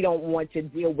 and we don't want to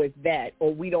deal with that,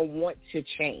 or we don't want to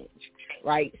change,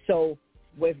 right? So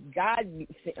with God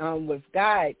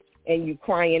and you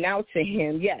crying out to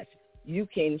him, yes, you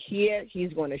can hear.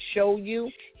 He's going to show you.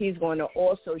 He's going to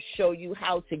also show you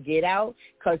how to get out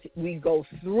because we go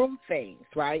through things,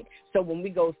 right? So when we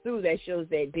go through, that shows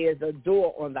that there's a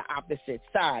door on the opposite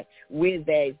side where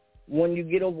that when you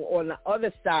get over on the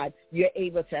other side, you're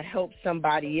able to help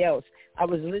somebody else. I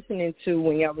was listening to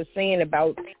when y'all was saying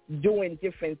about doing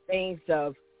different things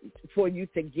for you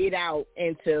to get out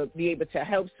and to be able to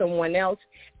help someone else,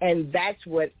 and that's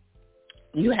what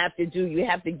you have to do. You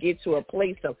have to get to a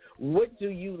place of what do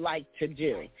you like to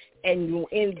do, and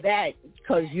in that,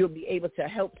 because you'll be able to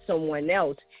help someone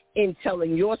else in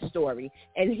telling your story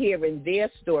and hearing their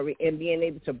story and being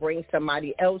able to bring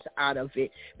somebody else out of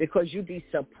it, because you'd be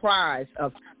surprised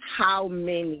of how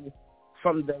many,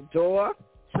 from the door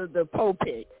to the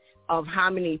pulpit, of how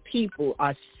many people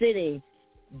are sitting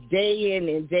day in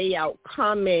and day out,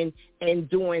 coming and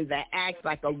doing the act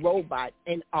like a robot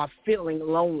and are feeling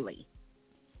lonely.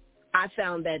 I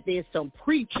found that there's some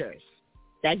preachers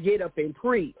that get up and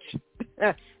preach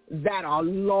that are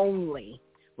lonely,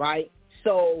 right?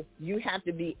 So you have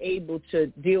to be able to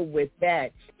deal with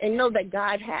that and know that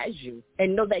God has you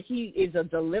and know that he is a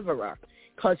deliverer,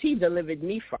 because he delivered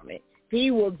me from it.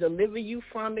 He will deliver you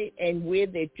from it, and where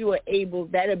that you are able,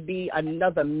 that'll be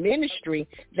another ministry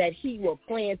that he will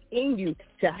plant in you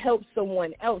to help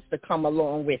someone else to come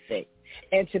along with it,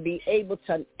 and to be able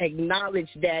to acknowledge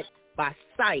that by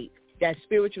sight. That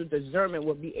spiritual discernment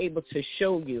will be able to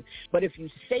show you. But if you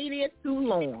stay there too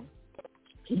long,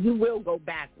 you will go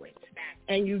backwards.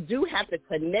 And you do have to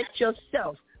connect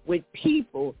yourself with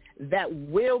people that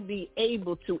will be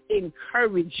able to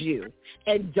encourage you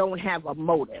and don't have a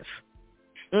motive.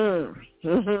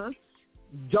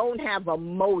 Don't have a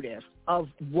motive of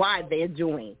why they're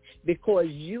doing, because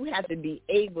you have to be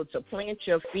able to plant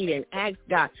your feet and ask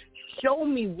God, show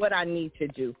me what I need to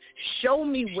do. Show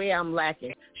me where I'm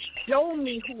lacking. Show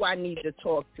me who I need to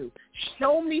talk to.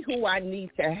 Show me who I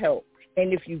need to help.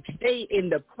 And if you stay in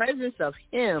the presence of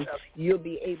him, you'll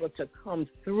be able to come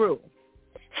through.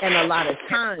 And a lot of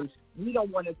times we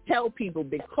don't want to tell people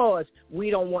because we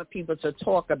don't want people to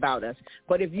talk about us.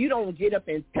 But if you don't get up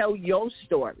and tell your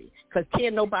story, because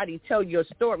can't nobody tell your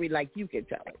story like you can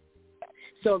tell it.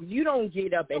 So if you don't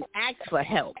get up and ask for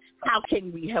help, how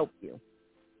can we help you?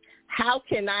 How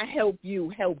can I help you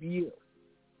help you?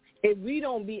 If we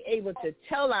don't be able to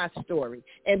tell our story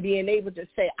and being able to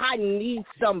say, I need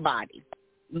somebody,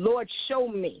 Lord, show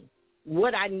me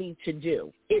what I need to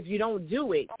do. If you don't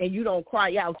do it and you don't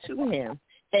cry out to him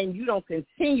and you don't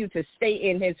continue to stay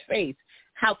in his face,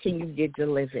 how can you get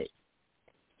delivered?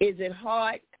 Is it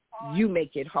hard? You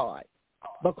make it hard,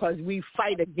 because we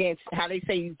fight against, how they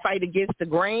say, you fight against the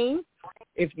grain.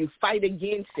 If you fight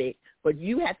against it, but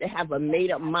you have to have a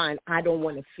made-up mind, I don't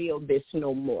want to feel this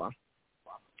no more.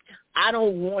 I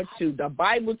don't want to. The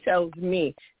Bible tells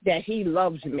me that he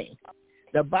loves me.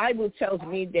 The Bible tells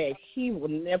me that he will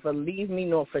never leave me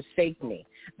nor forsake me.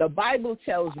 The Bible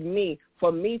tells me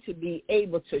for me to be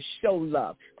able to show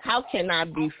love. How can I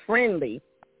be friendly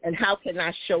and how can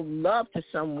I show love to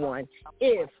someone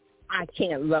if I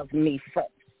can't love me first?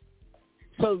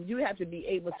 So you have to be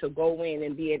able to go in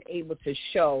and be able to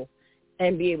show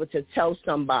and be able to tell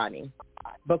somebody,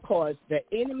 because the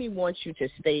enemy wants you to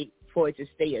stay, for it to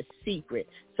stay a secret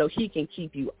so he can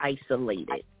keep you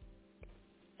isolated.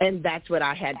 And that's what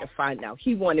I had to find out.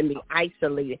 He wanted me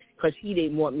isolated because he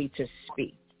didn't want me to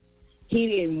speak. He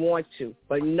didn't want to,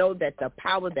 but know that the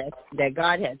power that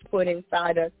God has put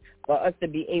inside us for us to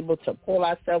be able to pull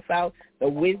ourselves out, the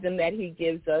wisdom that he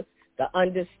gives us, the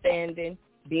understanding,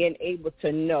 being able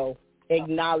to know,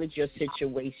 acknowledge your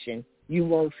situation. You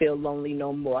won't feel lonely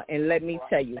no more. And let me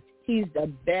tell you, he's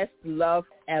the best love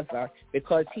ever,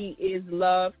 because he is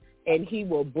love, and he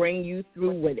will bring you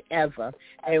through whatever.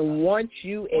 And once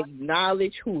you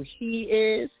acknowledge who he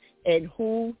is and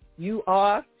who you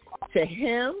are to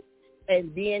him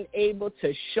and being able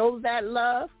to show that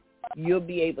love, you'll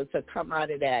be able to come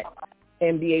out of that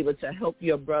and be able to help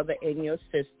your brother and your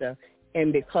sister.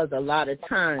 And because a lot of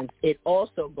times it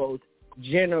also goes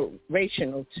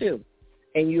generational too.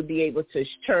 And you'll be able to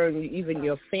turn even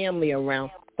your family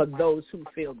around for those who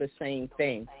feel the same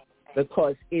thing,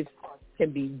 because it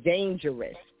can be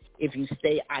dangerous if you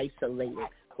stay isolated.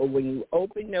 But when you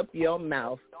open up your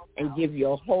mouth and give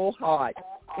your whole heart,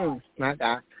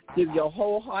 give your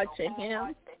whole heart to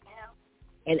him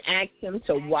and ask him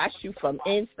to wash you from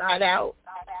inside out,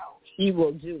 he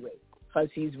will do it, because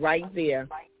he's right there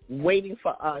waiting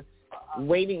for us,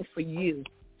 waiting for you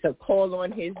to call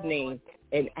on his name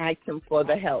and ask him for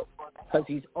the help, because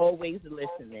he's always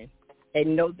listening.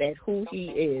 And know that who he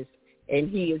is, and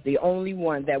he is the only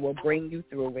one that will bring you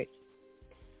through it.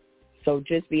 So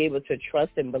just be able to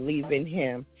trust and believe in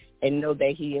him and know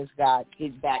that he is God.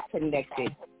 Get back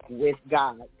connected with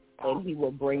God, and he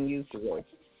will bring you through it.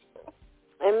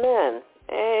 Amen.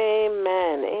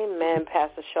 Amen. Amen,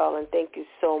 Pastor Charlene. Thank you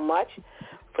so much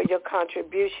for your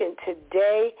contribution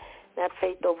today. That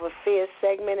Faith Over Fear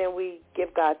segment, and we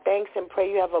give God thanks and pray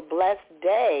you have a blessed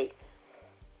day.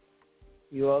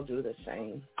 You all do the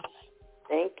same.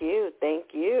 Thank you.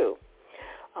 Thank you.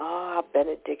 Our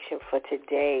benediction for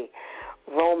today,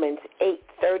 Romans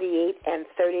 8:38 and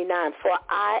 39. For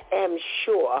I am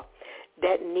sure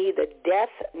that neither death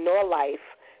nor life,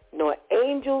 nor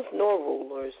angels nor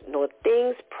rulers, nor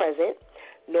things present,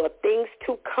 nor things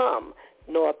to come,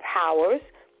 nor powers,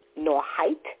 nor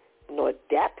height, nor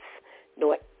depth,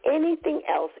 nor anything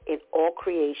else in all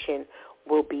creation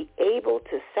will be able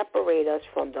to separate us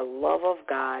from the love of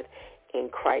God in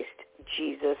Christ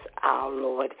Jesus our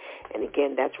Lord. And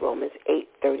again, that's Romans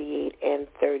 8:38 and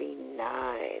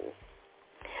 39.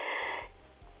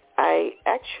 I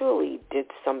actually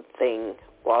did something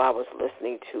while I was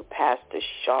listening to Pastor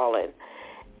Charlene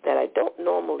that I don't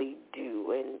normally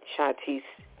do, and Shantice,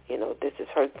 this is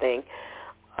her thing.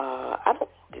 I don't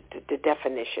the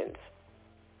definitions.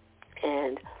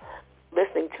 And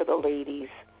listening to the ladies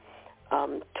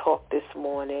talk this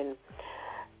morning,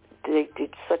 they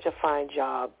did such a fine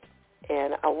job.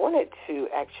 And I wanted to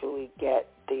actually get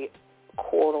the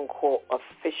quote-unquote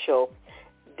official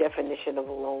definition of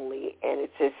lonely. And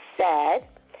it says sad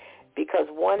because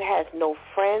one has no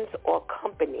friends or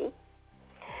company.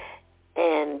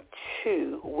 And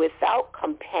 2, without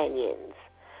companions,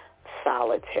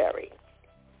 solitary.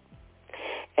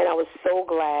 And I was so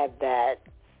glad that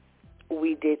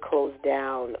we did close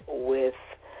down with,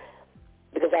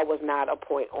 because that was not a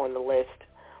point on the list.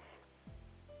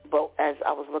 But as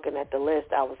I was looking at the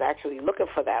list, I was actually looking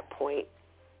for that point,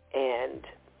 and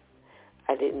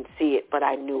I didn't see it, but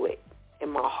I knew it in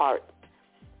my heart.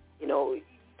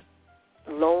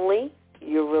 Lonely,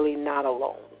 you're really not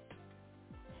alone.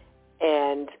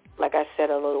 And like I said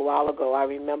a little while ago, I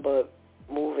remember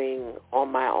moving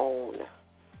on my own,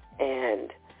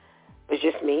 and it was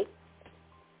just me.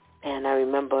 And I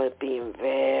remember being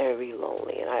very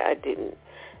lonely, and I didn't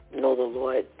know the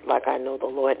Lord like I know the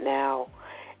Lord now.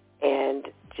 And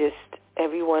just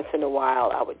every once in a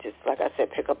while, I would just, like I said,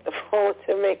 pick up the phone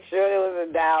to make sure there was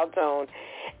a dial tone.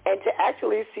 And to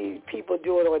actually see people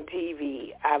do it on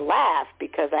TV, I laughed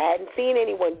because I hadn't seen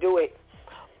anyone do it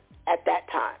at that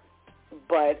time.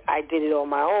 But I did it on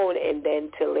my own, and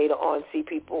then to later on see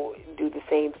people do the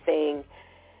same thing,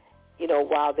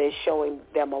 while they're showing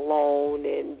them alone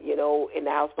and, in the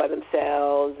house by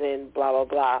themselves and blah, blah,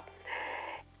 blah.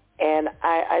 And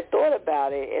I thought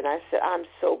about it, and I said, I'm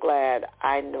so glad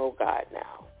I know God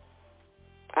now.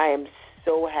 I am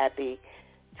so happy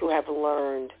to have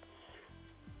learned,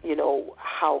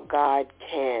 how God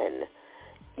can,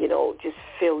 just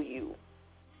fill you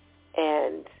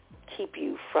and keep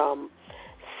you from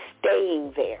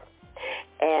staying there.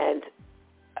 And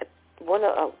one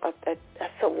of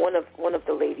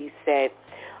the ladies said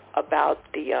about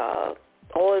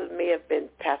it may have been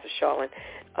Pastor Charlene,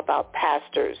 about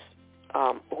pastors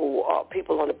who are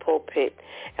people on the pulpit,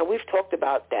 and we've talked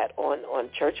about that on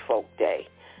Church Folk Day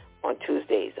on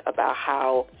Tuesdays, about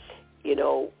how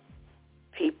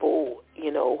people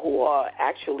who are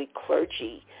actually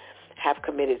clergy have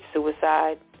committed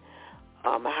suicide.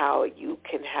 How you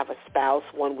can have a spouse.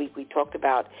 One week we talked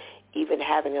about even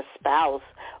having a spouse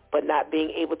but not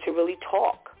being able to really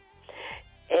talk.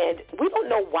 And we don't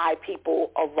know why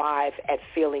people arrive at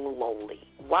feeling lonely.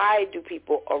 Why do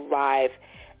people arrive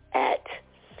at,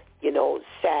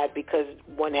 sad because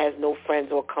one has no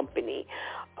friends or company,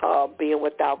 being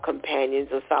without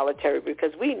companions or solitary?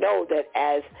 Because we know that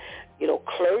as,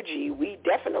 clergy, we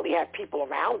definitely have people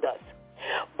around us.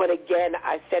 But again,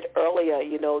 I said earlier,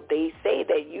 they say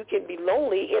that you can be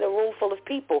lonely in a room full of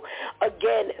people.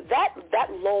 Again,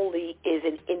 that lonely is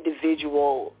an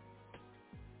individual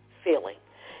feeling.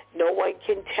 No one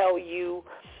can tell you,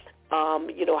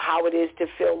 how it is to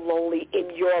feel lonely in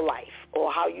your life,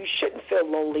 or how you shouldn't feel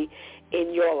lonely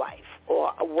in your life,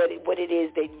 or what it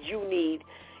is that you need,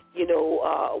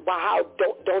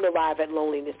 don't arrive at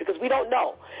loneliness, because we don't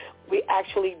know. We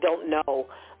actually don't know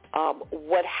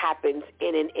what happens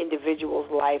in an individual's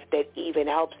life that even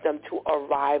helps them to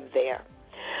arrive there.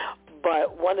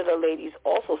 But one of the ladies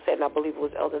also said, and I believe it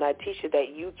was Elder Natisha, that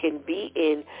you can be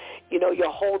in,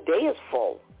 your whole day is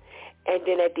full. And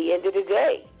then at the end of the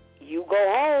day, you go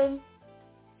home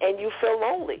and you feel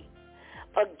lonely.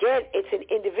 Again, it's an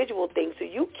individual thing, so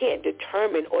you can't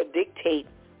determine or dictate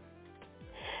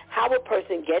how a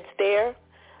person gets there,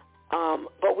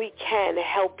 but we can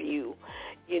help you,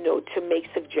 to make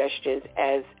suggestions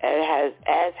as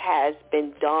has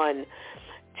been done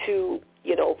to,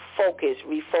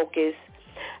 refocus,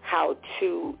 how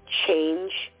to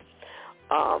change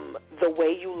the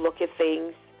way you look at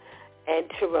things, and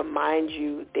to remind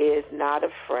you there's not a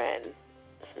friend,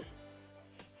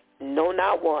 no,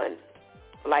 not one,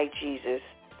 like Jesus.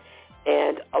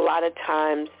 And a lot of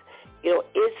times,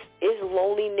 is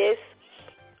loneliness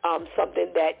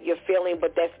something that you're feeling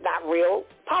but that's not real?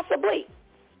 Possibly.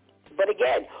 But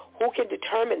again, who can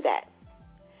determine that?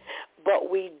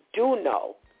 But we do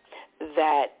know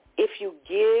that if you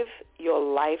give your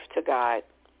life to God,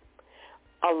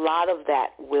 a lot of that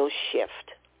will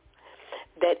shift.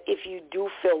 That if you do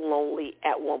feel lonely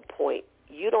at one point,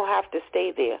 you don't have to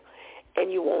stay there,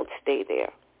 and you won't stay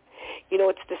there.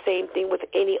 It's the same thing with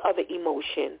any other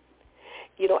emotion.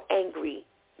 Angry,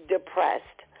 depressed.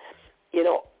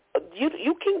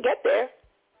 You can get there,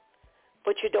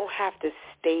 but you don't have to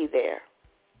stay there.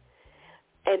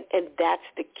 And that's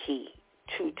the key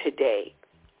to today.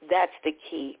 That's the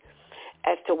key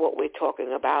as to what we're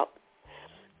talking about.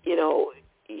 You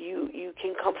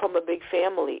can come from a big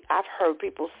family. I've heard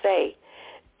people say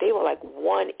they were like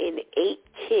 1 in 8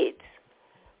 kids,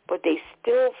 but they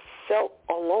still felt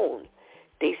alone.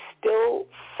 They still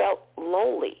felt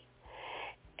lonely.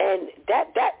 And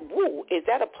is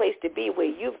that a place to be where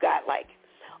you've got like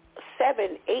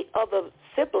 7, 8 other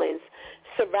siblings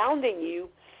surrounding you,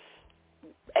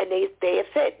 and they have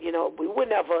said, we were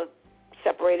never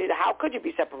separated. How could you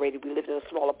be separated? We lived in a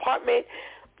small apartment.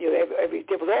 There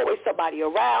was always somebody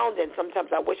around, and sometimes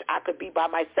I wish I could be by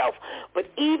myself. But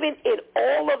even in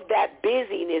all of that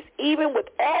busyness, even with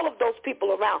all of those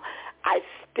people around, I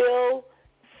still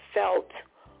felt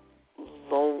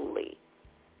lonely.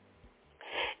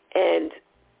 And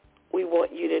we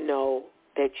want you to know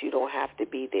that you don't have to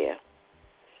be there.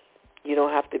 You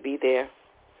don't have to be there,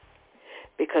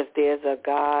 because there's a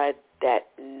God that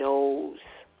knows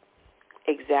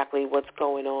exactly what's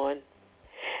going on.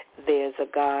 There's a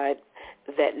God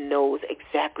that knows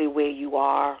exactly where you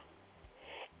are,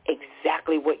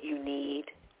 exactly what you need.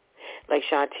 Like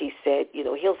Shanti said,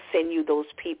 he'll send you those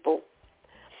people.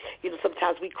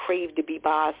 Sometimes we crave to be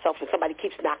by ourselves, and somebody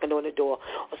keeps knocking on the door,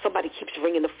 or somebody keeps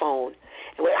ringing the phone,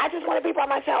 and I just want to be by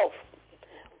myself.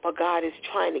 But God is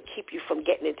trying to keep you from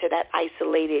getting into that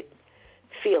isolated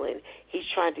feeling. He's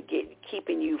trying to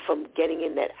keeping you from getting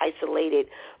in that isolated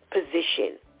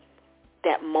position,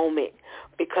 that moment,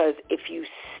 because if you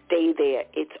stay there,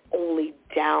 it's only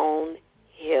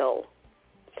downhill.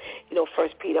 1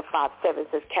 Peter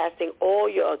 5:7 says, casting all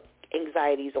your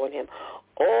anxieties on him,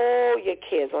 all your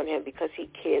cares on him, because he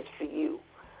cares for you.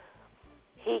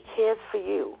 He cares for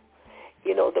you.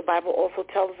 The Bible also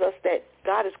tells us that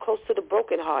God is close to the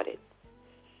brokenhearted.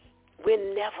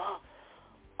 We're never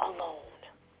alone.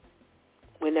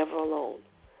 We're never alone.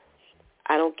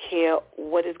 I don't care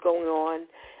what is going on.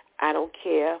 I don't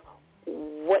care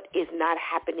what is not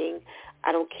happening.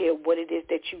 I don't care what it is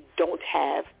that you don't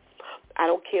have. I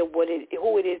don't care who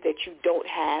it is that you don't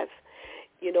have.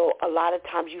 A lot of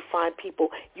times you find people,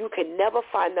 you can never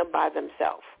find them by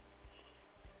themselves.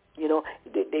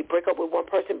 They break up with one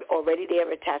person, already they're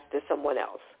attached to someone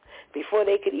else. Before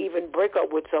they could even break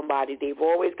up with somebody, they've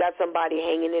always got somebody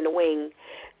hanging in the wing.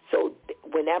 So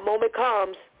when that moment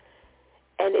comes,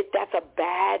 and that's a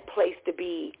bad place to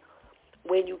be,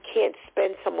 when you can't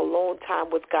spend some alone time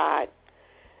with God,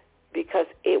 because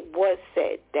it was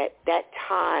said that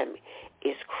time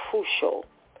is crucial.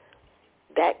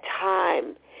 That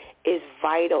time is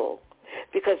vital,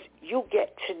 because you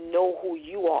get to know who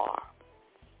you are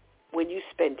when you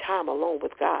spend time alone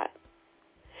with God.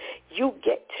 You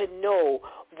get to know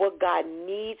what God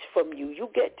needs from you. You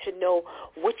get to know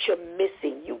what you're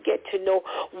missing. You get to know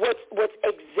what's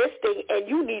existing and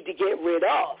you need to get rid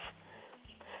of.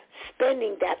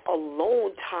 Spending that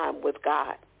alone time with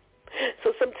God.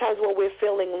 So sometimes when we're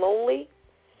feeling lonely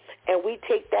and we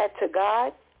take that to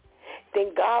God,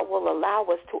 then God will allow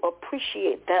us to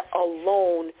appreciate that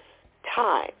alone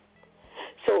time.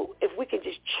 So if we can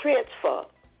just transfer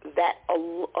that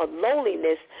a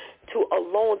loneliness to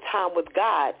alone time with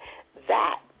God,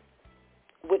 that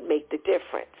would make the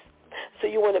difference. So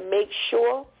you want to make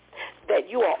sure that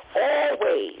you are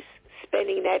always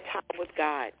spending that time with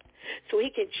God, so he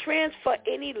can transfer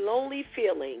any lonely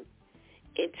feeling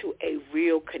into a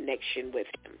real connection with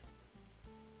him.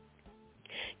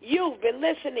 You've been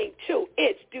listening to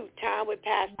It's Due Time with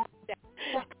Pastor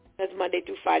Steph. That's Monday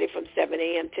through Friday from 7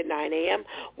 a.m. to 9 a.m.,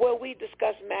 where we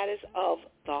discuss matters of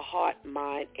the heart,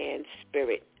 mind, and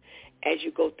spirit. As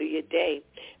you go through your day,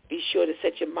 be sure to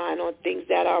set your mind on things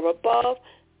that are above,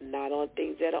 not on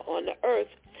things that are on the earth.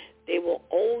 They will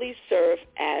only serve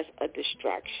as a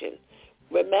distraction.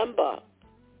 Remember,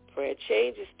 prayer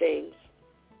changes things.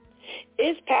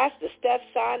 It's Pastor Steph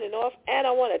signing off, and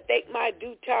I want to thank my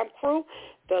Due Time crew,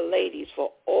 the ladies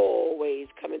for always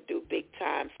coming through big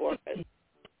time for us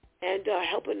and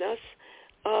helping us,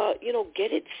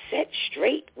 get it set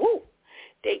straight. Woo!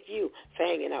 Thank you for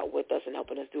hanging out with us and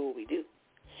helping us do what we do.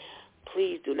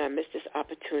 Please do not miss this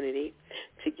opportunity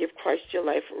to give Christ your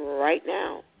life right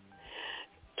now.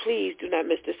 Please do not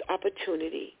miss this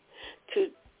opportunity to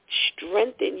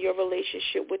strengthen your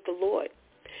relationship with the Lord,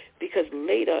 because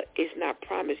later is not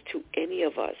promised to any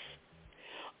of us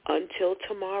until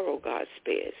tomorrow, God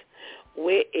spares,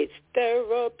 where it's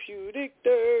Therapeutic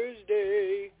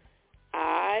Thursday.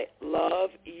 I love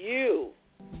you.